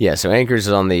 Yeah, so Anchorage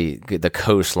is on the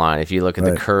coastline. If you look at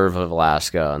the curve of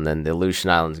Alaska, and then the Aleutian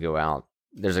Islands go out,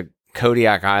 there's a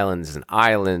Kodiak Island is an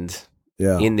island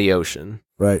in the ocean.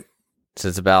 Right. So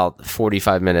it's about a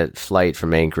 45-minute flight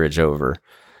from Anchorage over.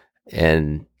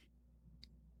 And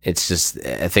it's just,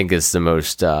 I think it's the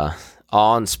most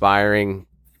awe-inspiring,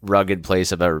 rugged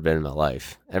place I've ever been in my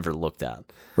life, ever looked at.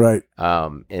 Right.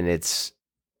 And it's,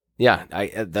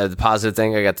 the positive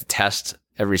thing, I got to test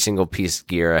every single piece of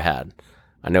gear I had.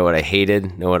 I know what I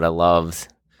hated, know what I loved.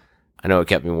 I know what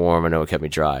kept me warm. I know what kept me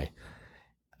dry.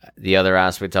 The other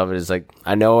aspect of it is like,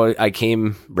 I know I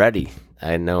came ready.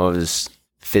 I know I was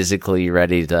physically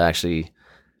ready to actually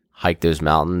hike those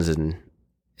mountains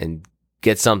and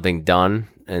get something done,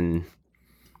 and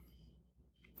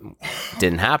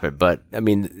didn't happen. But I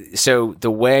mean, so the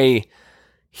way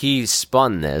he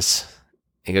spun this,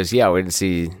 he goes, yeah, we didn't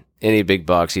see any big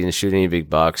bucks. He didn't shoot any big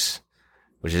bucks,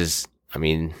 which is, I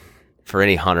mean, for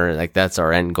any hunter, like that's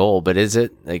our end goal. But is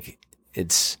it like,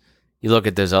 it's, you look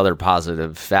at those other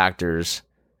positive factors.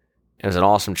 It was an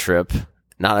awesome trip.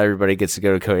 Not everybody gets to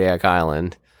go to Kodiak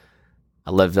Island.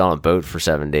 I lived on a boat for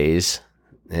 7 days,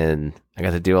 and I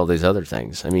got to do all these other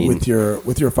things. I mean, with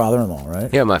your father-in-law,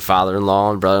 right? Yeah, my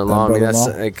father-in-law and brother-in-law. I mean, that's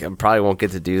like, I probably won't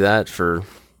get to do that for.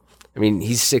 I mean,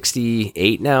 he's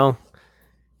 68 now.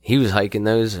 He was hiking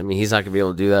those. I mean, he's not gonna be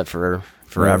able to do that for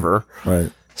forever.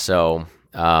 Right. So,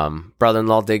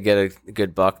 brother-in-law did get a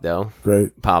good buck though.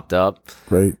 Great. Popped up.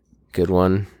 Great. Good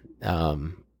one.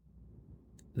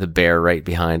 The bear right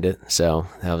behind it. So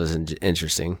that was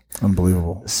interesting.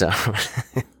 Unbelievable. So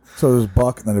there's a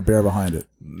buck and then a bear behind it.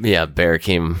 Yeah, bear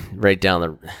came right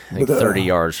down 30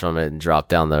 yards from it and dropped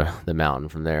down the mountain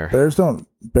from there. Bears go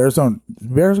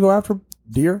after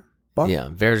deer? Buck? Yeah,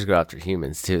 bears go after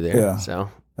humans too there. Yeah. So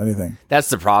anything. That's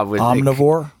the problem with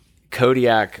omnivore.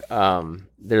 Kodiak,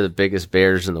 they're the biggest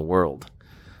bears in the world.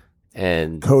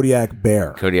 And Kodiak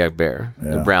bear.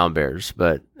 The brown bears,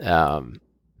 but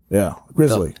yeah,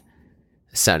 grizzly.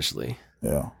 Essentially.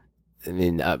 Yeah. I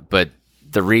mean, but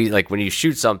like when you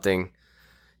shoot something,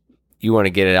 you want to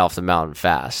get it off the mountain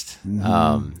fast.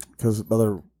 Because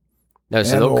so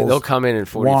they'll come in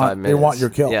 45 minutes. They want your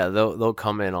kill. Yeah, they'll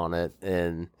come in on it,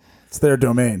 and it's their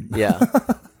domain. Yeah.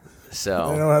 So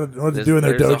they know what to do in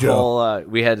their dojo.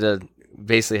 We had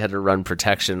to run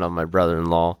protection on my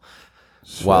brother-in-law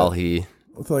while he's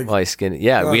skinning.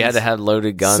 Yeah, we had to have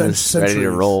loaded guns ready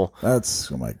to roll. That's,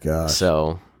 oh my gosh.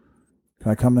 So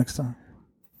can I come next time?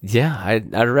 Yeah,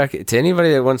 I'd recommend to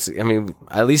anybody that wants. I mean,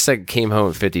 at least I came home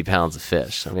with 50 pounds of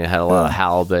fish. I mean, I had a lot of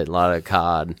halibut, a lot of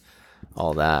cod,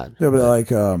 all that. Yeah, but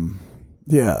like,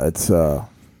 it's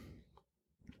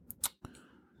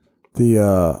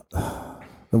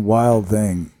the wild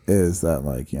thing is that,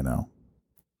 like, you know,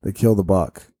 they killed the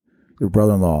buck. Your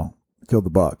brother-in-law killed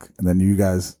the buck, and then you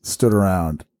guys stood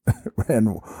around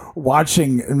and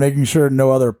watching and making sure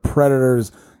no other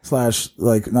predators /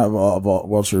 like not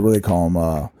vulture. What do they call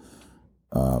them?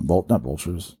 Not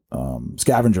vultures.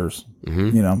 Scavengers.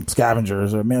 Mm-hmm. You know,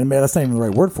 scavengers. Or man, that's not even the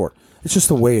right word for it. It's just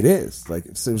the way it is. Like,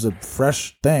 there's a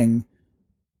fresh thing.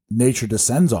 Nature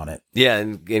descends on it. Yeah,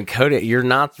 and Kodiak, you're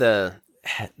not the.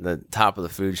 the top of the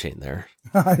food chain there.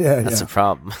 That's a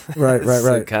problem. Right.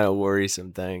 A kind of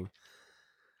worrisome thing.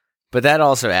 But that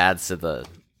also adds to the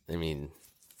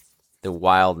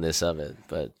wildness of it.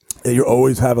 But you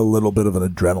always have a little bit of an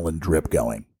adrenaline drip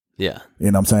going. Yeah.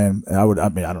 You know what I'm saying?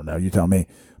 I don't know. You tell me.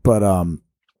 But,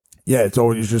 yeah, it's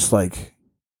always just like,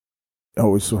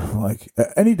 always sort of like,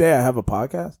 any day I have a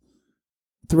podcast,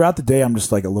 throughout the day, I'm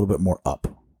just like a little bit more up.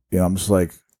 You know,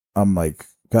 I'm like,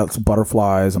 got some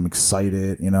butterflies. I'm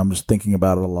excited. You know, I'm just thinking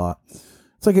about it a lot.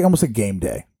 It's like almost a game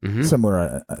day,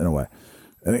 similar in a way.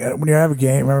 And when you have a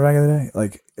game, remember back in the day,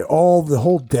 like the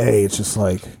whole day, it's just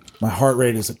like my heart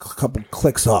rate is a couple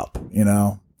clicks up, you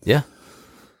know? Yeah.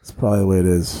 It's probably the way it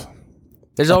is.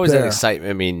 There's always that excitement.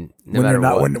 I mean,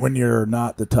 when you're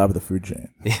not the top of the food chain.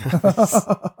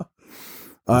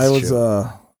 I was,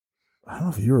 I don't know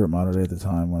if you were at Monterey at the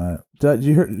time did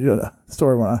you hear the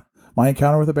story when my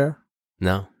encounter with a bear?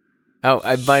 No. Oh,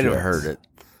 I might have heard it.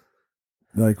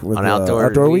 Like with on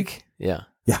Outdoor Week? Yeah.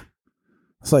 Yeah.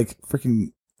 It's like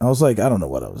freaking, I was like, I don't know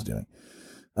what I was doing.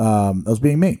 I was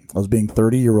being me. I was being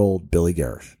 30-year-old Billy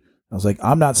Garish. I was like,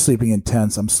 I'm not sleeping in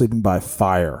tents. I'm sleeping by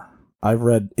fire. I've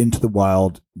read Into the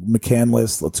Wild,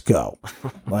 McCandless. Let's go.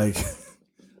 like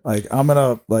I'm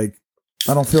gonna like.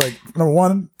 I don't feel like, number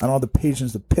one, I don't have the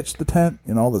patience to pitch the tent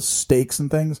and all the stakes and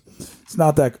things. It's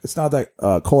not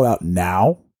that cold out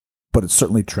now, but it's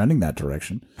certainly trending that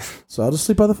direction. So I'll just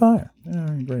sleep by the fire. Yeah,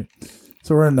 great.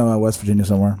 So we're in West Virginia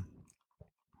somewhere,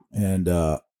 and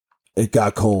it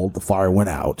got cold. The fire went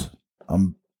out.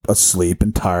 I'm asleep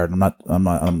and tired. I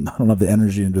don't have the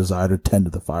energy and desire to tend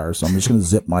to the fire, so I'm just going to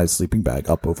zip my sleeping bag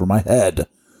up over my head.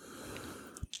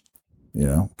 You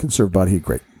know, conserve body heat,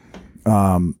 great.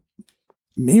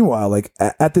 Meanwhile, like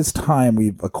at this time,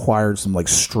 we've acquired some like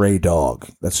stray dog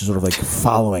that's sort of like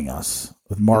following us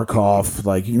with Markov.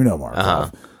 Like, you know,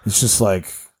 Markov. It's just like,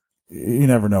 you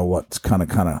never know what's kind of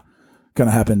gonna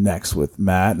happen next with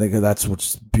Matt. Like, that's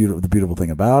what's the beautiful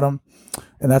thing about him,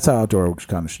 and that's how outdoor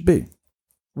kind of should be,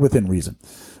 within reason.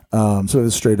 So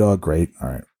the stray dog, great. All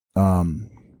right.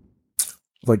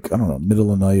 Like, I don't know,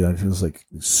 middle of the night, I was like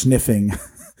sniffing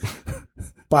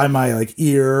by my like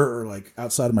ear or like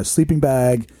outside of my sleeping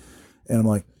bag, and I'm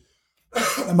like,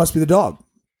 that must be the dog.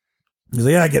 He's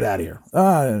like, yeah, get out of here.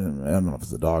 I don't know if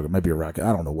it's a dog. It might be a raccoon.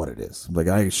 I don't know what it is. I'm like,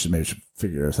 I should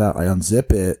figure this out. I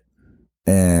unzip it,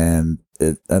 and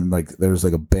like there's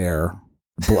like a bear,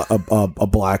 a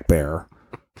black bear,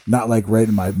 not like right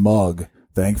in my mug,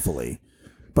 thankfully,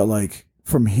 but like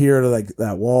from here to like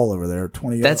that wall over there,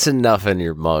 20 yards. That's enough in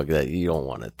your mug that you don't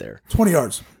want it there. 20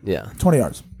 yards. Yeah. 20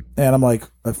 yards. And I'm like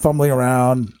fumbling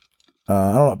around.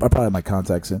 I don't know. I probably had my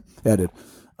contacts in. Yeah, I did.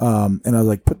 And I was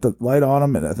like, put the light on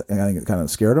him, and I think it kind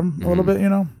of scared him a little bit, you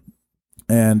know.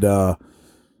 And the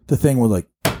thing was like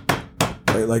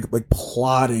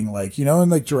plotting, like, you know, in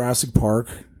like Jurassic Park,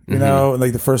 you know, and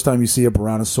like the first time you see a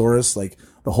Brontosaurus, like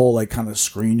the whole like kind of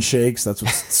screen shakes. That's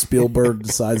what Spielberg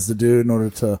decides to do in order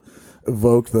to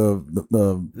evoke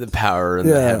the power and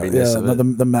the heaviness of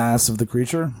it. The mass of the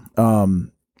creature.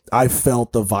 I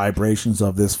felt the vibrations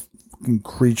of this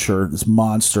creature, this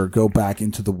monster, go back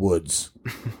into the woods.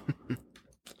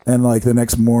 And like the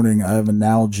next morning, I have an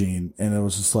Nalgene, and it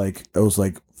was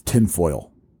like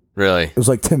tinfoil. Really? It was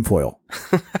like tinfoil,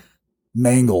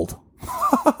 mangled.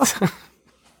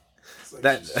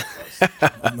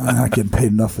 I'm not getting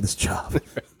paid enough for this job.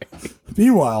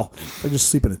 Meanwhile, I just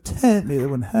sleep in a tent. It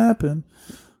wouldn't happen.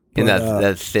 In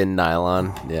that thin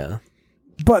nylon, yeah.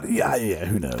 But yeah,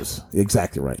 who knows?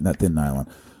 Exactly right. Not thin nylon.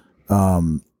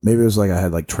 Maybe it was like I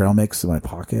had like trail mix in my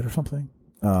pocket or something.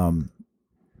 Then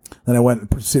I went and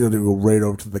proceeded to go right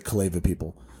over to the Kaleva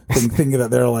people, thinking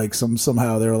that they're like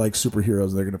somehow they're like superheroes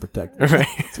and they're going to protect me. Right.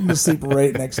 I'm going to sleep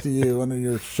right next to you under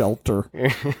your shelter.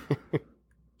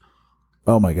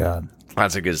 Oh my God.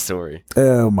 That's a good story.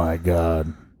 Oh my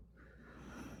God.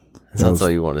 That's all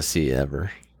you want to see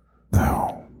ever.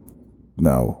 No.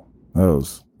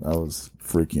 That was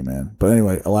freaky, man. But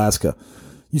anyway, Alaska.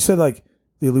 You said like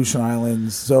the Aleutian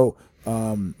Islands. So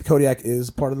Kodiak is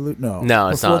part of the No,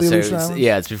 it's not. So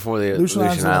it's before the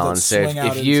Aleutian Islands. So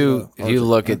if you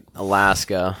look at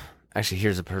Alaska, actually,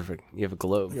 here's a perfect. You have a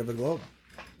globe. You have a globe.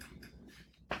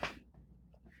 I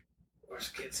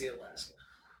can't see Alaska.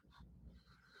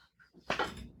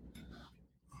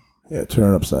 Yeah,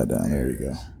 turn it upside down. There you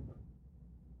go.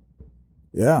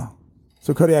 Yeah.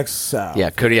 So Kodiak's south. Yeah,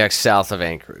 Kodiak's south of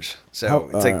Anchorage. So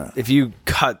it's like if you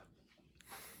cut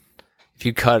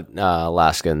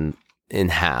Alaska in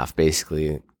half,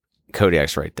 basically,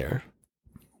 Kodiak's right there.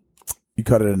 You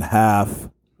cut it in half.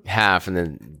 Half, and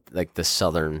then like the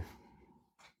southern.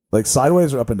 Like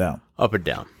sideways or up and down? Up and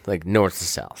down, like north to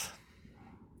south.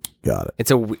 Got it.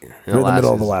 It's a You're in the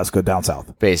middle of Alaska, down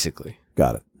south. basically.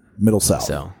 Got it. Middle south.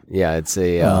 So yeah, it's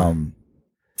a. I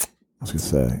was gonna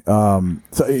say.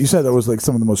 So you said that was like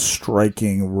some of the most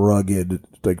striking, rugged,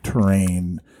 like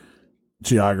terrain,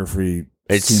 geography,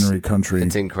 scenery, country.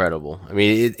 It's incredible. I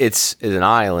mean, it's an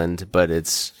island, but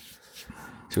so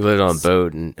we lived on a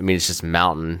boat, and I mean, it's just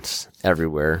mountains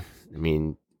everywhere. I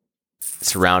mean,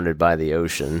 surrounded by the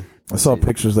ocean. I saw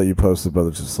pictures that you posted, but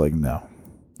it's just like no.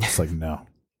 It's like no.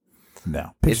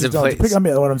 Pictures don't. I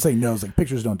mean, what I'm saying no is like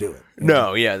pictures don't do it.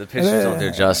 No, yeah, the pictures don't do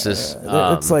it justice.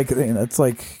 It's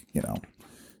like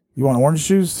you want orange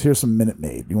juice? Here's some Minute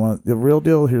Maid. You want the real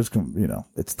deal? Here's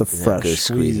it's the fresh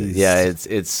squeeze it. Yeah,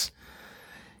 it's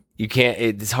you can't.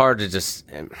 It's hard to just.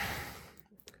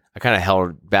 I kind of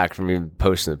held back from even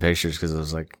posting the pictures because it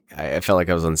was like I felt like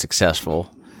I was unsuccessful.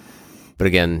 But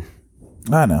again,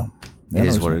 I know it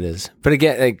is what it is. But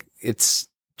again, like it's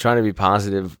trying to be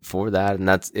positive for that, and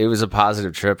it was a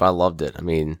positive trip. I loved it. I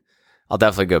mean, I'll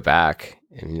definitely go back,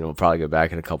 and we'll probably go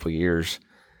back in a couple of years.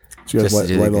 Did you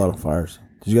guys light a lot of fires?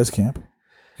 Did you guys camp?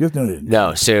 You guys didn't?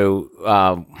 No. So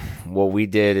what we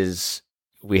did is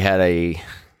we had a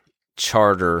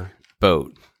charter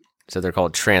boat. So they're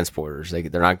called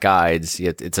transporters. They're not guides.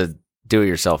 It's a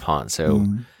do-it-yourself hunt. So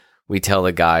we tell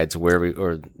the guides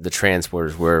or the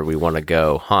transporters where we want to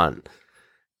go hunt,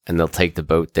 and they'll take the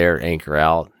boat there, anchor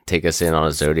out, take us in on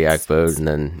a Zodiac boat, and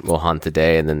then we'll hunt the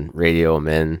day and then radio them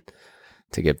in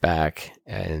to get back.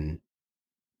 And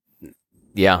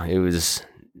yeah, it was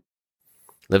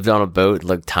lived on a boat,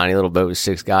 like tiny little boat with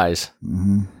 6 guys,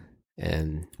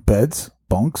 and beds.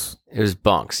 Bunks? It was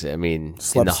bunks. I mean,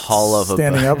 in the hull of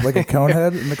standing up like a cone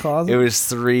head in the closet. It was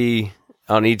 3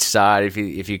 on each side.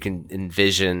 If you can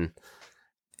envision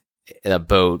a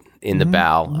boat in the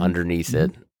bow underneath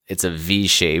it, it's a V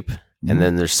shape, and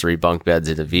then there's 3 bunk beds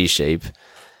in a V shape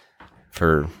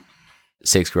for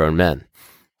 6 grown men.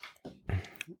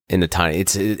 In the tiny,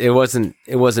 it wasn't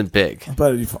big,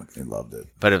 but you fucking loved it.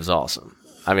 But it was awesome.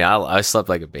 I mean, I slept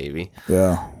like a baby.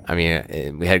 Yeah. I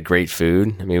mean, we had great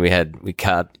food. I mean, we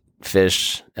caught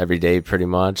fish every day pretty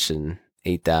much and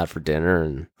ate that for dinner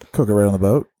and cook it right on the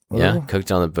boat. Whatever. Yeah,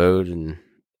 cooked on the boat, and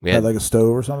we had like a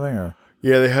stove or something, or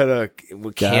yeah, they had a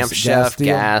Camp Chef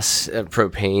gas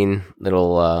propane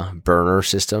little burner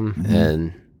system,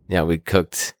 and yeah, we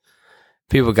cooked.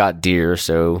 People got deer,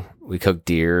 so we cooked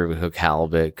deer. We cooked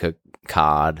halibut, cooked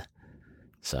cod.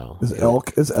 So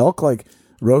is elk like?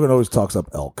 Rogan always talks up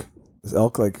elk. Is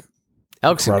elk like...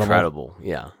 Elk's incredible,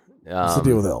 yeah. What's the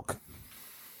deal with elk?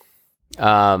 They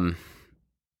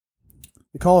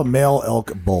call a male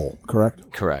elk bull,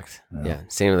 correct? Correct, yeah.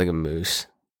 Same with like a moose,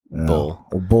 bull.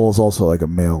 Well, bull is also like a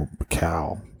male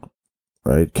cow,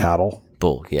 right? Cattle?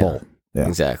 Bull, yeah. Bull. Yeah.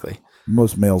 Exactly.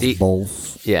 Most males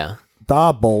bulls. Yeah.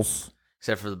 Da bulls.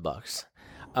 Except for the bucks.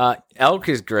 Elk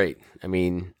is great. I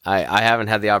mean, I haven't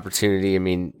had the opportunity. I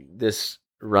mean, this...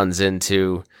 runs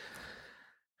into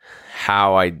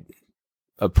how I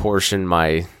apportion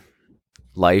my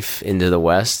life into the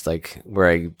West, like where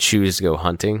I choose to go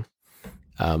hunting.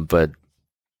 But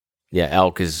yeah,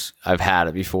 elk I've had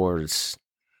it before. It's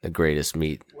the greatest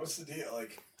meat. What's the deal?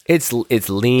 Like it's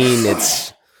lean.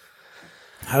 It's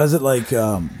how does it like?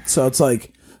 So it's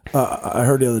like I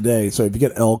heard the other day. So if you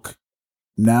get elk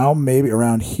now, maybe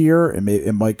around here,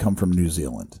 it might come from New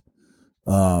Zealand.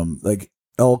 Like.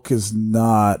 Elk is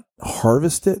not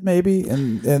harvested maybe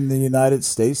in the United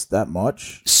States that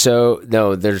much. So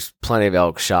no, there's plenty of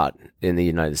elk shot in the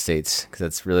United States because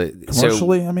that's really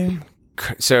commercially. I mean,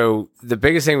 so the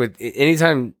biggest thing with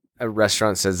anytime a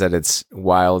restaurant says that it's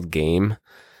wild game,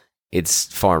 it's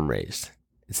farm raised.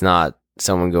 It's not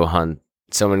someone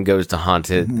goes to hunt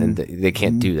it and they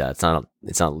can't do that.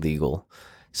 It's not legal.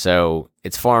 So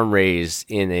it's farm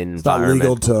raised in an environment.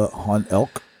 It's not legal to hunt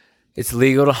elk. It's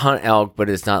legal to hunt elk, but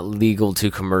it's not legal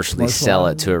to commercially sell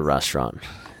it to a restaurant.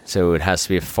 So it has to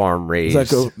be a farm raised.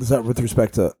 Is that with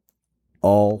respect to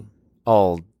all?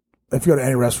 If you go to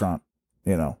any restaurant,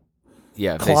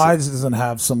 yeah. Clyde's doesn't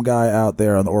have some guy out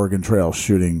there on the Oregon Trail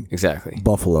shooting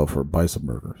buffalo for bison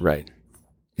burgers. Right.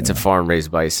 It's a farm raised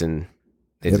bison.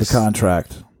 They have a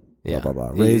contract. Yeah. Blah,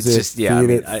 blah, blah. Raise it, feed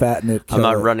it, fatten it. I'm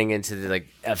not running into the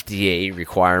FDA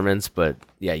requirements, but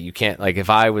yeah, you can't if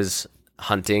I was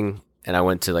hunting and I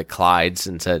went to Clyde's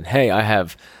and said, "Hey, I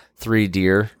have 3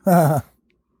 deer.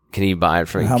 Can you buy it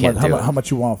for me?" How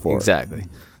much you want for it?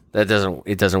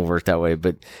 It doesn't work that way.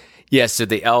 But yeah, so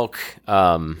the elk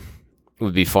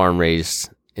would be farm raised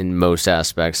in most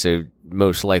aspects. So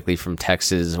most likely from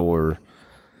Texas or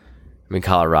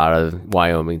Colorado,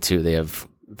 Wyoming too. They have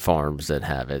farms that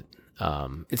have it.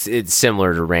 It's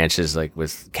similar to ranches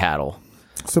with cattle.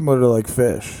 Similar to like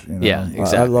fish. You know? Yeah,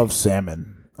 exactly. I love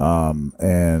salmon,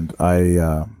 and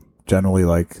I generally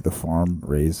like the farm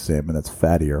raised salmon that's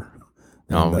fattier.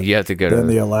 Oh, you have to go to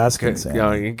the Alaskan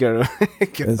salmon. You go to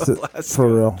Alaska. For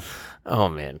real. Oh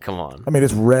man, come on. I mean,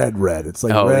 it's red. It's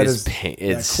like red. It's pink.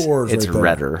 It's right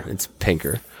redder. It's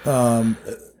pinker. But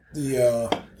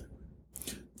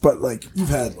like you've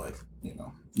had like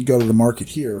you go to the market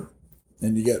here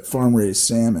and you get farm raised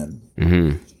salmon.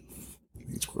 Mm-hmm.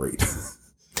 It's great.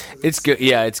 It's good.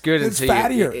 Yeah, it's good it's until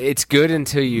fattier. It's good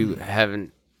until you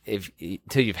haven't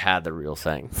until you've had the real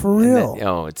thing. For real.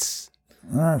 Then, it's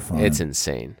all right, fine. It's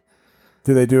insane.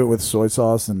 Do they do it with soy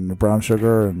sauce and brown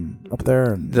sugar and up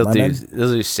there? And they'll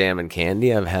do salmon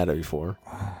candy. I've had it before.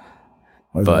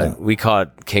 But we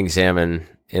caught king salmon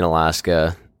in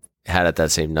Alaska. Had it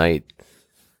that same night.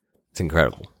 It's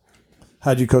incredible.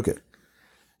 How'd you cook it?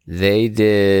 They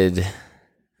did.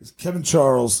 Kevin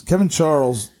Charles.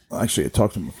 Actually, I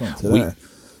talked to him on the phone today.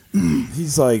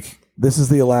 He's like, this is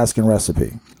the Alaskan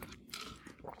recipe: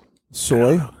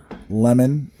 soy,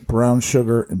 lemon, brown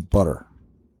sugar, and butter.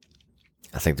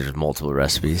 I think there's multiple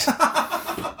recipes.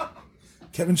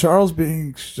 Kevin Charles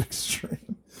being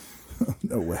extreme.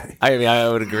 No way. I mean, I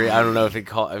would agree. I don't know if it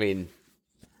called. I mean,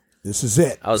 this is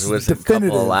it. I was with a couple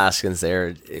of Alaskans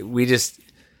there. We did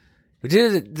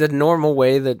it the normal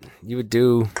way that you would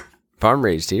do farm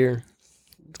raised here.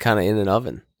 It's kind of in an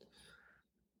oven.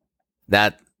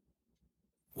 That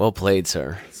well played,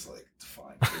 sir. It's like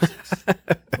fine.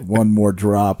 One more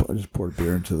drop. I just poured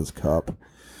beer into this cup.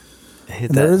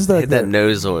 Hit that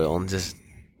nose oil and just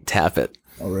tap it.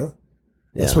 Oh, really?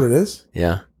 That's what it is?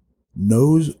 Yeah.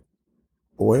 Nose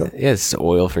oil? Yeah, it's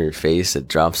oil from your face that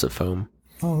drops the foam.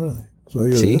 Oh, really?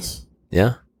 So see? This?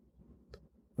 Yeah.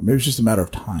 Or maybe it's just a matter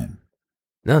of time.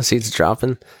 No, see, it's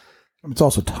dropping. It's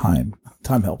also time.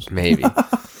 Time helps. Maybe.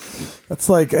 That's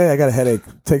like, hey, I got a headache.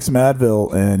 Take some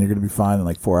Advil and you're going to be fine in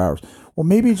like 4 hours. Well,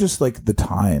 maybe just like the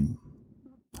time.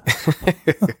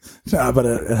 No, but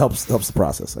it helps the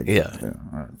process. Like, yeah.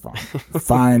 All right,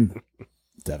 fine,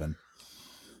 Devin.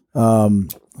 I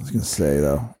was gonna say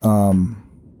though. All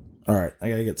right, I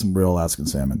gotta get some real Alaskan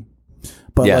salmon.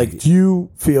 But like, do you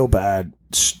feel bad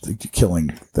killing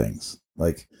things?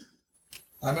 Like,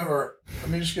 I remember.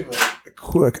 Let me just give a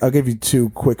quick. I'll give you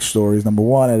two quick stories. Number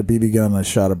one, I had a BB gun and I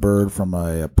shot a bird from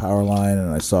a power line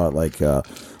and I saw it like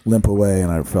limp away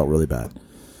and I felt really bad.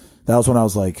 That was when I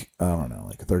was like, I don't know,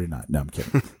 like 39. No, I'm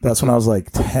kidding. That's when I was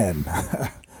like 10,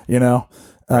 you know?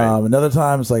 Right. Another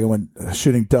time, it's like I went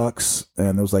shooting ducks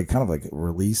and it was like kind of like a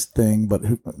release thing, but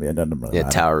it doesn't really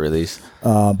matter. Tower release.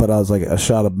 But I was like, I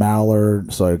shot a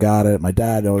mallard, so I got it. My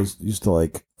dad always used to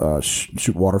like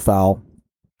shoot waterfowl.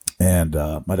 And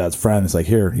my dad's friend is like,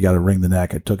 here, you got to wring the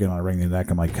neck. I took it and I wring the neck.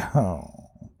 I'm like, oh,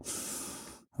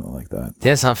 I don't like that.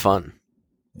 Yeah, it's not fun.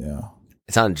 Yeah.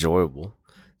 It's not enjoyable.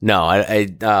 No, I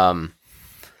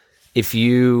if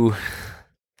you,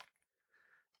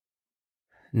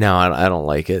 no, I don't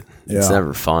like it. It's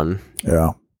never fun.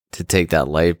 Yeah. To take that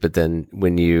light, but then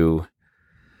when you,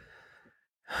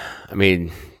 I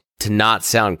mean, to not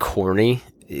sound corny,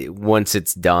 once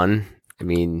it's done, I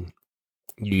mean,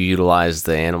 you utilize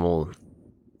the animal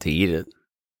to eat it.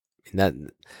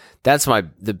 That's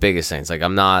the biggest thing. It's like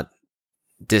I'm not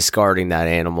discarding that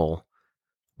animal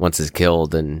once it's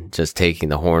killed and just taking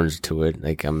the horns to it.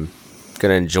 Like, I'm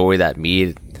gonna enjoy that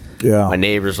meat. Yeah. My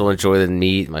neighbors will enjoy the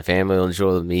meat. My family will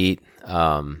enjoy the meat.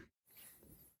 But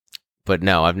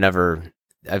no, I've never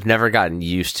gotten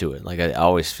used to it. Like, I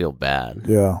always feel bad.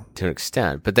 Yeah. To an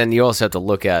extent. But then you also have to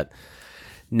look at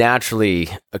naturally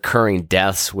occurring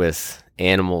deaths with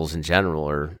animals in general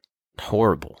are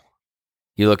horrible.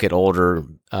 You look at older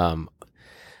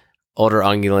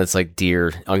ungulates like deer.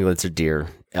 Ungulates are deer.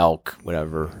 Elk,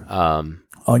 whatever.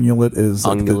 Ungulate is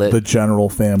like the general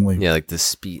family. Yeah, like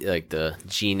the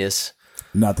genus,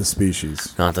 not the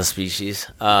species. Not the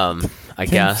species. I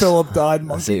guess Philip died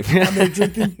monkey. And they're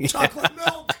drinking chocolate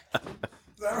milk.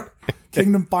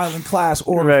 Kingdom, phylum, class,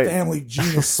 order, family,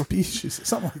 genus, species,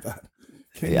 something like that.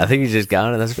 Yeah, I think you just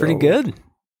got it. That's pretty good.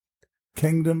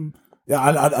 Kingdom. Yeah,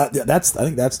 I think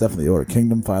that's definitely the order.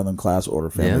 Kingdom, phylum, class, order,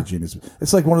 family, genus.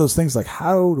 It's like one of those things. Like,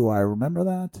 how do I remember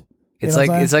that? It's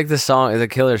like the song, the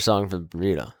killer song from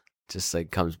Bermuda. Just like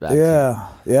comes back. Yeah,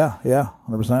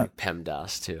 100%. Like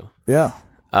PEMDAS too. Yeah.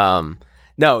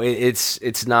 No,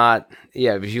 it's not.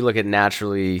 Yeah, if you look at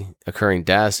naturally occurring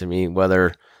deaths, I mean,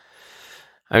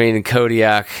 in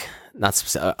Kodiak,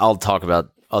 I'll talk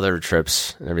about other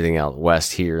trips and everything out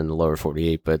west here in the lower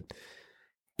 48, but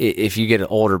if you get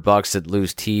older bucks that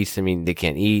lose teeth, I mean, they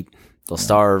can't eat, they'll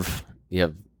starve. You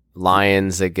have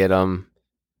lions that get them,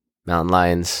 mountain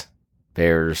lions,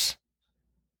 bears.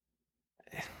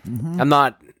 I'm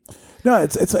not. No,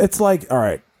 it's like, all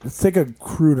right, let's take a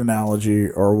crude analogy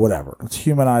or whatever. Let's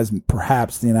humanize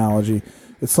perhaps the analogy.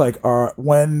 It's like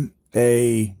when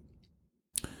a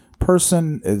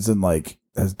person is in like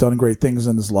has done great things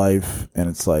in his life, and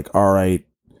it's like, all right,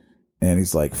 and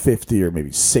he's like 50 or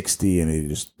maybe 60, and he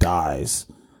just dies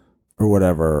or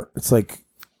whatever. It's like,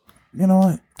 you know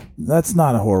what? That's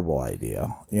not a horrible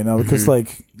idea, because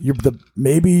like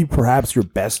maybe perhaps your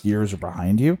best years are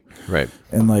behind you, right?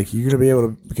 And like you're gonna be able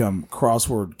to become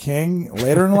crossword king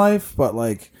later in life, but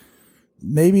like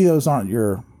maybe those aren't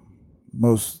your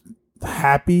most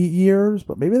happy years,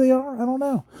 but maybe they are. I don't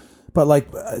know, but like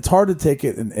it's hard to take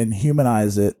it and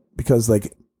humanize it, because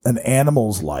like an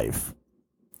animal's life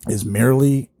is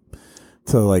merely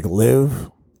to like live,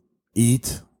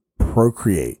 eat,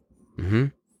 procreate. Mm-hmm.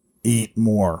 Eat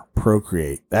more,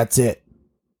 procreate. That's it.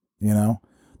 The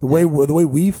way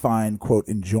we find quote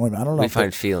enjoyment. I don't know. We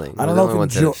find feeling. I don't know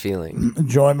if feeling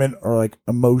enjoyment or like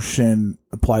emotion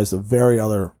applies to very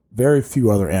few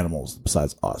other animals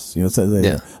besides us.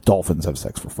 Dolphins have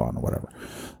sex for fun or whatever.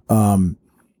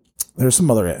 There's some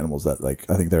other animals that like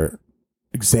I think they're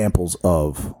examples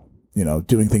of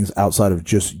doing things outside of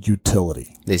just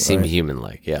utility. They seem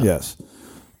human-like. Yeah. Yes.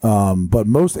 But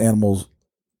most animals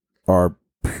are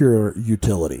pure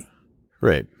utility.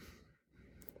 Right.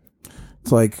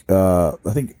 It's like I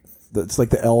think it's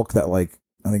like the elk that like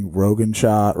I think Rogan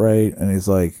shot, right? And he's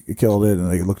like he killed it,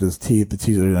 and they looked at his teeth. The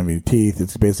teeth didn't have any teeth.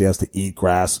 It basically has to eat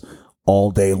grass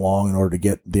all day long in order to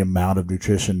get the amount of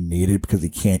nutrition needed, because he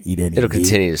can't eat any. It'll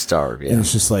continue to starve. Yeah. And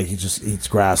it's just like he just eats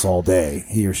grass all day.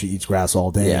 He or she eats grass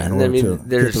all day in order to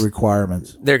get the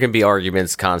requirements. There can be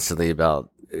arguments constantly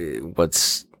about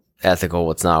what's ethical,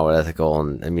 what's not ethical,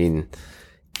 and I mean,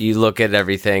 you look at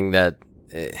everything that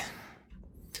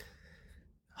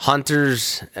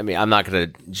hunters. I mean, I'm not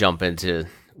going to jump into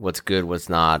what's good, what's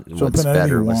not, and what's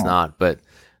better, what's not. But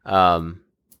I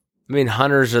mean,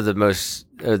 hunters are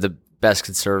the best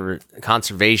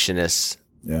conservationists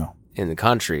in the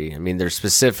country. I mean, there's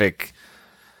specific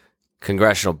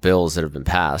congressional bills that have been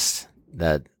passed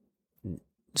that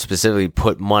specifically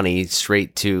put money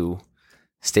straight to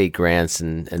state grants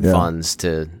and funds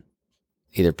to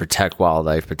either protect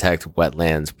wildlife, protect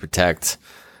wetlands, protect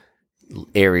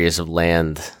areas of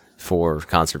land for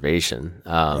conservation.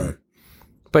 Right.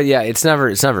 But yeah, it's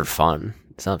never fun.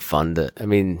 It's not fun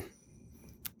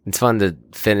it's fun to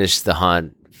finish the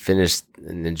hunt, finish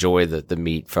and enjoy the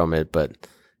meat from it. But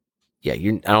yeah,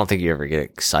 I don't think you ever get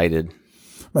excited.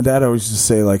 My dad always used to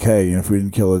say, like, hey, if we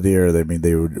didn't kill a deer,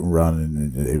 they would run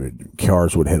and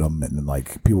cars would hit them, and then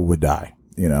like people would die.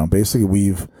 Basically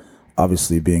we've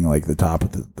obviously being like the top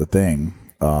of the thing,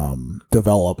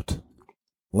 developed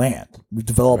land. We've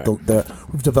developed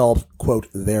we've developed quote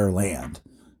their land,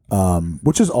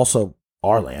 which is also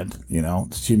our land.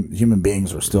 Human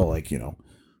beings are still like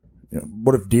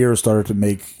what if deer started to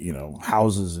make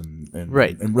houses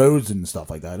and roads and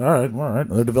stuff like that? All right,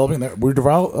 they're developing we're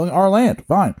developing our land.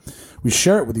 Fine, we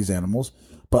share it with these animals,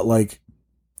 but like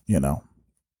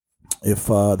if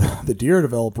the deer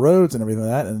develop roads and everything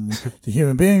like that, and the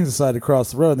human beings decide to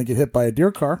cross the road and they get hit by a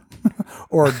deer car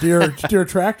or a deer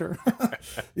tractor,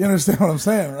 you understand what I'm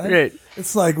saying, right? Right.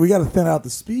 It's like we got to thin out the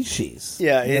species.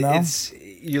 Yeah,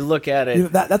 you look at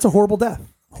it. That's a horrible death.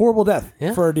 Horrible death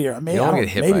for a deer. Maybe get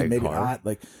hit by a car. Not.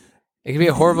 Like it can be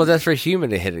a horrible death for a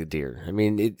human to hit a deer. I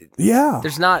mean,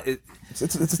 there's not.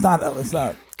 It's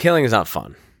not. Killing is not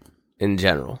fun in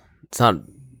general. It's not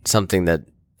something that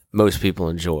most people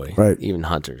enjoy, right? Even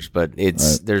hunters. But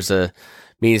there's a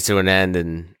means to an end,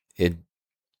 and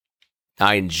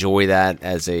I enjoy that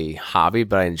as a hobby,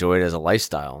 but I enjoy it as a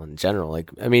lifestyle in general. Like,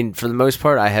 I mean, for the most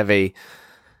part, I'm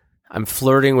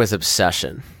flirting with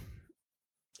obsession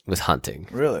with hunting.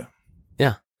 Really?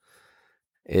 Yeah.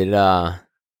 It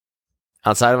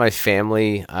outside of my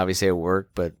family, obviously I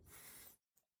work, but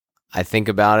I think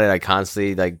about it. I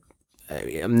constantly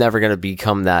I'm never going to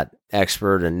become that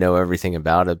expert and know everything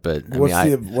about it, but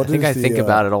I think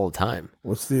about it all the time.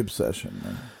 What's the obsession,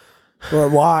 man? Well,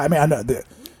 why? I mean, I know,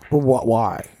 but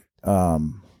why?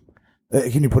 Can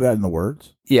you put that in the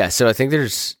words? Yeah, so I think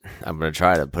I'm going to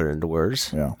try to put it into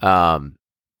words. Yeah.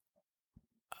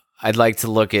 I'd like to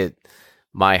look at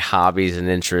my hobbies and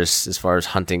interests as far as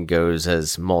hunting goes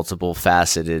as multiple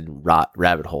faceted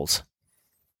rabbit holes.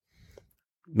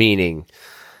 Meaning,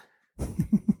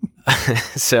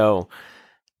 so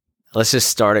let's just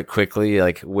start it quickly,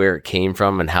 like where it came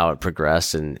from and how it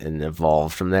progressed and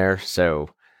evolved from there. So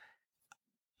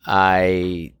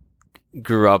I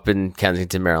grew up in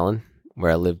Kensington, Maryland,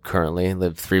 where I live currently. I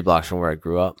live 3 blocks from where I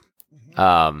grew up.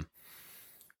 Have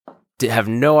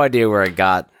no idea where I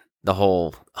got the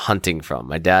whole hunting from.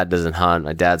 My dad doesn't hunt.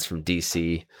 My dad's from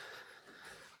DC.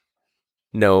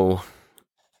 No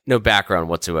background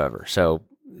whatsoever. So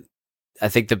I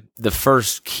think the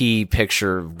first key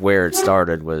picture of where it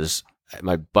started was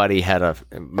my buddy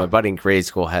in grade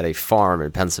school had a farm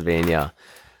in Pennsylvania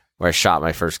where I shot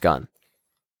my first gun.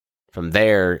 From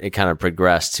there, it kind of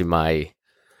progressed to my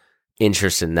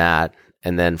interest in that.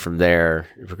 And then from there,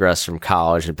 it progressed from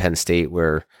college in Penn State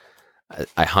where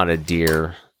I hunted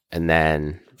deer. And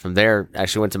then from there,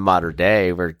 actually went to Modern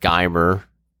Day where Geimer,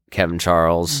 Kevin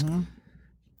Charles. Mm-hmm.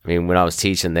 I mean, when I was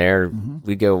teaching there,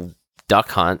 we'd go duck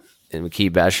hunt in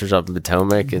McKee Beshers up in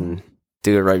Potomac and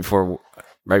do it right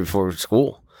before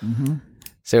school. Mm-hmm.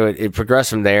 So it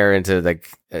progressed from there into like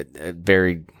a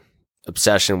very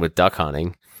obsession with duck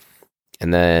hunting.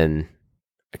 And then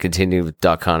I continued with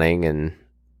duck hunting and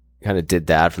kind of did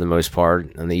that for the most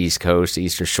part on the East Coast,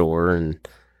 Eastern Shore, and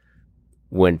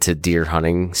went to deer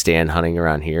hunting, stand hunting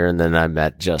around here. And then I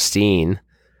met Justine,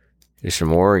 who's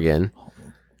from Oregon,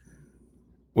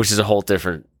 which is a whole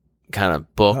different kind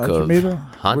of book of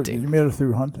hunting. You met her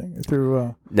through hunting?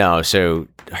 No, so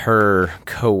her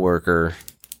coworker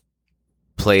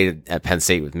played at Penn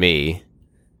State with me.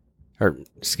 Her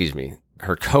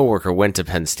coworker went to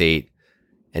Penn State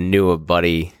and knew a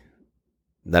buddy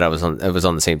that was on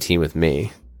the same team with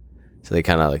me. So they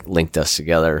kind of like linked us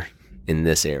together in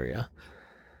this area.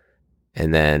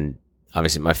 And then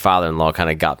obviously my father-in-law kind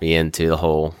of got me into the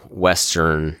whole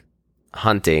Western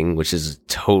hunting, which is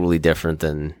totally different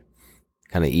than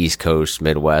kind of East Coast,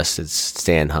 Midwest. It's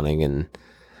stand hunting. And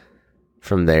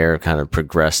from there kind of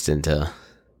progressed into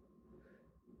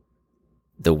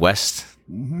the West,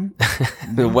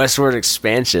 the westward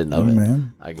expansion of it,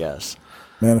 I guess.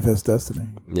 Manifest destiny.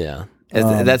 Yeah.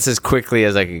 That's as quickly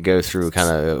as I could go through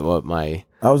kind of what my...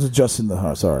 I was adjusting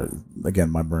sorry, again,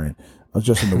 my brain. I was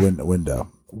adjusting the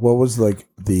window. What was like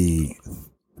the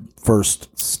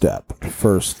first step, the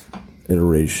first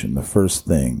iteration, the first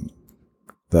thing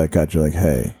that got you like,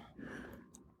 hey,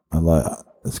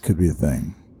 this could be a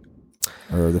thing?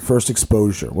 Or the first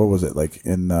exposure, what was it? Like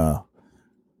in...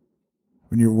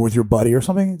 when you were with your buddy or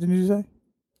something, didn't you say?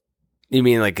 You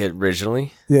mean like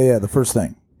originally? Yeah, the first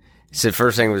thing. So the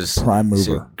first thing was prime mover.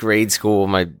 So grade school.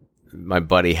 My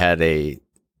buddy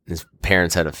his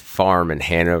parents had a farm in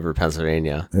Hanover,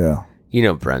 Pennsylvania. Yeah. You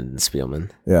know Brendan Spielman.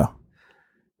 Yeah.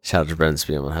 Shout out to Brendan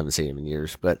Spielman. I haven't seen him in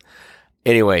years. But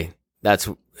anyway, that's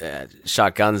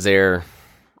shotguns there.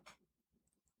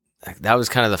 That was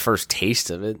kind of the first taste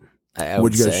of it.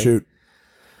 What'd you guys shoot?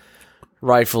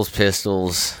 Rifles,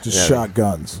 pistols. Just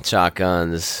shotguns.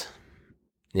 Shotguns.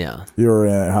 Yeah. You were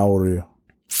how old were you?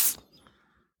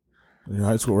 In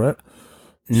high school, right?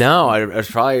 No, I was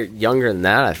probably younger than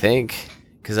that, I think.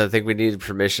 Because I think we needed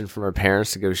permission from our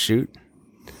parents to go shoot.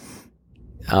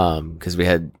 Because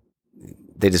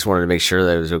they just wanted to make sure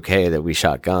that it was okay that we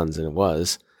shot guns, and it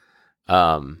was.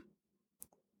 But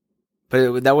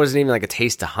that wasn't even like a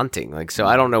taste of hunting. Like, so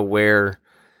I don't know where.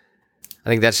 I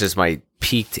think that's just my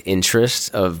piqued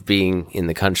interest of being in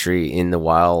the country, in the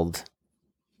wild,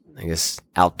 I guess,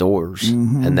 outdoors.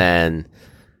 Mm-hmm. And then,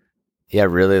 yeah,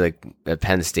 really like at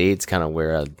Penn State's kind of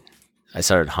where I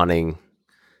started hunting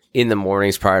in the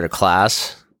mornings prior to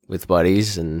class with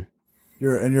buddies. And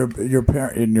your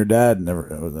parent and your dad never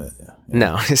was it? Yeah.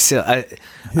 No, still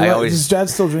does dad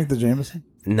still drink the Jameson?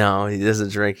 No, he doesn't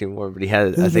drink anymore. But he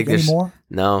had. I think there's anymore?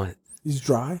 No. He's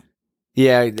dry.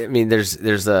 Yeah, I mean,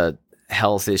 there's a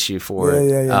health issue for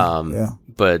it. Yeah.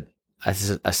 But I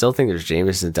still think there's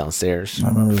Jameson downstairs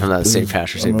from that St.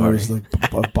 Patrick's Day party.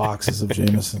 Like boxes of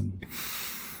Jameson.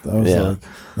 That was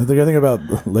like, I think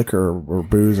about liquor or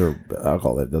booze or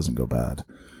alcohol, that doesn't go bad.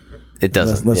 It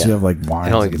doesn't. Unless you have like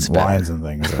wines and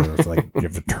things. Or it's like you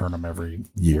have to turn them every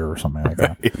year or something like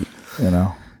that. You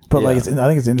know? But I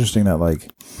think it's interesting that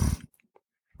like,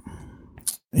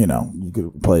 you know, you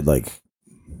could play like,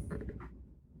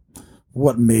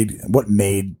 what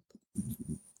made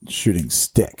shooting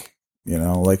stick, you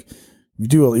know, like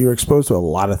you're exposed to a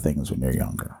lot of things when you're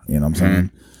younger, you know what I'm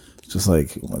saying? It's just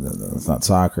like, it's not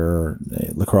soccer or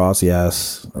lacrosse.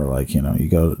 Yes. Or like, you know, you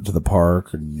go to the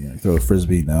park and you throw a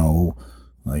Frisbee. No,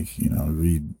 like, you know,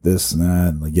 read this and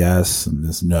that and like, yes. And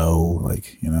this, no,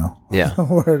 like, you know, yeah.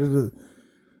 Where did it,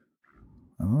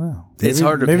 I don't know. It's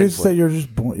hard to maybe it's that you're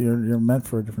just born, you're meant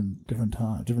for a different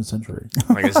time, different century.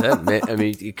 Like I said, I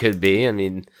mean, it could be. I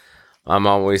mean, my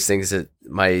mom always thinks that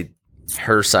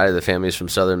her side of the family is from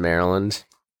Southern Maryland.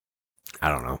 I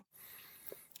don't know.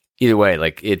 Either way,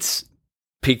 like it's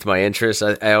piqued my interest.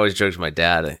 I always joke with my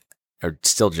dad, or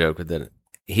still joke with it.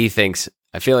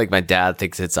 I feel like my dad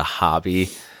thinks it's a hobby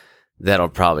that'll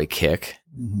probably kick.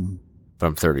 Mm-hmm. but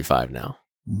I'm 35 now.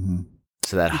 Mm-hmm.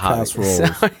 So that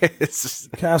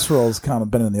casserole's kind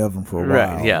of been in the oven for a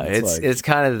while. Right? Yeah, it's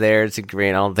kind of there. It's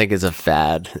ingrained. I don't think it's a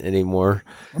fad anymore.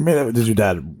 I mean, did your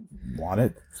dad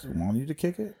want you to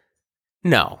kick it?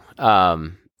 No,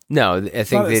 no. I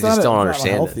think they just don't understand it. It's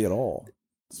not healthy at all.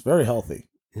 It's very healthy.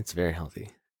 It's very healthy.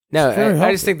 No,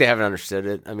 I just think they haven't understood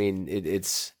it. I mean,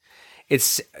 it's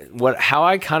how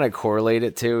I kind of correlate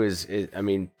it to is, I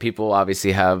mean, people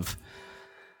obviously have.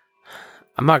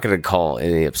 I'm not going to call it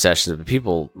any obsessions, but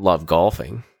people love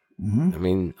golfing. Mm-hmm. I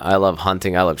mean, I love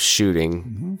hunting. I love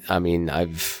shooting. Mm-hmm. I mean,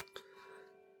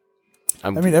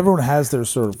 everyone has their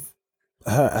sort of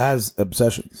has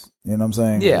obsessions. You know what I'm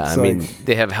saying? Yeah, I mean,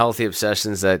 they have healthy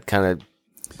obsessions that kind of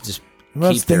just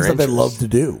keep things that they love to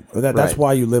do. That's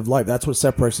why you live life. That's what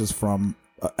separates us from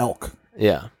elk.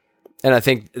 Yeah, and I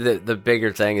think the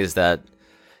bigger thing is that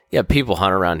people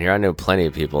hunt around here. I know plenty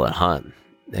of people that hunt.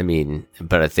 I mean,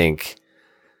 but I think.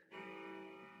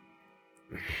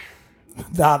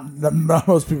 Not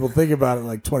most people think about it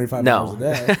like 25 hours a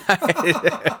day.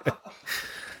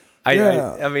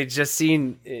 I mean, just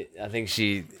seeing it, I think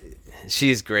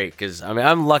she's great because I mean,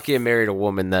 I'm lucky I married a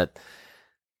woman that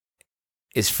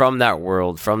is from that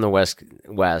world, from the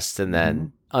West, and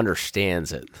then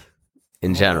understands it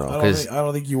in general. Because I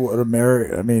don't think you would have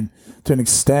married. I mean, to an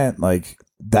extent, like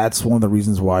that's one of the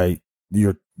reasons why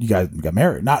you guys got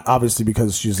married. Not obviously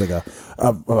because she's like a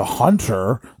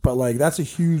hunter, but like that's a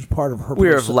huge part of her.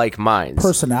 We're of like minds,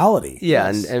 personality. Yeah,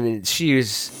 yes. And I mean,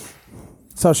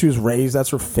 that's how she was raised. That's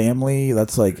her family.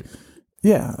 That's like,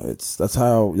 that's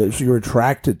how you're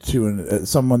attracted to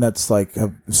someone that's like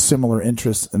have similar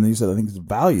interests and these other things,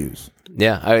 values.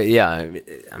 Yeah,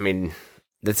 I mean,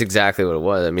 that's exactly what it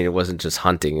was. I mean, it wasn't just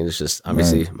hunting. It was just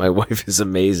obviously my wife is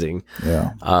amazing.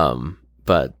 Yeah.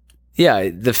 But. Yeah,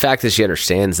 the fact that she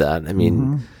understands that. I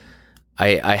mean,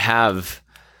 I have,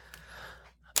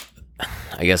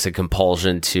 I guess, a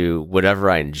compulsion to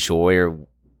whatever I enjoy or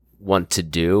want to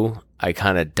do. I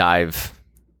kind of dive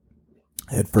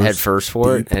head first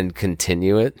for it and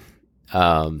continue it.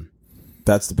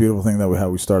 That's the beautiful thing how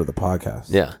we started the podcast.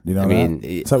 Yeah, you know,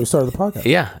 that's how we started the podcast.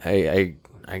 Yeah, I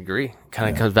agree. Kind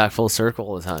of comes back full circle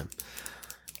all the time.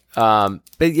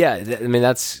 But yeah, I mean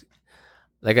that's.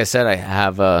 Like I said,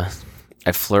 I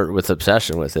flirt with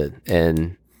obsession with it,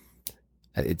 and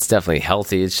it's definitely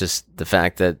healthy. It's just the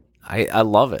fact that I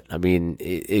love it. I mean,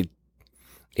 it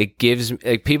gives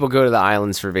like people go to the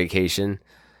islands for vacation.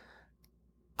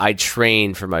 I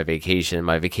train for my vacation.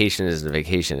 My vacation isn't a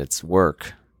vacation; it's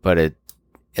work. But it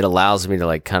allows me to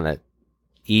like kind of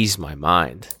ease my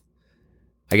mind.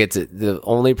 I get to the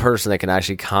only person that can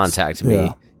actually contact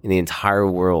me in the entire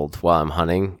world while I'm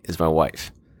hunting is my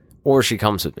wife. Or she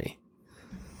comes with me.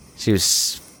 She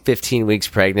was 15 weeks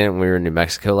pregnant when we were in New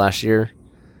Mexico last year.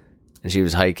 And she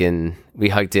was hiking. We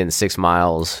hiked in 6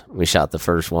 miles. We shot the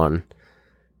first one.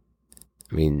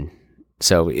 I mean,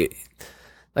 so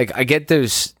I get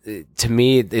those. To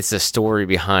me, it's a story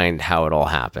behind how it all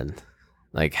happened.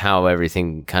 Like how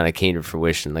everything kind of came to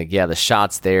fruition. Like, the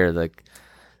shot's there. Like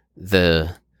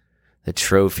the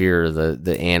trophy or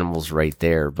the animal's right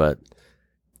there. But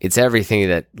it's everything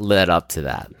that led up to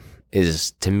that.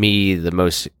 Is to me the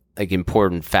most like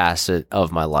important facet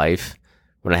of my life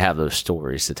when I have those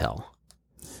stories to tell.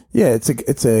 Yeah, it's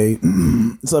a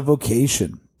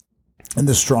vocation in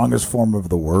the strongest form of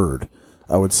the word.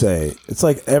 I would say it's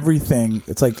like everything.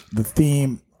 It's like the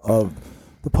theme of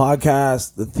the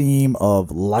podcast, the theme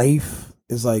of life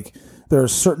is like there are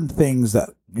certain things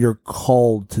that you're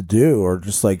called to do, or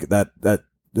just like that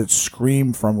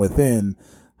scream from within.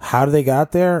 How do they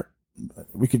got there?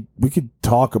 We could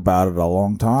talk about it a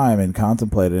long time and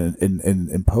contemplate it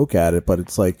and poke at it, but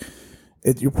it's like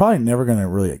you're probably never going to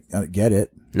really get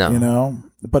it. No, you know.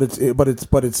 But it's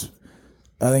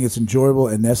I think it's enjoyable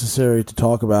and necessary to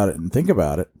talk about it and think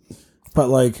about it. But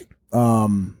like,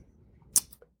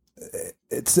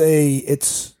 it's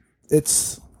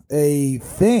a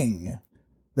thing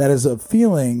that is a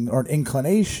feeling or an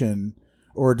inclination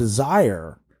or a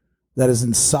desire that is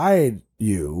inside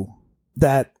you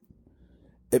that.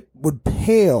 It would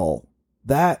pale,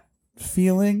 that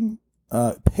feeling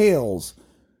pales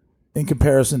in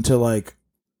comparison to like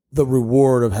the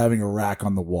reward of having a rack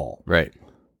on the wall. Right.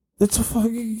 It's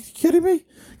fucking kidding me?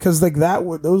 Because like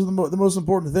those are the most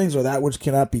important things are that which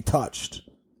cannot be touched.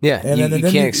 Yeah, and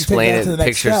you can't explain it.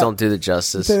 Pictures don't do the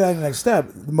justice. You take that in the next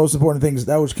step. The most important thing is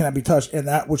that which cannot be touched and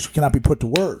that which cannot be put to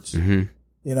words. Mm-hmm.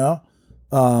 You know?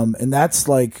 And that's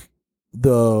like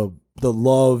the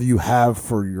love you have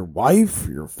for your wife,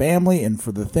 for your family, and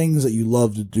for the things that you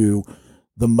love to do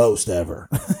the most ever.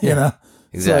 You know,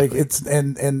 exactly. It's like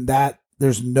and that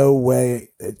there's no way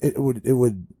it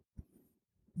would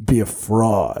be a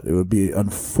fraud. It would be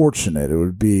unfortunate. It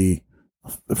would be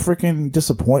a freaking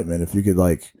disappointment if you could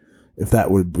if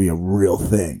that would be a real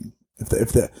thing. If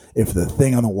the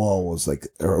thing on the wall was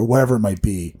or whatever it might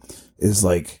be, is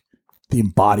the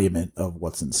embodiment of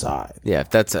what's inside. Yeah, if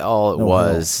that's all it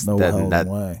was, then that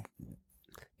way.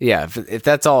 Yeah, if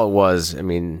that's all it was, I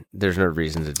mean, there's no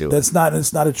reason to do it. It's not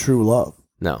a true love.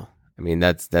 No, I mean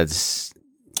that's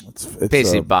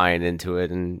basically buying into it,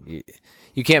 and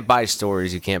you can't buy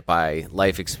stories, you can't buy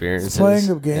life experiences. It's playing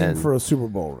a game for a Super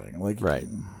Bowl ring, right?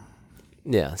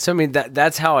 Yeah, so I mean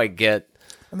that's how I get.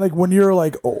 And when you're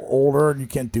older and you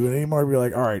can't do it anymore, you're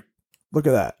like, all right, look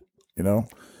at that,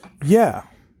 Yeah,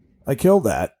 I killed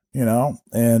that,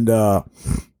 and but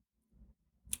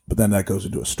then that goes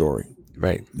into a story.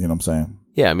 Right. You know what I'm saying?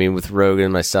 Yeah, I mean, with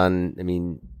Rogan, my son, I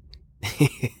mean,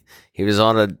 he was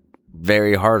on a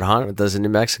very hard hunt with us in New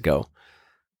Mexico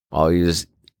while he was,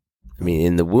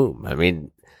 in the womb. I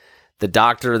mean,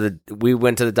 we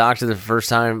went to the doctor the first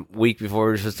time, week before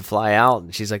we were supposed to fly out,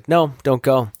 and she's like, no, don't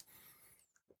go.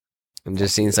 And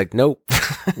Justine's like, nope.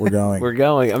 We're going. We're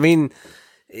going. I mean,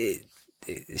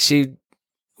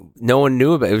 no one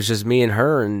knew about it. It was just me and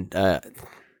her, and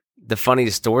the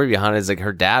funniest story behind it is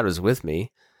her dad was with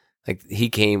me. He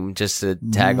came just to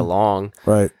tag along.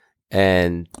 Right.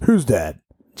 And whose dad?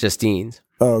 Justine's.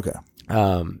 Oh, okay.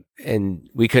 And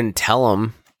we couldn't tell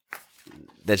him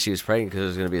that she was pregnant because it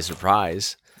was going to be a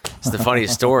surprise. So the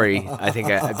funniest story, I think,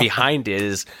 behind it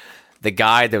is the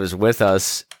guy that was with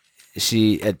us.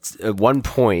 She at one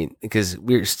point, because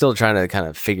we were still trying to kind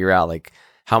of figure out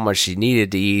how much she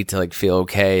needed to eat to feel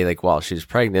okay while she was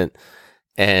pregnant,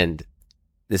 and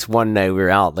this one night we were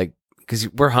out, because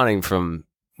we're hunting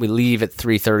we leave at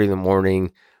 3:30 in the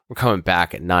morning. We're coming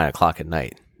back at 9 o'clock at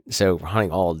night. So we're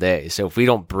hunting all day. So if we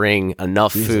don't bring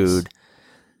enough food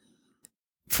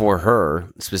for her,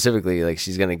 specifically,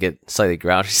 she's going to get slightly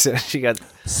grouchy. So she got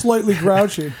slightly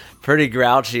grouchy, pretty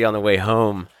grouchy on the way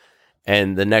home.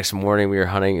 And the next morning we were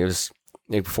hunting. It was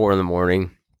 4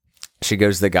 a.m. She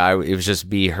goes to the guy. It was just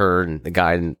me, her, and the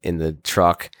guy in the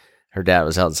truck. Her dad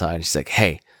was outside. She's like,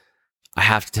 hey, I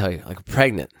have to tell you, I'm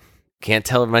pregnant. Can't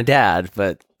tell my dad,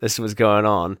 but this was going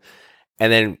on.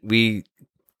 And then we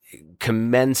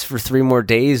commenced for 3 more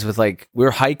days with we were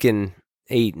hiking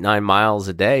 8-9 miles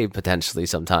a day, potentially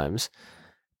sometimes.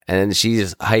 And then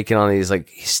she's hiking on these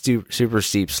super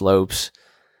steep slopes.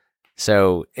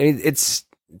 So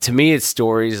to me, it's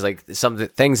stories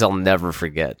things I'll never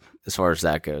forget as far as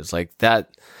that goes.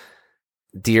 That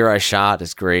deer I shot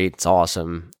is great. It's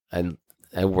awesome. And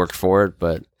I worked for it,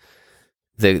 but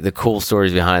the cool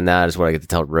stories behind that is what I get to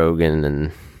tell Rogan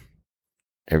and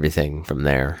everything from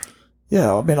there.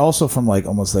 Yeah, I mean, also from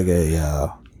almost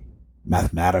a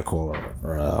mathematical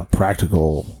or a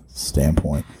practical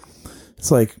standpoint,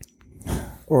 it's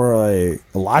or a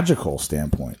logical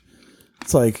standpoint.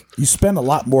 It's you spend a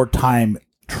lot more time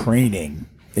training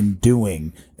and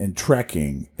doing and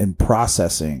trekking and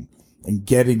processing and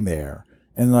getting there,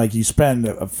 and you spend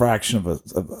a fraction of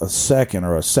a second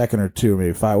or a second or two,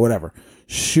 maybe 5, whatever,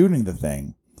 shooting the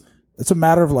thing. It's a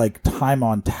matter of time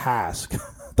on task.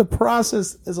 The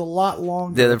process is a lot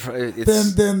longer than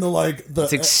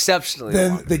it's exceptionally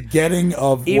long. The getting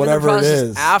of even whatever the it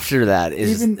is after that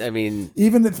is.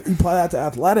 Even if you apply that to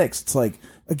athletics, it's a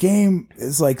game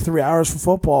is 3 hours for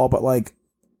football, but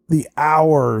the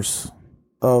hours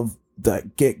of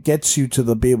that gets you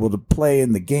to be able to play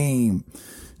in the game.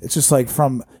 It's just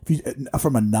from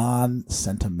a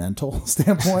non-sentimental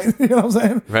standpoint, you know what I'm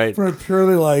saying? Right. From a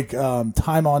purely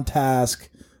time on task.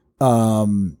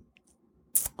 The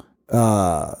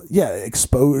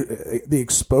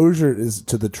exposure is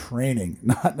to the training,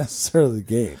 not necessarily the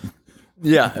game.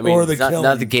 Yeah, or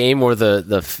not the game or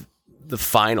the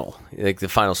final, the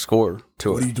final score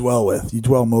to what it. You dwell with. You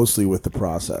dwell mostly with the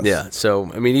process. Yeah.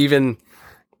 So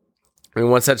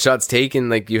once that shot's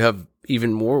taken, you have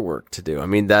even more work to do.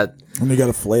 And you got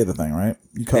to fillet the thing, right?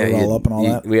 You cut it all up and all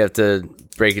that. We have to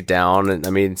break it down, and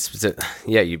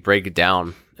you break it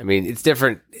down. It's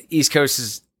different. East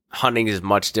Coast hunting is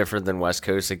much different than West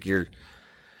Coast,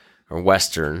 or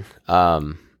Western.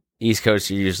 East Coast,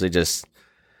 you're usually just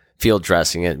field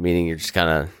dressing it, meaning you're just kind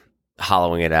of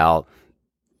hollowing it out,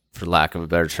 for lack of a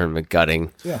better term,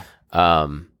 gutting. Yeah.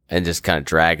 And just kind of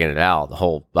dragging it out, the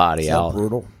whole body out.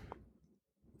 Brutal.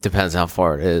 Depends how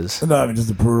far it is. No, just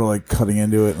the brutal, cutting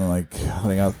into it and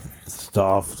cutting out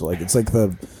stuff. It's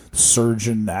the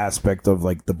surgeon aspect of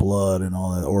the blood and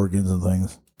all the organs and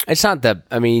things. It's not that.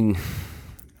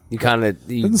 You kind of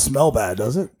doesn't smell bad,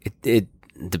 does it? It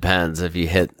depends if you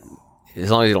hit As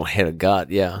long as you don't hit a gut,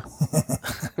 yeah.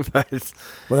 But it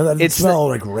doesn't smell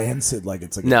like rancid. Like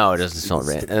it's like no, it doesn't smell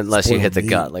rancid unless you hit the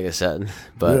gut, like I said.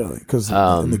 But really, because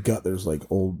in the gut there's like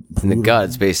old. In the gut,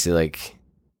 it's basically like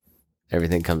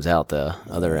everything comes out the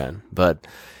other end. But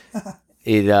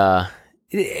you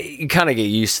kind of get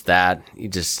used to that.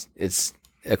 It's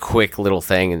a quick little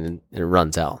thing and it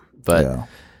runs out. But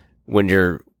when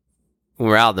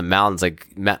we're out in the mountains,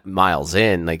 like miles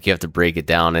in, like you have to break it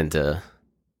down into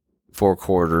 4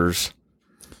 quarters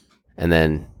and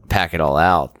then pack it all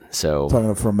out. So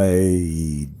talking from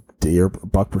a deer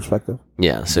buck perspective.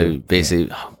 Yeah. So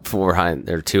basically 2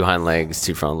 hind legs,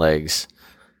 2 front legs.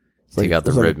 Take out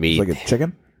the rib meat. Like a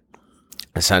chicken?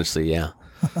 Essentially, yeah.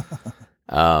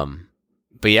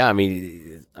 But yeah, I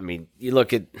mean, you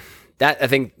look at that. I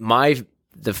think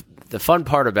the fun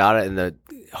part about it and the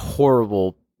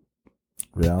horrible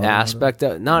aspect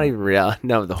of not even reality.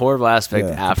 No, the horrible aspect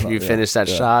after you finish that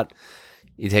shot,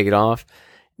 you take it off,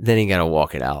 then you got to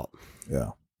walk it out.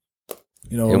 Yeah,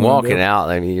 and walking out.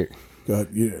 I mean,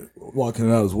 walking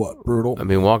it out is what, brutal. I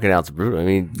mean, walking out's brutal. I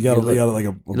mean, you got like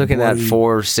a looking at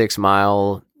 4-6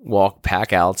 mile walk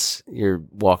pack outs. You're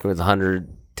walking with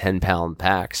 110-pound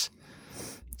packs.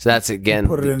 So that's again. You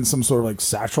put it in some sort of like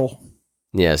satchel.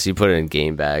 Yeah, so you put it in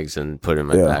game bags and put it in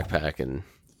my backpack and.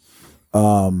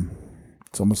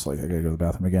 It's almost like I gotta go to the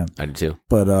bathroom again. I do too.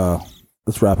 But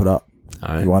let's wrap it up.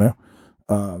 All right. You want to?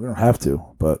 We don't have to,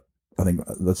 but I think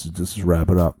let's just wrap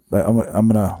it up. I'm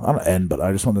gonna end, but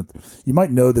I just want to. You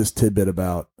might know this tidbit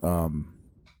about. Let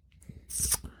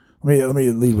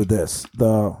me lead with this.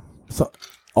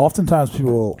 Oftentimes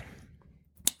people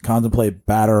contemplate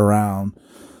batter around,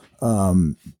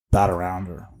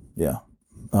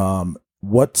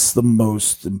 what's the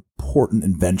most important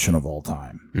invention of all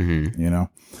time? Mm-hmm.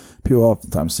 People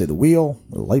oftentimes say the wheel,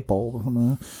 the light bulb,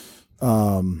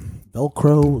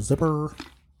 Velcro, zipper.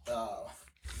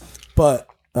 But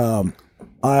I'm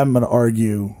going to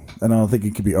argue, and I don't think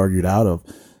it can be argued out of,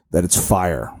 that it's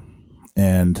fire.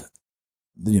 And,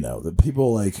 the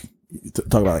people like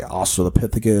talk about like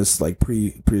Australopithecus, like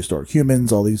prehistoric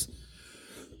humans, all these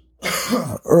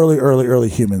early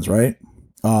humans, right?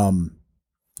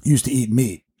 Used to eat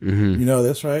meat. Mm-hmm. You know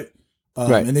this, right?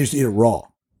 Right. And they used to eat it raw,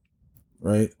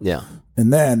 right? Yeah.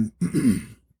 And then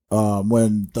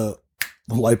when the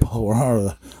light bulb or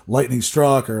the lightning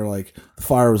struck or like the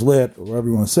fire was lit or whatever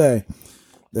you want to say,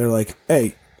 they're like,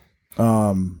 hey,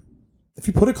 if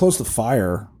you put it close to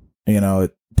fire,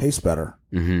 it tastes better.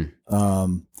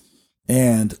 Mm-hmm.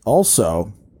 And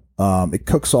also it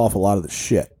cooks off a lot of the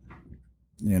shit,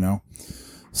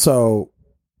 So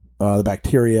the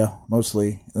bacteria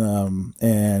mostly.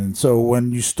 And so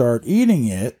when you start eating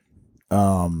it,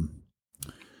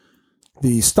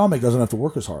 the stomach doesn't have to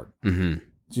work as hard. Mm-hmm.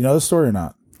 Do you know the story or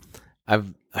not?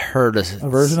 I've heard a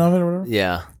version of it or whatever?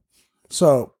 Yeah.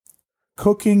 So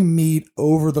cooking meat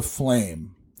over the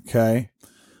flame,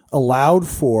 allowed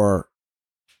for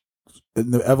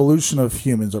in the evolution of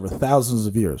humans over thousands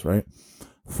of years, right?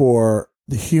 For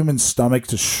the human stomach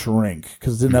to shrink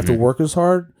because it didn't have to work as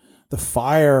hard. The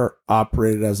fire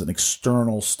operated as an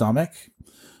external stomach,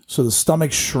 so the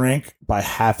stomach shrank by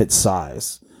half its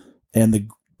size, and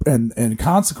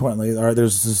consequently,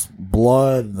 there's this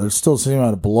blood. There's still the same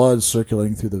amount of blood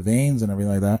circulating through the veins and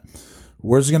everything like that.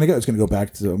 Where's it going to go? It's going to go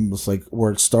back to almost like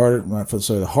where it started, not for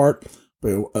the heart, but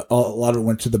a lot of it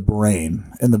went to the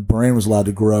brain, and the brain was allowed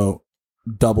to grow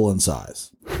double in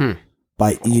size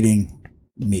by eating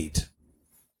meat.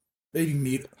 Eating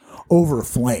meat over a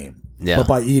flame. Yeah. But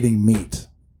by eating meat.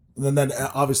 And then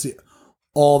obviously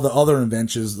all the other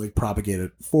inventions like propagated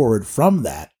forward from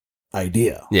that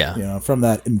idea. Yeah. From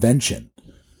that invention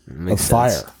of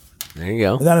fire. There you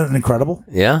go. Isn't that incredible?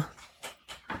 Yeah.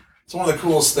 It's one of the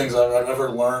coolest things I've ever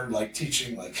learned, like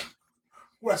teaching like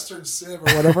Western Civ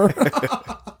or whatever.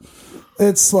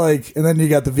 It's like, and then you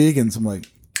got the vegans. I'm like,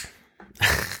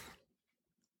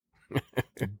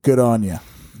 good on you.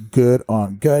 Go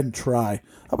ahead and try.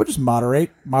 How about just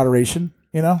moderation,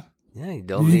 Yeah, you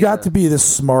don't. You got to be this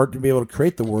smart to be able to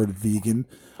create the word vegan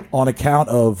on account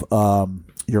of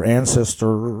your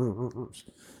ancestors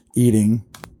eating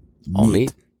all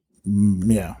meat.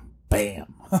 Yeah.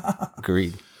 Bam.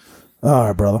 Agreed. All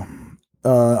right, brother.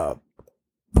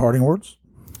 Parting words?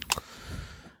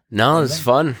 No, it's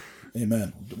fun.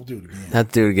 Amen. We'll do it again. Have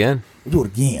to do it again. We'll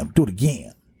do it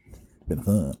again. Been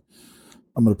fun.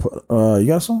 I'm going to put... you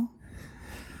got a song?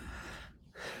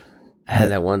 I had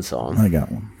that one song. I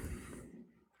got one.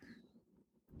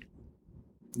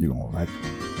 You going to like it?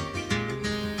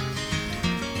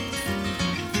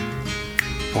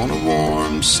 On a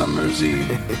warm summer's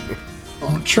eve,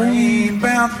 on a train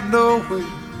bound for nowhere,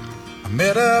 a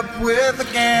met up with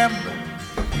a gambler.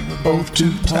 We were both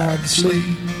too tired to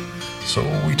sleep, so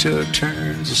we took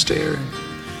turns of staring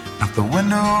out the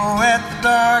window at the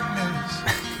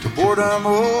darkness till boredom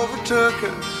overtook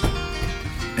us,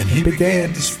 and he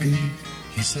began to speak.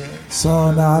 He said,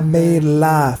 "Son, I made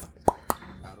life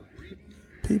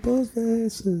people's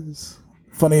faces."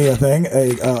 Funny thing,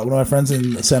 one of my friends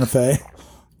in Santa Fe,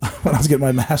 when I was getting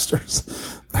my master's,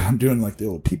 I'm doing like the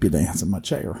old pee-pee dance in my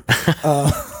chair.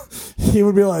 He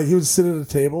would sit at a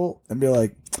table and be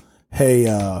like, "Hey,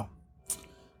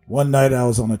 one night I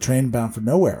was on a train bound for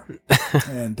nowhere,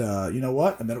 and you know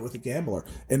what? I met it with a gambler,"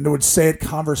 and would say it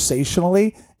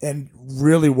conversationally and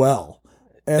really well,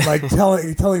 and like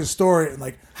telling a story, and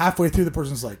like halfway through, the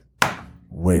person's like,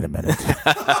 "Wait a minute."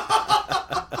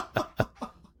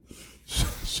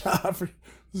 I forget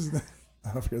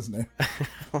his name.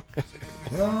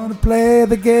 You want to play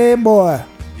the game, boy?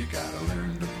 You gotta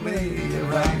learn to play it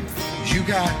right. You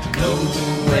got to know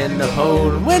when to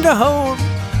hold,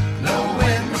 know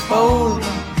when to fold,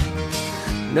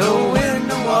 know when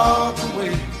to walk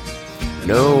away,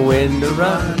 know when to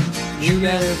run. You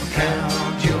gotta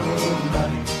count your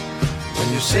money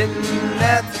when you're sitting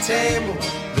at the table.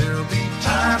 There'll be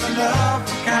time enough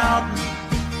for counting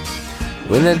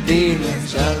when the deal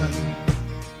is done.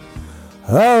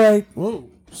 All right. Whoa.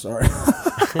 Sorry.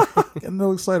 Getting a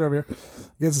little excited over here. I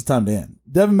guess it's time to end.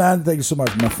 Devin Madden, thank you so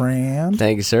much, my friend.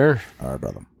 Thank you, sir. All right,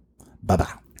 brother.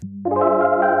 Bye-bye.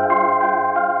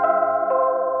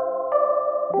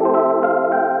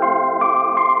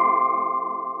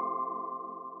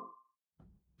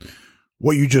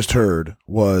 What you just heard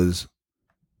was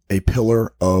a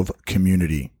pillar of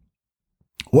community.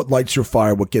 What lights your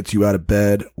fire? What gets you out of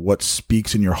bed? What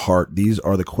speaks in your heart? These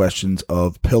are the questions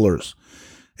of pillars.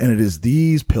 And it is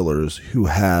these pillars who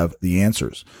have the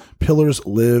answers. Pillars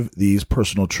live these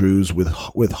personal truths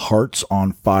with hearts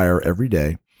on fire every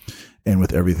day and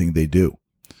with everything they do.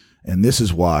 And this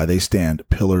is why they stand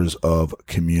pillars of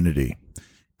community.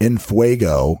 En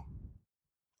Fuego,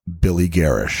 Billy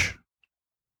Garish.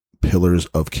 Pillars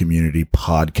of Community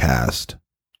podcast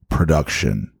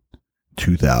production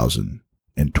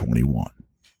 2021.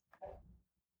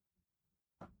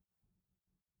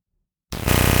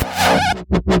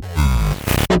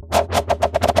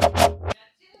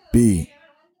 Be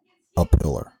a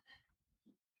pillar.